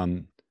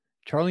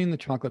 Charlie and the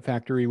Chocolate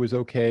Factory was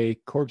okay.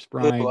 Corpse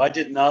Bride. Oh, I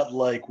did not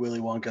like Willy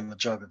Wonka and the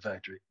Chocolate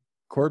Factory.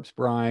 Corpse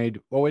Bride.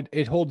 Oh,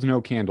 it holds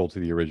no candle to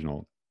the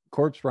original.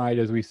 Corpse Bride,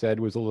 as we said,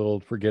 was a little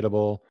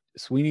forgettable.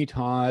 Sweeney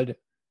Todd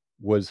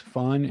was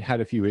fun,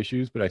 had a few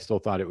issues, but I still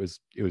thought it was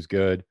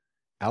good.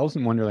 Alice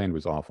in Wonderland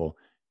was awful.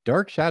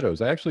 Dark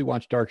Shadows. I actually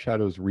watched Dark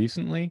Shadows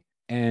recently,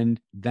 and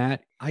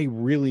that I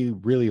really,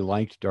 really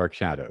liked Dark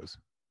Shadows.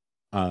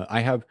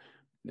 I have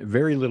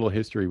very little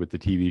history with the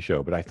TV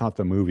show, but I thought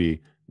the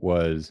movie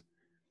was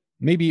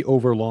maybe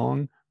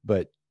overlong,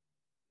 but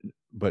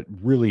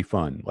really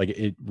fun. Like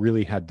it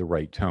really had the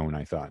right tone,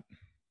 I thought.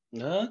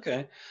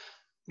 Okay.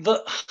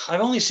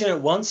 I've only seen it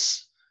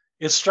once.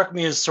 It struck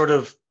me as sort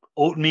of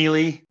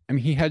oatmeal-y. I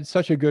mean, he had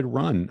such a good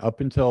run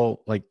up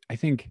until like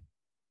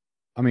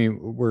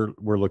we're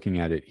looking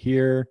at it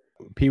here.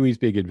 Pee-wee's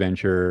Big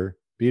Adventure,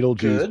 Beetlejuice,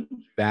 good.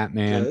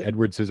 Batman, good.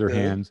 Edward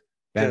Scissorhands,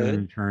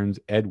 Batman Returns,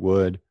 Ed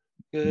Wood,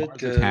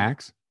 Mars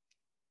Attacks.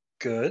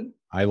 Good.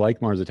 I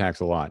like Mars Attacks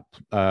a lot.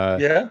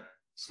 Yeah.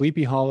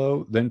 Sleepy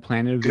Hollow, then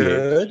Planet of the Apes.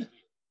 Good.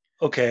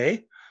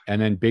 Okay. And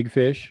then Big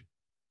Fish.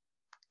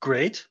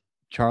 Great.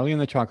 Charlie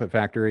and the Chocolate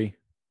Factory.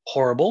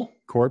 Horrible.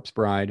 Corpse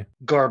Bride.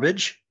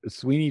 Garbage.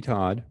 Sweeney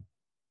Todd.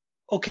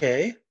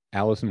 Okay.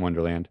 Alice in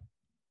Wonderland.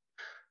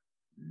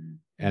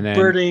 And then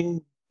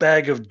burning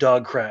bag of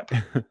dog crap.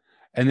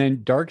 And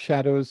then Dark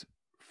Shadows,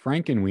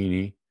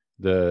 Frankenweenie,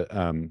 the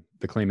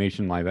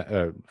claymation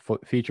live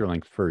feature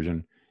length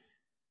version.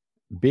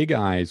 Big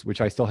Eyes, which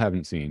I still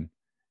haven't seen.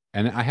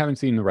 And I haven't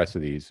seen the rest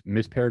of these.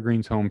 Miss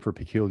Peregrine's Home for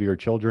Peculiar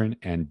Children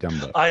and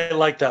Dumbo. I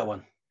like that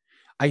one.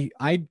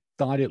 I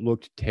thought it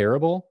looked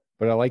terrible,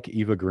 but I like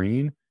Eva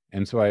Green.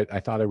 And so I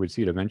thought I would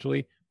see it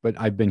eventually. But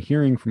I've been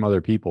hearing from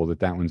other people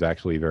that one's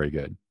actually very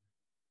good.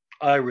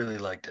 I really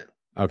liked it.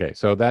 Okay,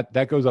 so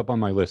that goes up on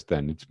my list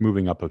then. It's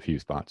moving up a few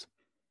spots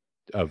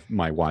of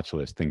my watch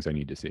list, things I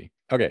need to see.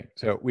 Okay,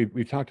 so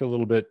we've talked a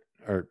little bit,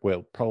 or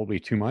well, probably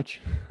too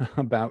much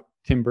about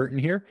Tim Burton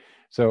here.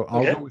 So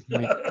I'll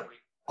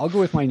go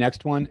with my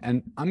next one,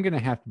 and I'm going to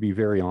have to be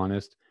very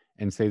honest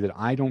and say that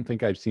I don't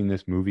think I've seen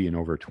this movie in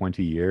over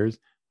 20 years,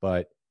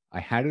 but I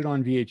had it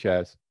on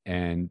VHS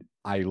and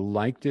I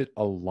liked it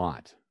a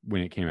lot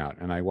when it came out,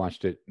 and I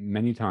watched it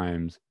many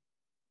times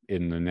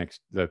in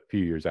the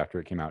few years after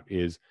it came out.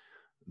 Is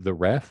The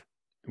Ref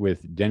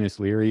with Dennis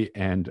Leary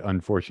and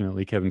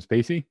unfortunately Kevin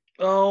Spacey.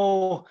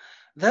 Oh,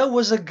 that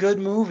was a good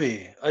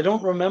movie. I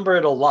don't remember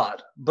it a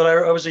lot, but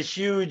I was a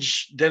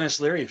huge Dennis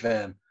Leary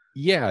fan.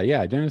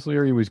 Yeah, Dennis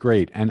Leary was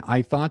great. And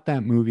I thought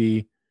that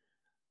movie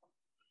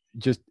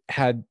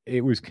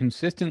it was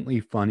consistently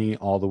funny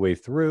all the way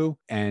through.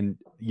 And,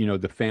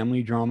 the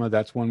family drama,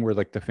 that's one where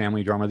like the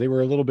family drama, they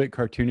were a little bit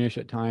cartoonish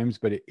at times,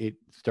 but it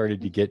started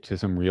to get to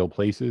some real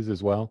places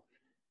as well.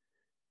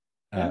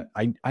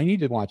 I need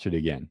to watch it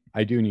again.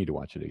 I do need to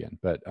watch it again.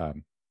 But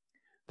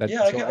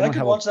Yeah, I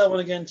could watch that one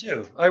again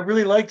too. I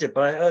really liked it,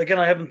 but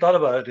I haven't thought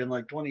about it in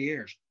like 20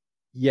 years.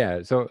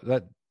 Yeah, so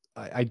that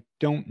I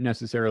don't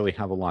necessarily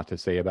have a lot to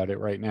say about it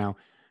right now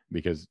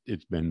because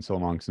it's been so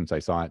long since I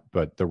saw it.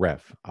 But The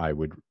Ref, I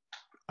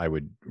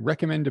would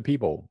recommend to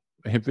people.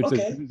 If it's as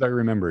good as I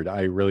remembered,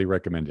 I really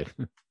recommend it.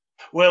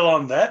 Well,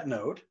 on that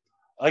note,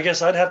 I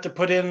guess I'd have to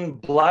put in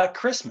Black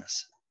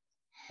Christmas.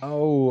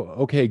 Oh,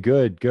 okay,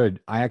 good.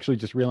 I actually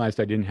just realized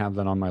I didn't have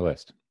that on my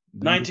list.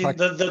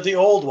 The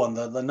old one,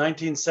 the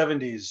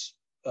 1970s.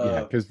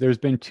 Yeah, because there's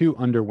been 2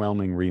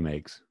 underwhelming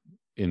remakes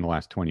in the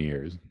last 20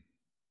 years.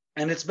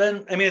 And it's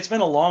been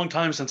a long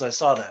time since I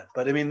saw that,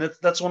 but I mean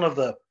that's one of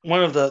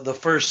the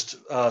first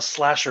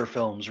slasher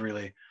films,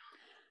 really.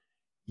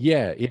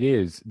 Yeah, it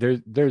is.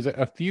 There's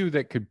a few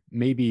that could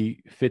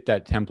maybe fit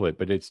that template,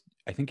 but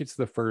I think it's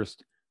the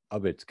first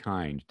of its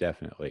kind,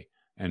 definitely,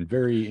 and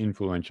very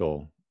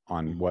influential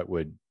on what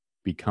would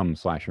become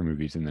slasher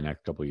movies in the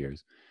next couple of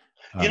years.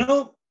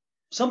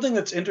 Something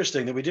that's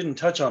interesting that we didn't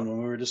touch on when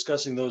we were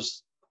discussing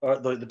those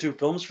the 2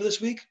 films for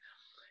this week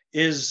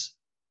is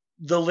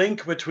the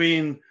link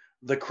between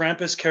the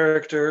Krampus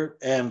character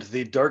and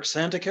the Dark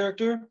Santa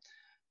character,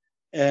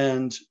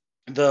 and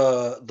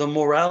the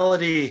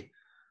morality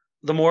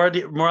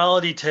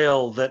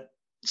tale that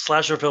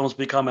slasher films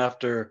become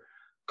after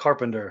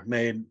Carpenter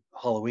made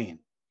Halloween.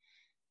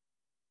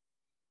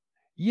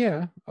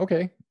 Yeah.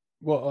 Okay.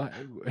 Well,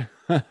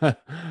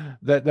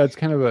 that's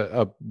kind of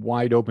a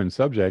wide open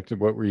subject.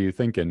 What were you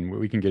thinking?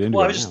 We can get into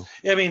it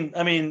now.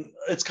 I mean,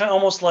 it's kind of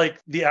almost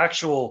like the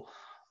actual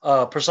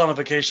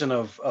personification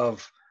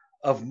of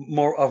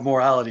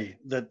morality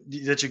that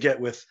you get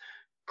with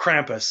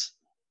Krampus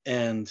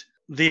and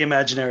the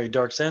imaginary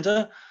Dark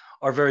Santa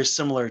are very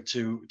similar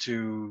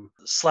to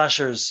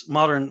slashers,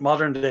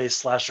 modern day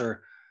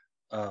slasher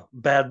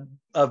bad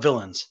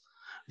villains.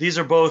 These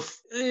are both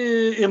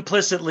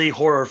implicitly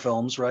horror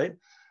films, right?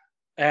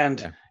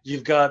 And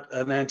you've got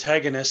an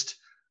antagonist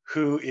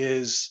who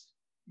is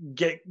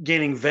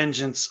gaining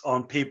vengeance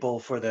on people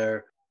for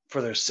their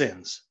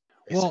sins.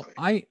 Basically.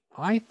 Well,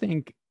 I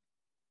think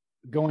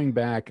going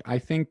back, I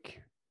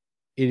think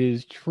it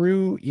is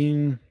true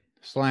in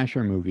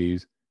slasher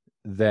movies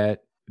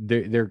that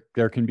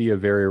there can be a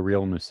very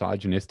real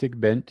misogynistic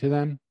bent to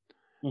them.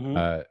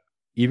 Mm-hmm.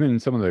 Even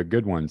some of the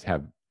good ones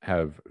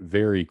have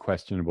very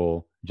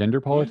questionable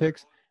gender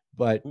politics,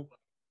 but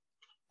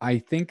I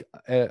think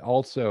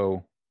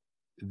also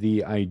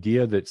the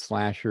idea that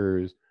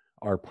slashers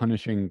are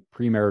punishing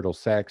premarital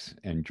sex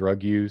and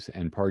drug use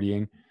and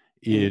partying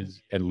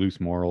and loose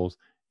morals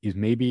is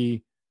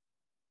maybe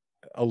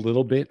a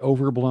little bit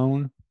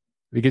overblown,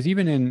 because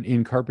even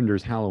in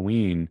Carpenter's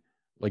Halloween,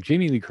 like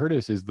Jamie Lee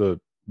Curtis is the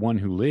one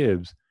who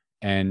lives,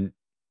 and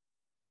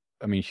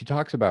I mean, she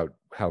talks about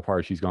how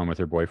far she's gone with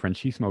her boyfriend.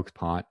 She smokes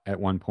pot at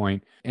one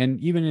point, and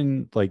even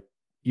in like,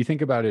 you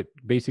think about it,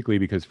 basically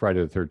because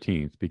Friday the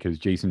 13th, because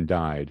Jason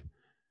died,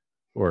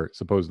 or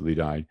supposedly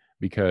died,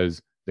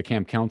 because the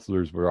camp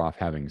counselors were off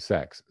having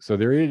sex. So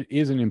there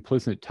is an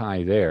implicit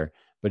tie there,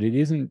 but it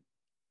isn't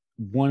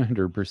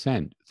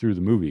 100% through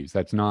the movies.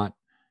 That's not.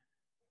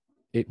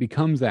 It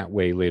becomes that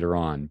way later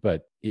on,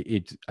 but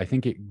I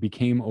think it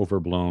became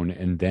overblown,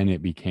 and then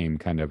it became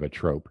kind of a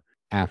trope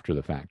after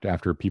the fact,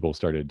 after people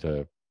started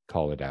to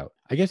call it out.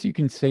 I guess you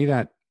can say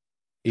that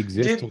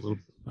exists a little.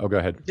 Oh, go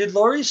ahead. Did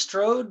Laurie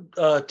Strode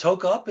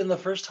toke up in the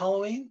first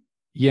Halloween?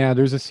 Yeah,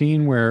 there's a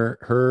scene where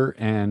her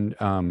and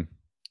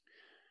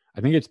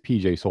I think it's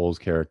PJ Soul's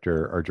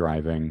character are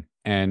driving,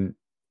 and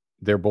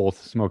they're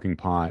both smoking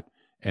pot,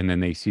 and then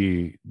they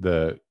see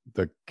the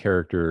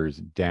character's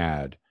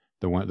dad,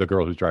 the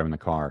girl who's driving the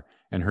car,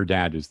 and her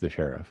dad is the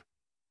sheriff.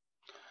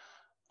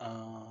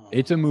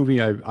 It's a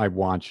movie I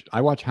watch. I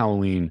watch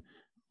Halloween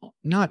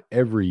not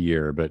every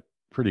year, but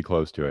pretty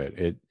close to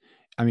it.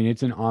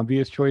 It's an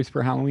obvious choice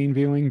for Halloween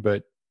viewing,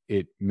 but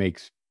it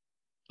makes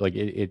like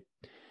it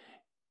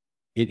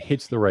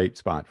hits the right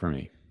spot for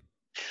me.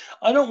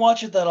 I don't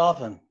watch it that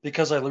often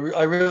because I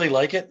really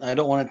like it, and I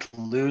don't want it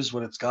to lose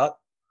what it's got.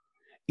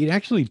 It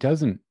actually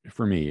doesn't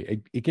for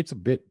me. It gets a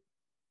bit.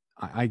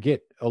 I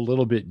get a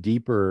little bit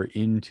deeper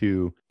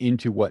into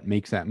what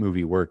makes that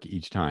movie work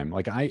each time.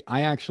 Like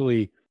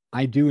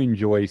I do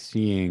enjoy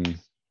seeing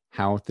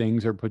how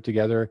things are put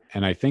together,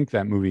 and I think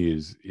that movie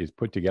is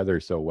put together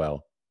so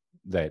well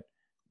that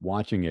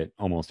watching it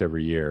almost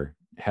every year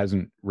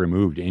hasn't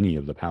removed any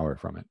of the power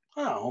from it.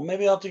 Oh,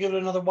 maybe I'll have to give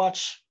it another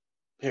watch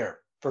here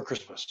for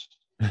Christmas.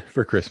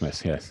 For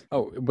Christmas, yes.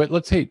 Oh, but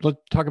let's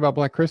talk about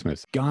Black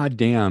Christmas. God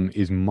damn,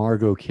 is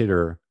Margot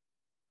Kidder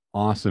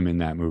awesome in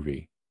that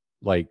movie.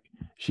 Like,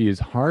 she is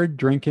hard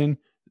drinking,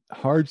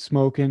 hard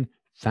smoking,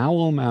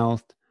 foul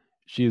mouthed.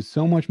 She is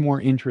so much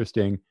more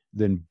interesting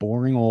than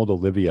boring old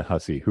Olivia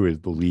Hussey, who is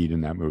the lead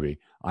in that movie.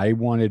 I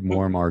wanted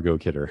more Margot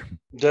Kidder.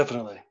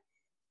 Definitely.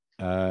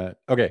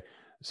 Okay,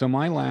 so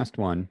my last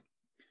one,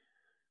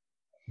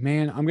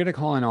 man, I'm gonna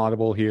call an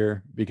audible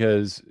here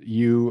because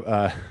you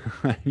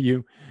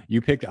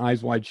you picked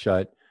Eyes Wide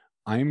Shut.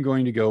 I'm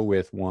going to go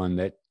with one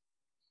that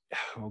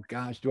oh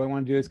gosh, do I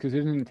want to do this? Because it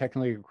isn't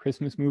technically a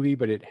Christmas movie,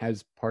 but it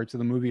has parts of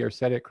the movie are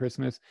set at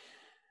Christmas.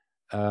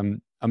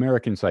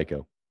 American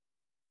Psycho.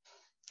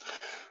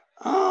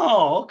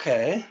 Oh,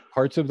 okay.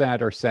 Parts of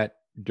that are set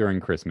during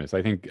Christmas.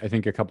 I think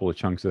a couple of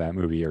chunks of that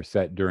movie are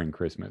set during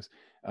Christmas.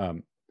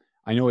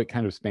 I know it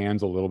kind of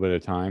spans a little bit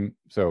of time,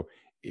 so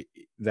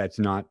that's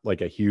not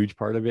like a huge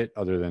part of it,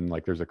 other than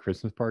like there's a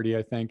Christmas party,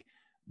 I think.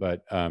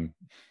 But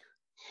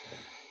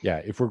yeah,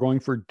 if we're going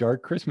for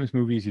dark Christmas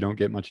movies, you don't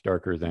get much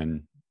darker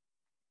than,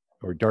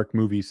 or dark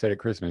movies set at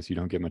Christmas, you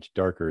don't get much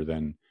darker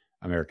than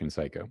American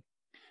Psycho.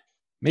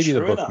 Maybe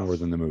the book more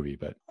than the movie,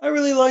 but I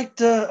really liked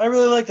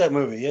that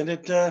movie, and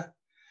it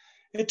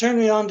turned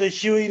me on to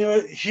Huey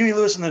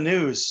Lewis and the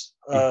News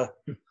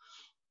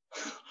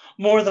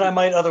more than I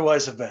might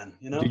otherwise have been.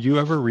 You know? Did you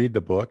ever read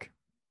the book?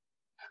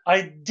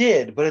 I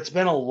did, but it's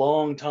been a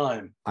long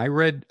time. I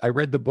read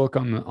the book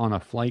on a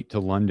flight to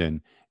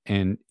London,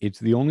 and it's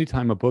the only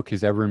time a book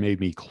has ever made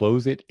me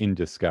close it in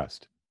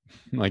disgust.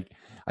 Like,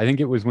 I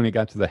think it was when it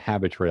got to the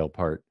Habitrail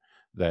part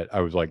that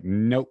I was like,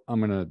 nope,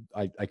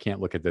 I can't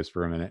look at this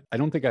for a minute. I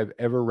don't think I've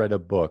ever read a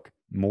book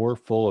more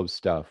full of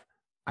stuff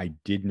I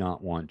did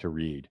not want to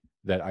read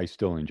that I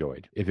still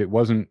enjoyed. If it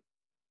wasn't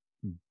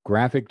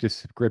graphic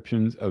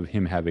descriptions of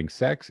him having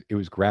sex, it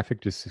was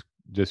graphic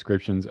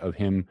descriptions of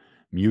him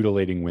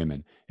mutilating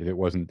women. If it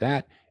wasn't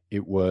that,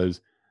 it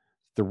was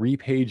 3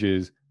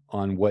 pages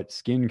on what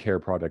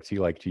skincare products he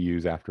liked to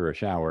use after a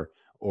shower,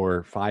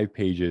 or 5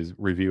 pages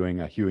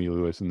reviewing a Huey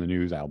Lewis and the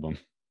News album.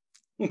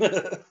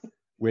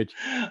 Which,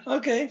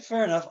 okay,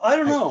 fair enough. I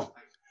don't know.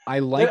 I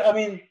like. I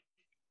mean,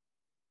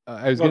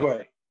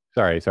 sorry.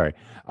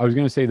 I was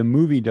going to say the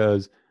movie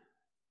does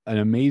an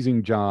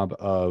amazing job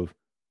of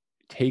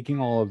taking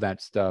all of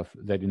that stuff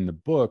that in the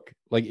book,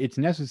 like, it's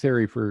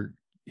necessary for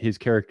his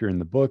character in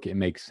the book. It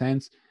makes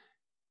sense,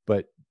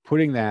 but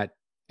putting that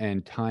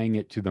and tying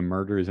it to the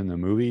murders in the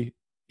movie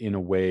in a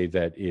way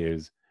that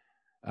is,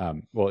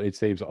 well, it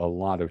saves a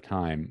lot of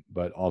time,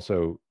 but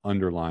also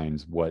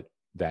underlines what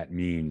that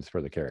means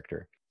for the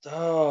character.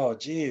 Oh,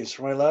 geez,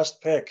 for my last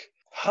pick.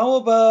 How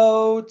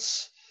about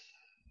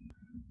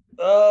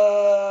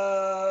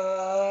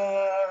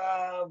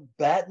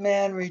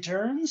Batman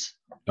Returns?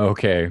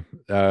 Okay.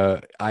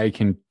 I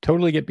can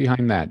totally get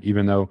behind that,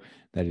 even though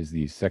that is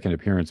the second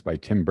appearance by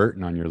Tim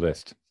Burton on your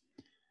list.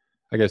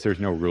 I guess there's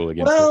no rule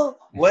against it. Well,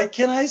 what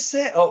can I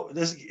say? Oh,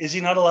 is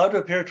he not allowed to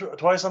appear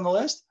twice on the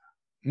list?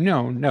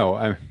 No.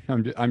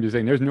 I'm just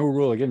saying there's no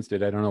rule against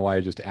it. I don't know why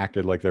I just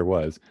acted like there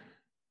was.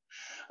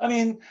 I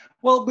mean,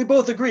 well, we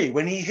both agree.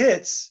 When he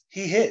hits,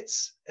 he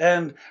hits.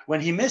 And when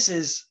he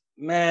misses,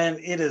 man,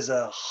 it is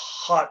a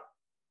hot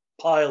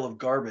pile of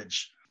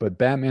garbage. But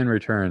Batman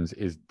Returns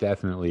is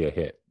definitely a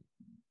hit.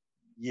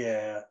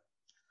 Yeah.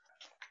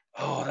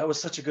 Oh, that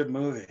was such a good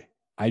movie.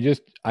 I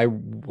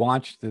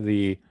watched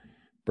the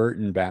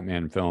Burton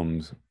Batman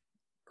films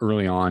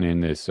early on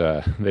in this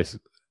this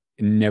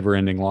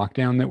never-ending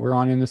lockdown that we're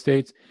on in the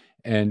States.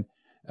 And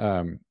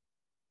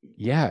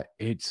yeah,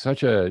 it's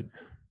such a...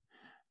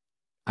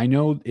 I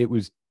know it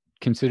was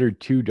considered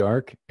too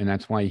dark, and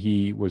that's why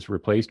he was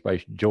replaced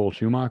by Joel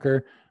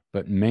Schumacher.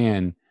 But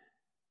man,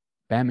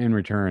 Batman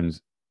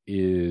Returns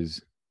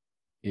is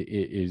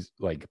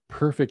like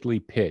perfectly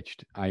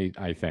pitched.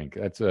 I think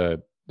that's a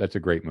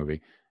great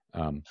movie.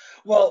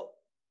 Well,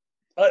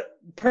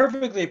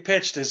 perfectly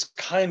pitched is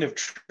kind of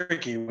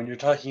tricky when you're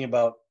talking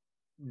about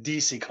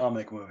DC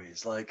comic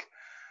movies. Like,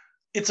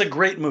 it's a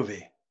great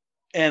movie,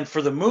 and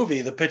for the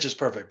movie, the pitch is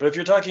perfect. But if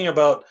you're talking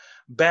about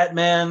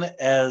Batman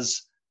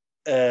as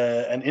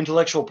an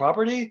intellectual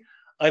property,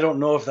 I don't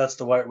know if that's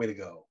the right way to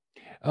go.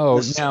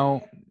 Oh,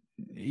 now,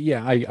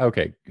 yeah,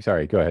 okay.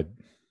 Sorry, go ahead.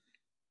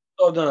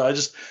 Oh no,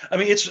 I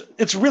mean,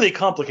 it's really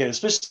complicated,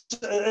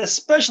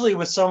 especially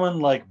with someone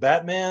like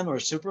Batman or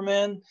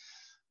Superman,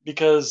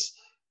 because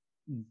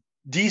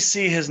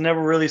DC has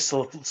never really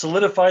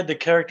solidified the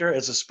character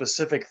as a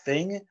specific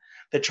thing.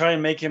 They try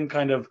and make him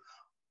kind of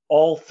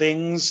all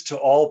things to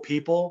all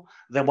people.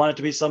 They want it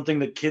to be something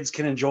that kids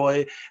can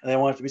enjoy, and they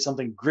want it to be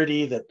something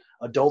gritty that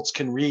adults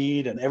can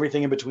read, and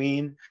everything in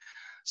between.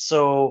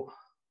 So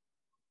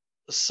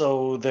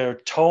their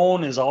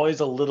tone is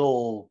always a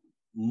little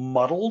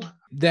muddled.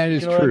 That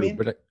is true, I mean?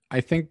 But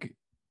I think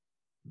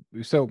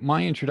so.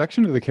 My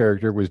introduction to the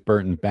character was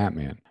Burton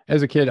Batman.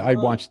 As a kid, I'd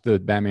watched the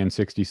Batman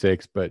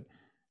 66, but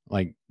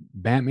like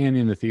Batman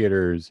in the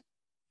theaters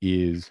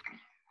is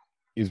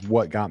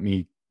what got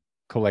me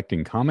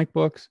collecting comic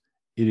books.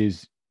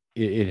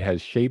 It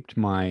has shaped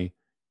my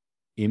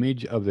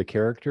image of the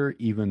character,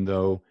 even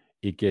though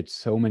it gets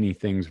so many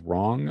things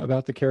wrong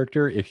about the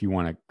character. If you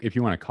want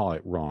to call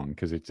it wrong,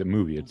 because it's a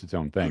movie, it's its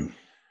own thing.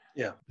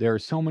 Yeah, there are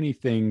so many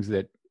things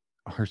that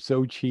are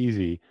so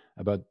cheesy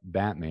about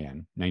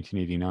Batman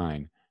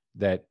 1989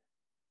 that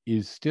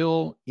is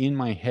still in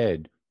my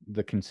head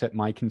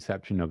my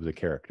conception of the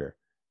character.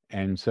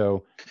 And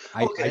so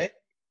I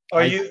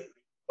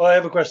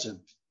have a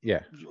question.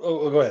 Yeah.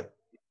 Oh, go ahead.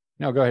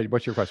 No, go ahead.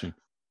 What's your question?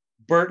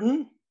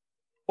 Burton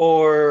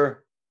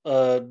or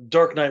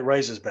Dark Knight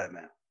Rises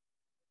Batman?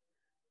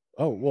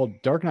 Oh, well,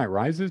 Dark Knight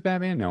Rises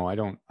Batman? No, I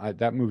don't.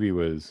 That movie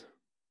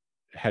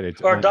had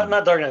its Or own.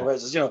 not Dark Knight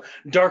Rises,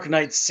 Dark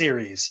Knight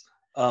series.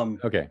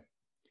 Okay.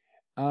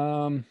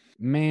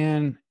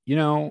 Man,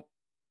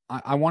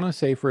 I want to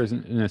say for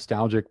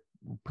nostalgic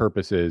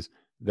purposes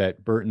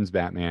that Burton's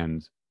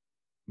Batman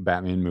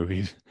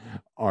movies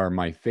are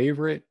my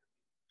favorite.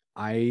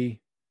 I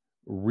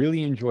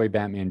really enjoy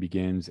Batman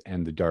Begins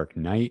and The Dark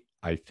Knight.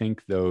 I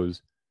think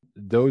those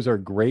are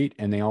great,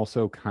 and they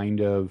also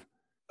kind of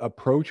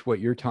approach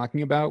what you're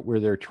talking about, where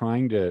they're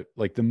trying to,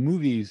 like, the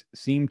movies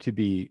seem to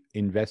be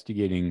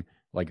investigating,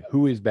 like,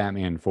 who is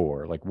Batman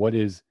for? Like, what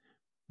is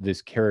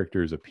this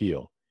character's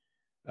appeal?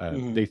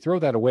 They throw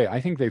that away. I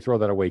think they throw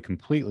that away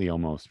completely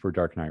almost for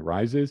Dark Knight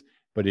Rises,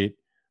 but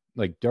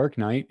Dark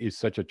Knight is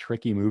such a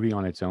tricky movie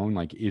on its own.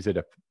 Like, is it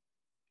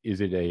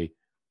a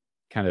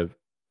kind of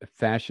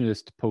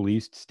fascist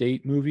police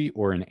state movie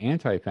or an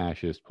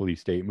anti-fascist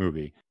police state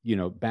movie?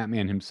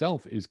 Batman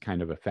himself is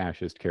kind of a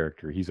fascist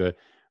character. He's a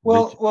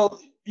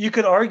well, you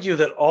could argue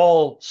that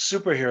all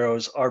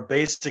superheroes are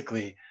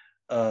basically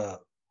kind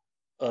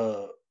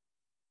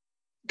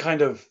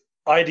of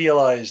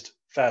idealized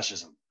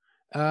fascism.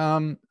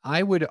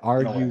 I would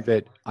argue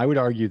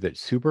that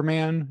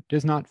Superman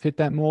does not fit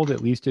that mold,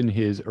 at least in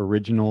his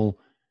original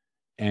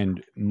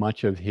and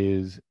much of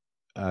his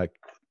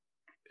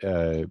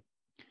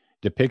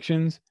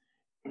depictions,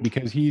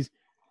 because he's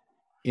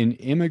an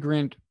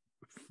immigrant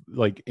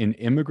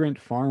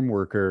farm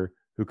worker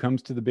who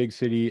comes to the big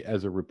city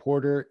as a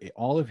reporter.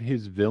 All of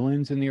his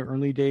villains in the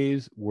early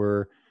days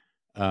were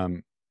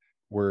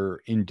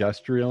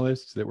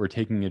industrialists that were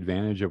taking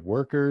advantage of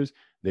workers.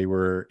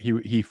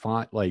 He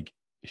fought like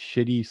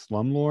shitty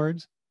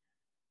slumlords,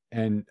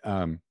 and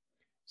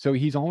so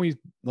he's always,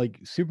 like,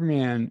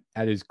 Superman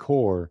at his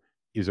core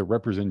is a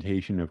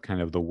representation of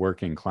kind of the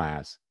working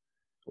class,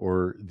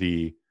 or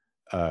the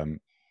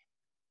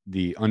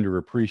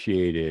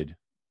underappreciated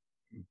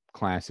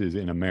classes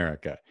in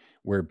America,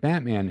 where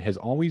Batman has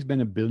always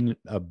been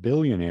a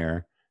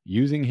billionaire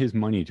using his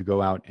money to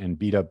go out and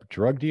beat up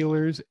drug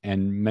dealers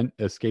and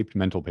escaped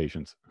mental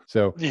patients.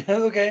 So yeah,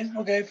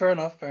 okay, fair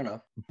enough.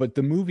 But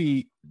the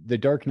movie The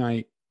Dark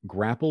Knight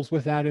grapples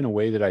with that in a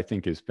way that I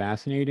think is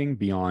fascinating,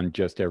 beyond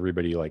just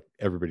everybody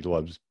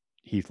loves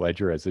Heath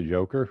Ledger as the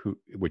Joker,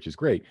 which is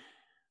great.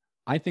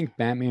 I think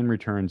Batman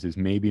Returns is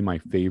maybe my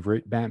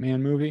favorite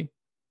Batman movie,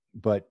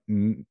 but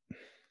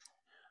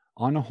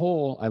on a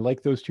whole, I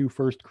like those two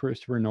first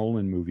Christopher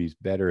Nolan movies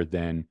better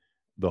than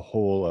the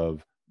whole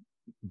of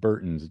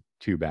Burton's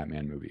two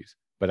Batman movies.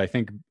 But I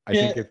think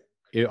if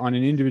on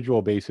an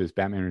individual basis,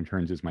 Batman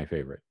Returns is my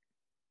favorite.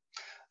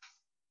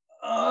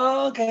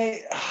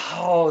 Okay.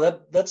 Oh,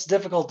 that's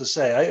difficult to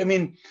say. I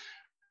mean,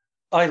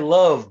 I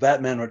love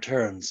Batman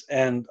Returns,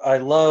 and I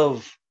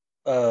love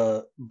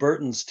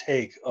Burton's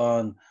take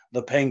on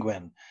the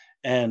Penguin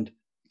and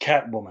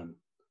Catwoman,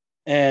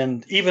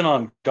 and even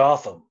on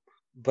Gotham.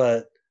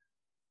 But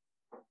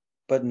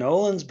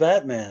Nolan's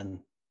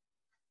Batman,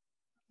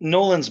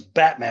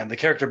 the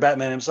character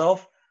Batman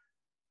himself,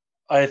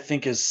 I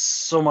think is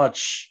so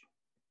much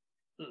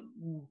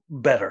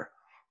better.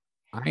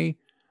 I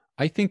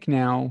think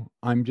now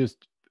I'm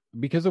just,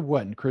 because of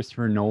what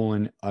Christopher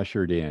Nolan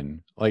ushered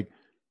in, like,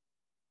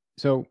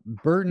 so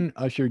Burton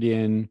ushered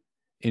in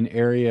an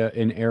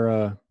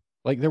era,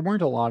 like, there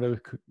weren't a lot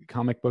of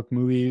comic book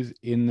movies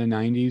in the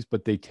 90s,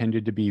 but they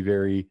tended to be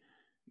very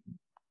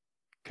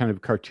kind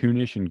of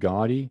cartoonish and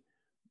gaudy,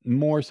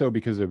 more so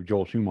because of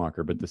Joel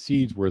Schumacher, but the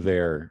seeds were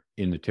there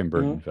in the Tim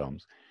Burton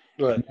films.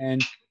 Right.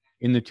 And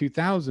in the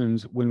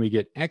 2000s, when we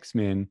get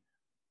X-Men,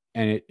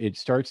 and it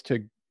starts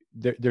to,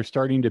 they're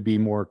starting to be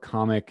more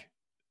comic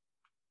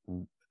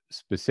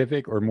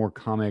specific, or more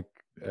comic,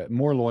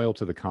 more loyal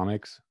to the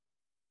comics,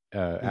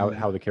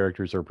 how the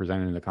characters are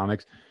presented in the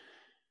comics.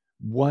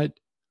 What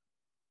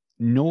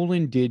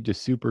Nolan did to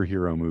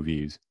superhero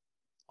movies,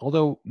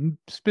 although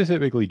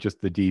specifically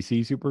just the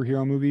DC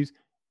superhero movies,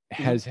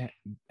 has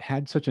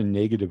had such a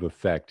negative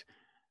effect.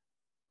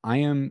 I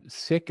am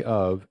sick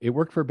of, it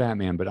worked for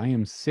Batman, but I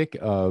am sick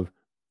of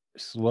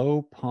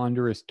slow,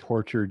 ponderous,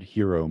 tortured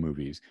hero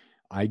movies.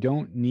 I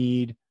don't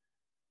need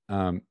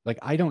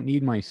I don't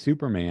need my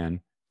Superman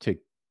to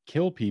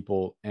kill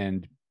people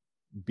and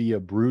be a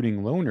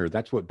brooding loner.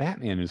 That's what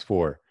Batman is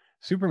for.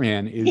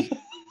 Superman is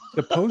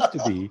supposed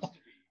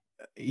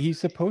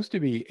to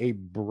be a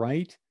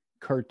bright,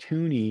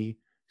 cartoony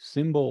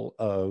symbol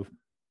of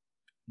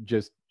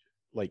just,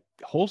 like,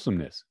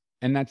 wholesomeness.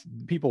 And that's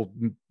people,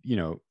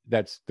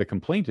 that's the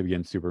complaint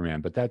against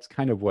Superman, but that's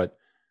kind of what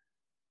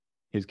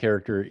his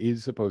character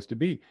is supposed to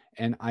be.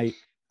 And I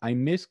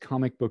miss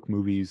comic book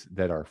movies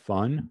that are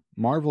fun.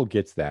 Marvel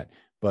gets that,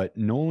 but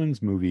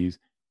Nolan's movies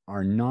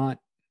are not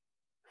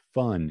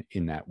fun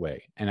in that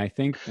way. And I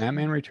think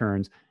Batman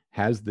Returns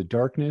has the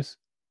darkness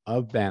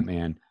of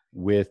Batman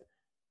with,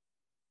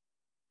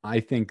 I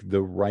think,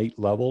 the right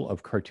level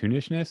of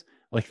cartoonishness,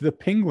 like the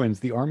penguins,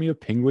 the army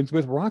of penguins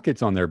with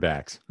rockets on their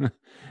backs.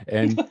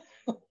 And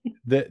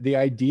the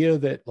idea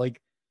that,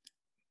 like,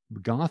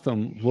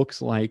 Gotham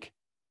looks like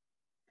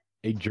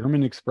a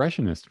German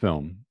expressionist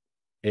film.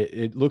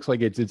 It looks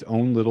like it's its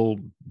own little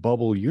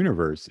bubble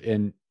universe,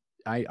 and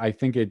I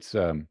think it's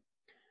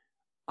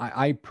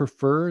I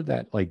prefer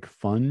that like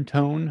fun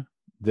tone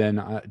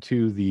than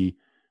to the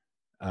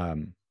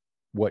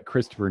what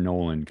Christopher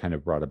Nolan kind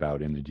of brought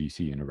about in the DC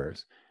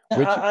universe.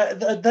 Which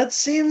that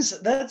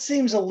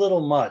seems a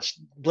little much,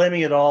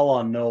 blaming it all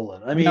on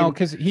Nolan. I mean, no,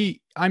 because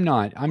I'm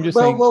not. I'm just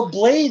well, saying. Well,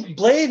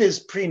 Blade is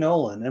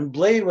pre-Nolan, and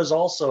Blade was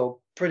also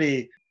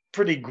pretty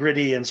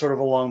gritty and sort of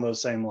along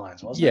those same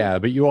lines, wasn't it? Yeah,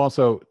 but you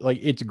also like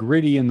it's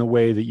gritty in the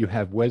way that you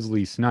have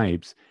Wesley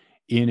Snipes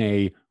in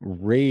a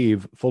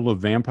rave full of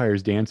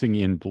vampires dancing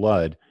in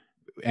blood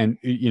and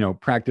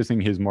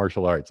practicing his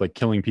martial arts, like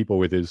killing people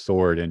with his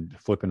sword and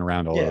flipping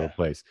around all over the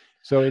place.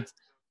 So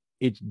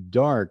it's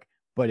dark,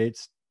 but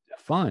it's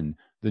fun.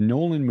 The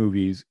Nolan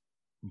movies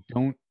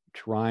don't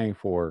try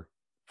for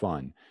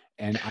fun,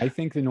 and I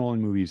think the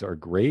Nolan movies are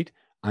great.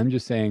 I'm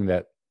just saying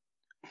that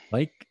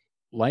like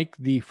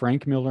the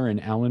Frank Miller and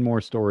Alan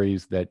Moore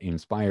stories that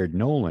inspired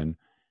Nolan,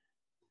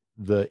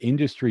 the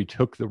industry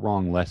took the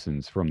wrong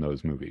lessons from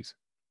those movies.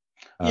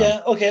 Yeah,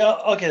 okay,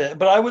 okay,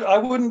 but I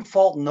wouldn't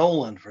fault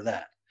Nolan for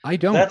that. I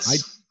don't.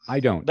 I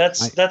don't.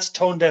 That's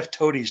tone deaf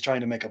toadies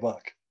trying to make a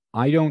buck.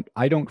 I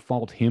don't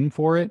fault him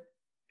for it,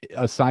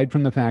 aside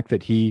from the fact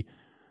that he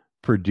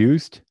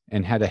produced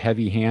and had a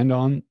heavy hand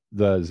on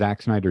the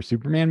Zack Snyder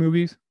Superman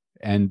movies,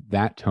 and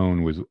that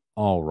tone was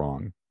all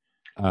wrong.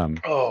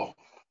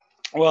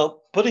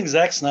 Well, putting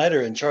Zack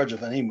Snyder in charge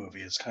of any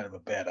movie is kind of a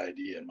bad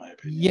idea, in my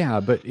opinion. Yeah,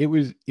 but it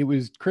was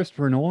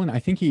Christopher Nolan. I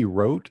think he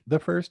wrote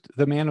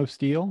the Man of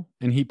Steel,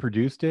 and he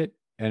produced it.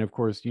 And of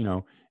course, he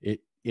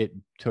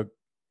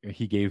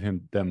gave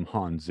them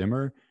Hans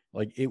Zimmer.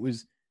 Like it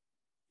was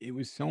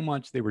so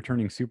much they were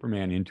turning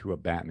Superman into a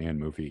Batman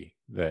movie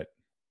that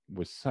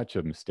was such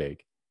a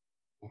mistake.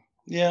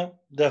 Yeah,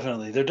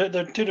 definitely.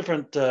 They're two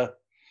different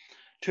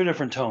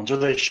tones, or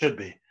they should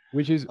be.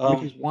 Which is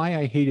why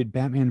I hated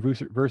Batman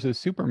versus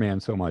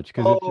Superman so much.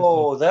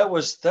 That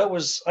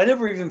was I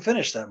never even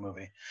finished that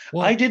movie.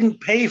 Well, I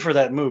didn't pay for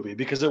that movie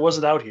because it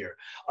wasn't out here.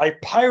 I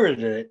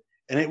pirated it,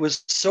 and it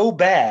was so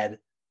bad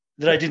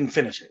that I didn't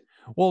finish it.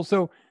 Well,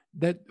 so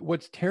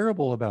what's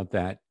terrible about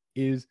that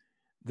is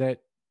that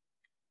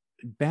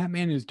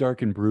Batman is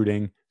dark and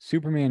brooding,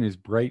 Superman is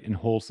bright and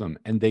wholesome,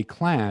 and they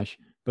clash.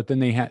 But then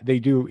they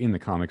do in the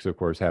comics, of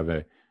course, have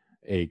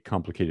a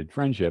complicated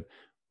friendship,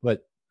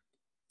 but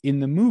in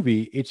the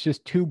movie, it's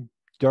just two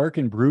dark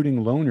and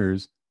brooding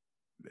loners,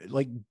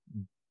 like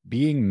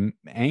being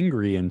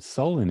angry and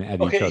sullen at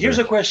each other. Okay, here's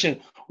a question: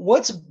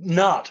 what's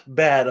not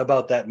bad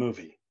about that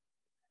movie?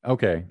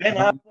 Okay, Ben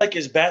Affleck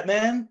is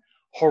Batman.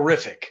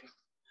 Horrific.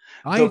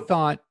 I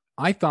thought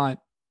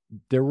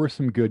there were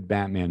some good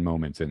Batman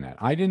moments in that.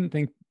 I didn't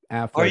think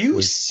Affleck. Are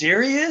you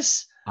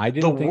serious? I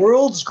didn't. The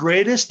world's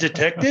greatest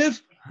detective,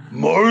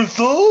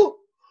 Martha.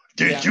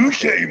 Did you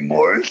say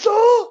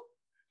Martha?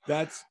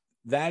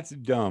 That's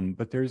dumb,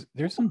 but there's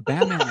some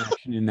Batman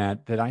action in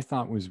that I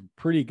thought was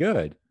pretty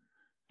good.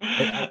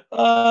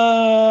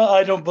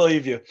 I don't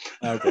believe you.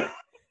 Okay.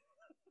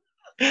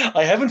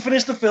 I haven't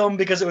finished the film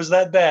because it was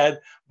that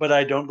bad, but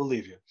I don't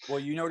believe you. Well,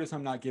 you notice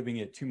I'm not giving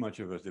it too much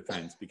of a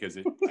defense because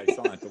I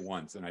saw it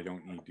once and I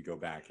don't need to go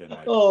back.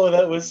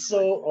 That was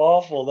so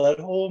awful, that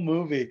whole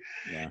movie.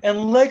 Yeah.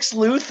 And Lex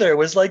Luthor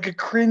was like a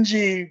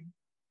cringy,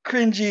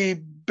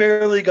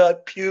 barely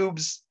got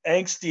pubes,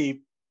 angsty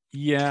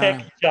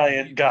tech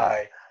giant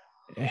guy.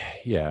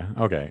 Yeah.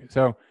 Okay.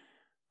 So,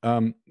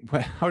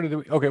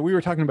 we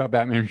were talking about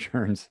Batman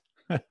Returns.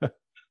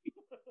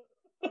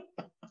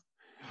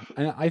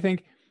 And I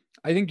think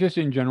just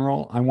in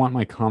general, I want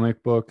my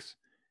comic books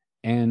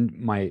and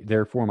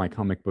therefore my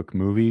comic book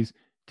movies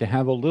to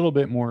have a little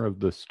bit more of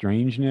the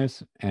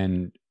strangeness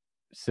and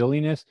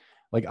silliness.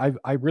 Like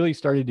I really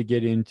started to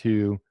get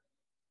into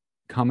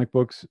comic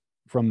books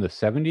from the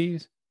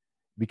 70s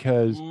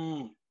because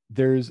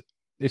there's,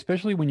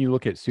 especially when you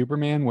look at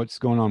Superman, what's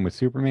going on with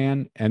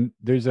Superman. And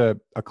there's a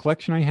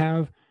collection I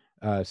have,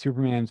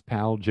 Superman's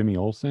pal, Jimmy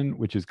Olsen,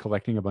 which is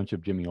collecting a bunch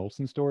of Jimmy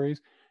Olsen stories.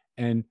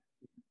 And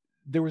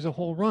there was a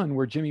whole run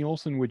where Jimmy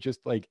Olsen would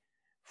just like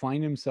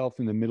find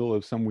himself in the middle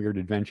of some weird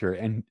adventure,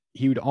 and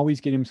he would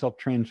always get himself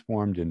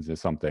transformed into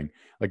something.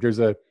 Like there's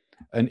an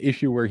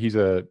issue where he's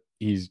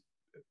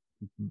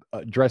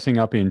dressing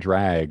up in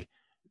drag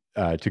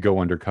to go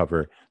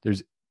undercover.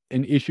 There's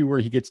an issue where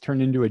he gets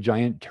turned into a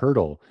giant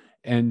turtle,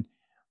 and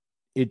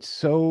it's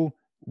so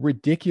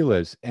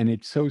ridiculous and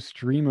it's so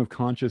stream of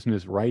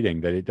consciousness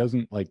writing that it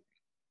doesn't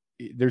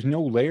there's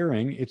no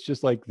layering. It's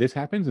just like this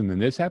happens and then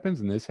this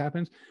happens and this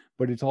happens,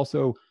 but it's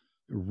also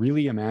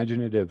really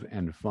imaginative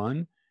and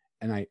fun.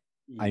 And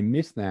I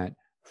miss that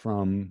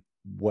from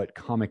what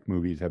comic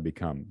movies have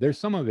become. There's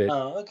some of it.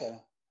 Oh, okay.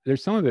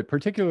 There's some of it,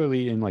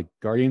 particularly in like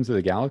Guardians of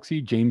the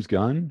Galaxy, James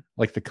Gunn,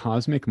 like the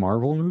cosmic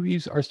Marvel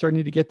movies are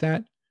starting to get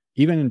that,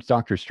 even in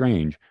Doctor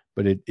Strange,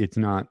 but it's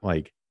not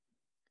like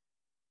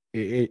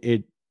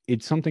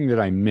it's something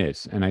that I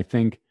miss. And I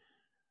think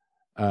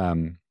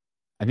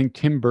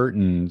Tim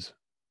Burton's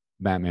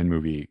Batman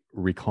movie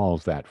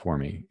recalls that for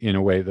me in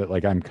a way that,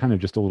 like, I'm kind of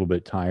just a little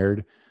bit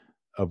tired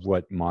of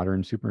what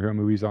modern superhero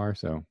movies are.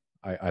 So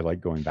I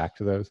like going back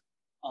to those.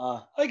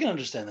 I can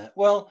understand that.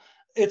 Well,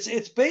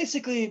 it's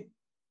basically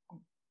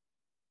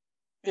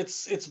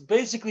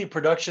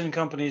production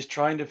companies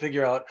trying to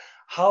figure out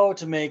how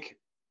to make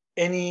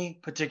any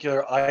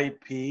particular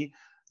IP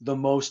the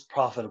most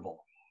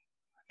profitable.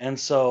 And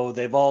so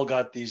they've all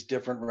got these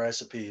different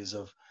recipes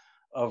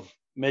of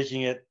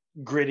making it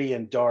gritty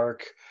and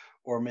dark,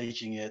 or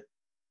making it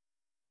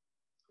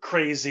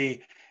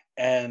crazy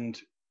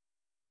and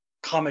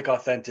comic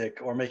authentic,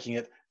 or making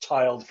it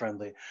child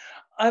friendly.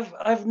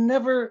 I've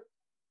never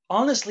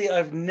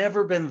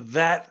been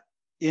that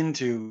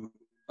into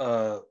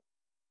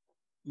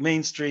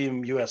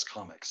mainstream US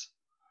comics,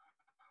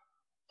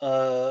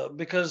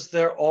 because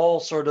they're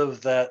all sort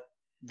of that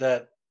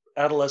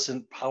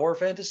adolescent power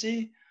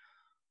fantasy,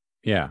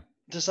 Yeah.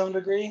 to some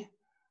degree.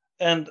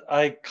 And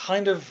I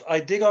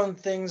dig on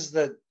things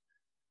that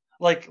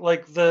like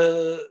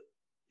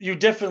you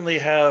definitely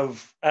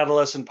have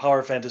adolescent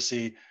power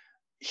fantasy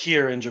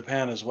here in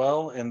Japan as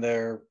well, in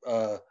their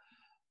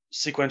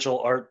sequential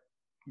art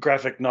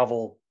graphic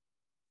novel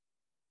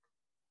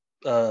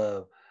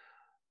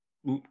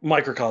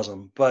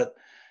microcosm. But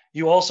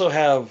you also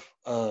have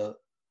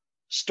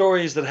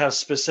stories that have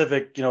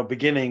specific,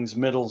 beginnings,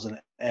 middles, and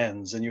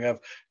ends, and you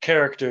have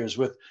characters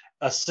with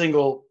a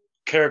single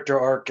character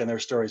arc and their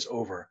story's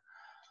over.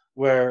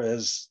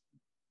 Whereas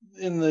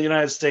in the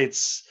United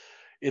States,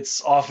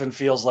 it's often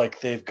feels like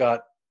they've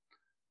got,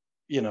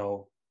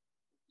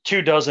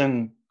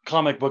 24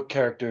 comic book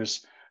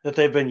characters that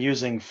they've been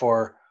using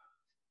for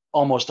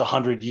almost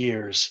 100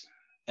 years,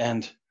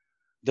 and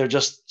they're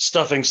just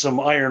stuffing some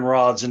iron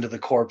rods into the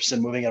corpse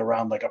and moving it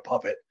around like a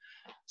puppet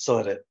so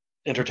that it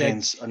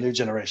entertains a new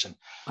generation.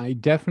 I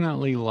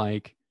definitely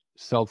like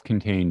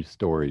self-contained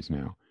stories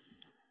now,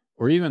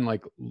 or even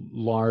like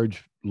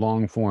large,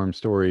 long-form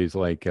stories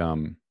like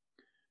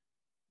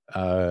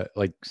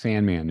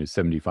Sandman is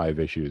 75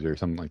 issues or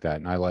something like that,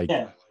 and I like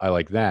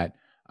that.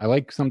 I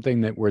like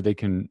something that where they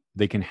can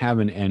have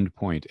an end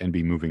point and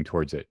be moving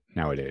towards it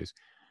nowadays.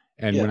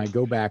 And when I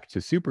go back to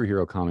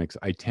superhero comics,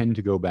 I tend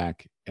to go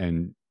back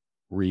and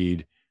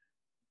read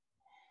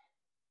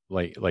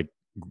like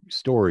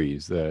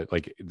stories that,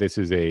 like, this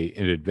is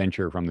an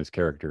adventure from this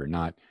character,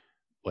 not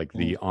like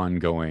the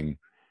ongoing,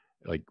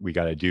 like, we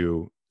got to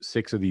do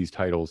 6 of these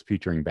titles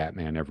featuring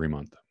Batman every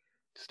month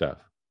stuff.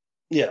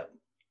 Yeah.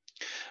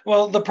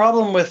 Well, the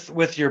problem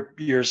with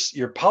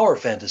your power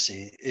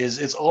fantasy is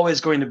it's always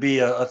going to be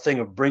a thing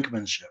of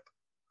brinkmanship.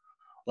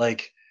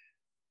 Like,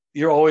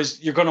 you're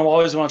going to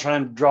always want to try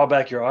and draw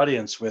back your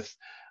audience with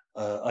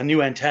a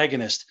new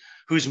antagonist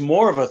who's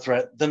more of a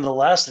threat than the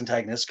last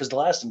antagonist, because the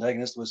last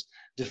antagonist was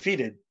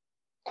defeated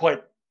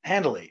quite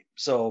handily.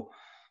 So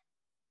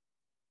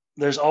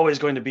there's always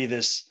going to be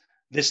this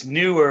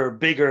newer,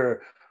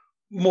 bigger,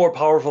 more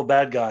powerful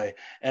bad guy,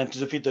 and to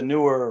defeat the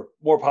newer,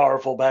 more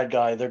powerful bad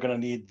guy, they're going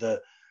to need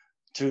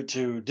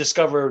to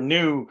discover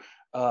new,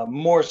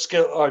 more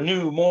skill, or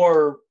new,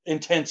 more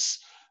intense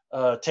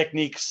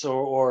techniques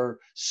or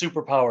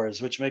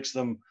superpowers, which makes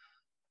them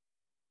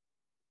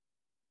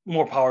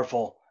more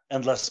powerful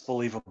and less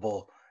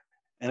believable.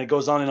 And it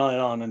goes on and on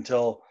and on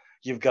until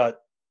you've got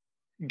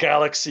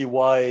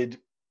galaxy-wide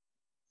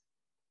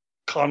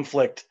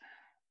conflict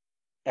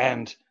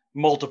and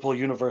multiple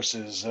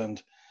universes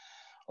and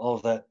all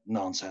of that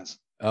nonsense.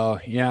 Oh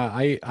yeah,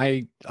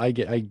 I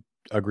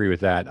agree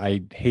with that.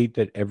 I hate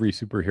that every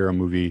superhero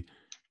movie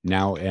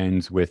now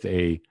ends with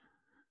a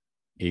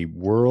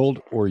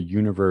world or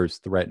universe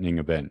threatening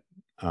event.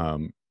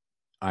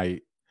 I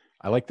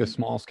like the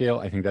small scale.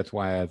 I think that's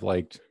why I've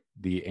liked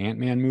the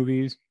Ant-Man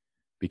movies,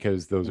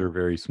 because those are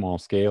very small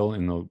scale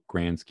in the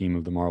grand scheme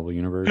of the Marvel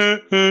universe.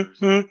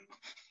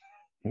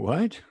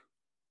 What?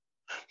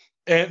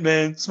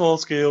 Ant-Man, small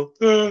scale.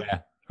 Yeah.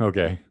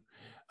 Okay.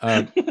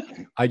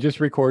 I just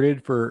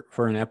recorded for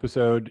an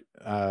episode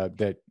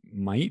that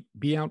might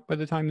be out by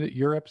the time that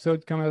your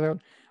episode comes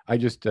out. I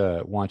just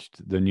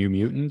watched The New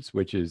Mutants,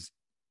 which is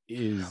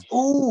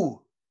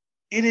ooh,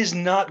 it is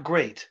not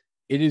great.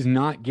 It is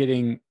not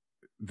getting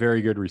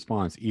very good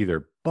response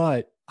either,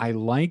 but I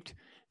liked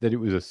that it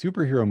was a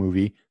superhero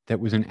movie that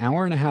was an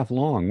hour and a half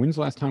long. When's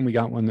the last time we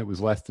got one that was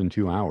less than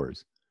 2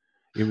 hours?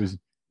 It was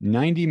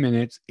 90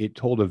 minutes. It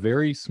told a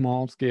very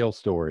small scale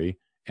story,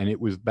 and it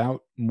was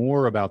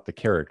more about the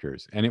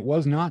characters. And it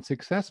was not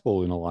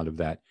successful in a lot of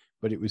that,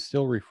 but it was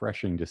still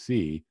refreshing to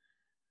see.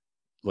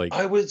 Like,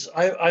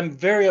 I'm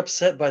very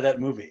upset by that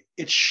movie.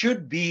 It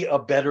should be a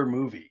better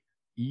movie.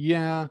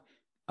 Yeah.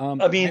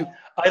 I mean,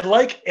 I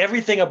like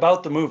everything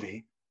about the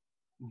movie,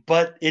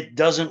 but it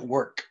doesn't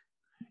work.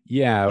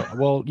 Yeah.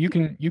 Well, you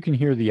can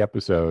hear the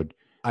episode.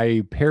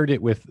 I paired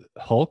it with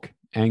Hulk,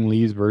 Ang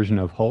Lee's version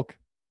of Hulk.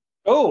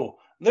 Oh,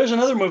 there's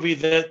another movie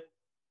that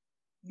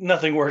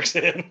nothing works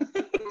in.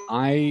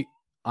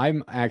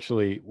 I'm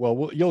actually,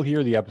 well, you'll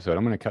hear the episode.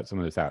 I'm going to cut some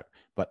of this out,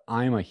 but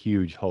I'm a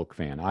huge Hulk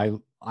fan. I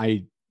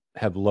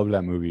have loved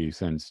that movie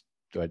since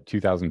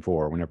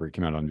 2004, whenever it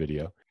came out on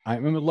video. I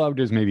mean, loved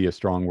is maybe a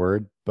strong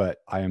word, but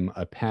I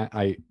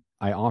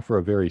offer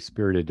a very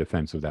spirited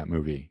defense of that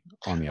movie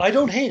on the episode. I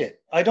don't hate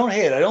it.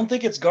 I don't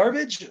think it's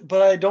garbage,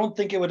 but I don't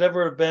think it would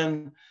ever have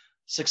been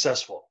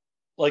successful.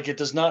 Like, it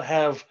does not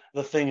have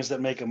the things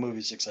that make a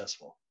movie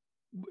successful.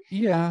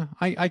 Yeah,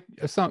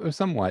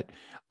 somewhat.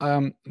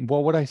 Well,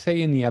 what I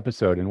say in the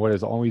episode and what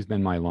has always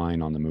been my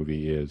line on the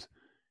movie is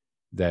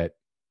that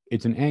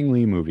it's an Ang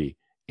Lee movie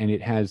and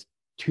it has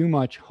too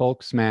much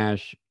Hulk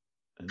smash,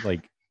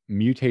 like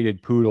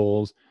mutated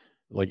poodles,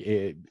 like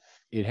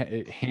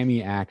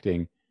hammy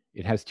acting.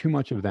 It has too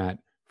much of that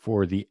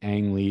for the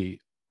Ang Lee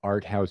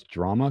art house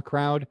drama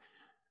crowd,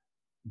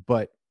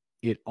 but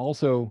it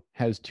also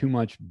has too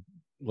much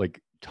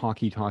like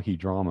talky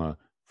drama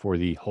for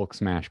the Hulk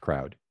smash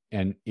crowd.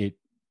 And it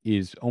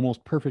is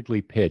almost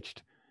perfectly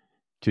pitched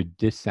to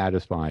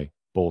dissatisfy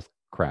both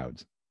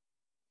crowds.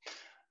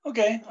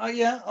 Okay,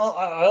 yeah,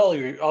 I'll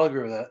agree. I'll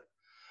agree with that.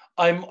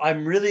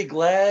 I'm really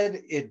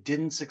glad it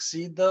didn't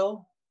succeed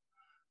though,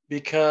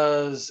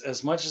 because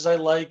as much as I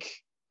like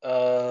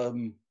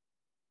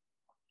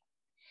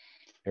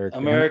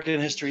American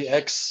History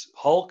X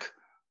Hulk,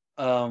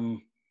 I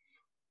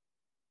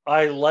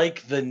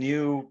like the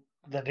new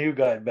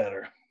guy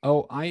better.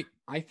 Oh, I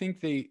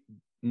think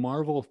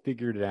Marvel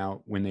figured it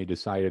out when they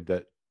decided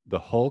that the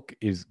Hulk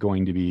is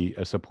going to be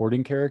a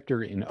supporting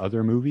character in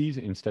other movies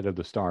instead of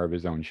the star of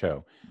his own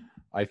show.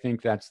 I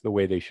think that's the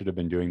way they should have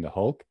been doing the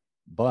Hulk.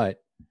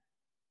 But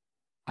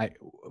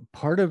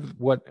part of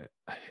what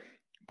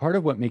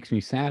makes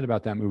me sad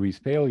about that movie's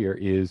failure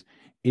is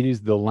it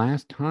is the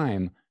last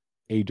time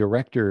a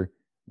director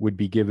would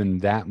be given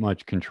that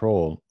much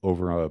control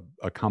over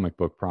a comic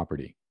book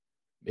property.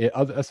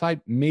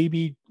 Aside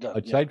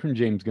from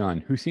James Gunn,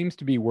 who seems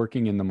to be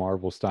working in the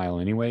Marvel style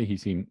anyway,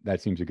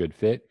 that seems a good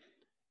fit.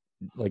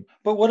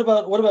 But what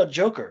about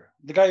Joker?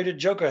 The guy who did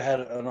Joker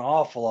had an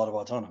awful lot of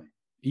autonomy.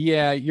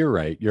 Yeah, you're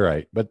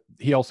right. But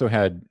he also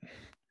had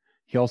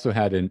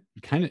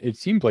it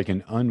seemed like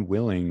an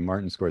unwilling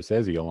Martin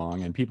Scorsese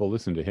along, and people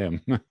listened to him.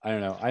 I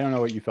don't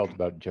know what you felt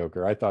about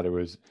Joker. I thought it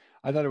was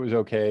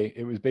okay.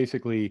 It was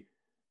basically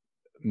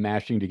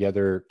mashing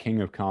together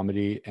King of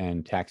Comedy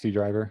and Taxi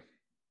Driver.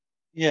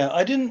 Yeah,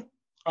 I didn't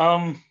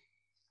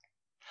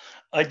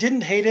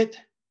hate it.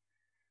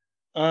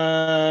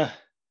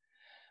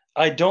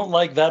 I don't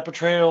like that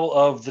portrayal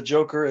of the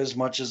Joker as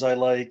much as I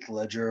like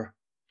Ledger.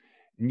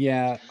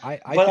 Yeah,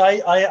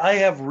 I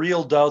have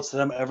real doubts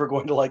that I'm ever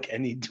going to like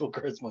any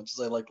Joker as much as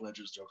I like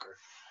Ledger's Joker.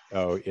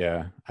 Oh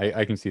yeah,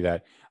 I can see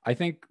that. I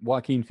think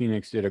Joaquin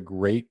Phoenix did a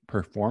great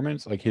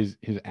performance. Like his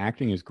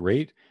acting is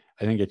great.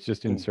 I think it's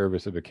just in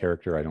service of a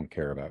character I don't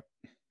care about.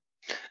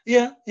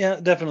 Yeah,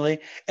 definitely.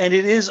 And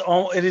it is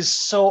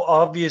so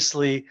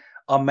obviously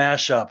a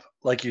mashup,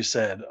 like you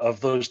said,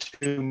 of those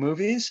two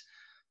movies.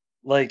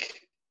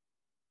 Like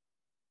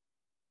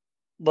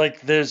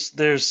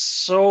there's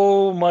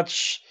so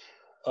much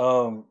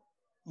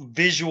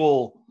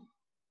visual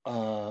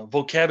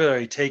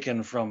vocabulary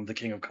taken from the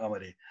King of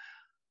Comedy,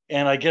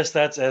 and I guess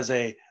that's as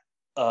an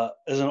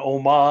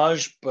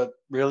homage, but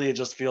really it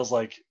just feels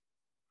like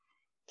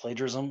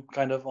plagiarism,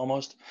 kind of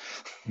almost.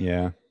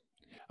 Yeah.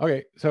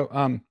 Okay, so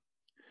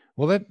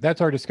well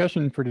that's our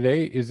discussion for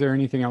today. Is there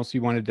anything else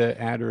you wanted to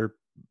add or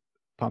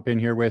pop in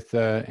here with,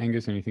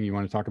 Angus? Anything you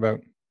want to talk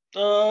about?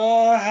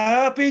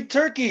 Happy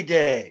Turkey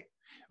Day.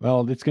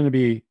 Well, it's going to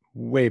be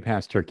way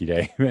past Turkey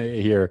Day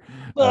here.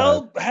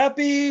 Well,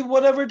 happy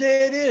whatever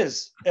day it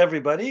is,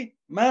 everybody.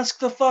 Mask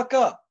the fuck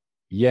up.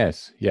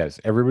 Yes.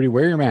 Everybody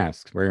wear your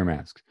masks.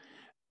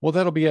 Well,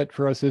 that'll be it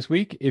for us this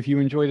week. If you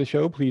enjoy the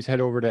show, please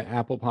head over to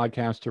Apple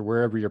Podcasts or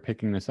wherever you're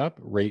picking this up.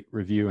 Rate,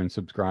 review, and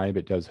subscribe.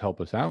 It does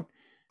help us out.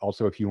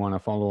 Also, if you want to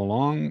follow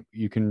along,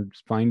 you can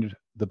find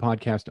the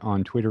podcast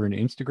on Twitter and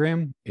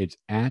Instagram. It's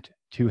at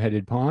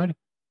Two-Headed Pod.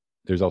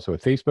 There's also a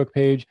Facebook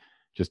page.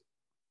 Just,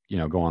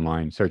 go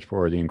online, search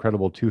for the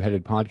Incredible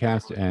Two-Headed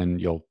Podcast,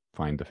 and you'll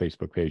find the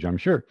Facebook page, I'm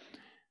sure.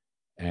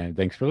 And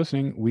thanks for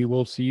listening. We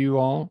will see you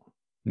all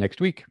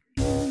next week.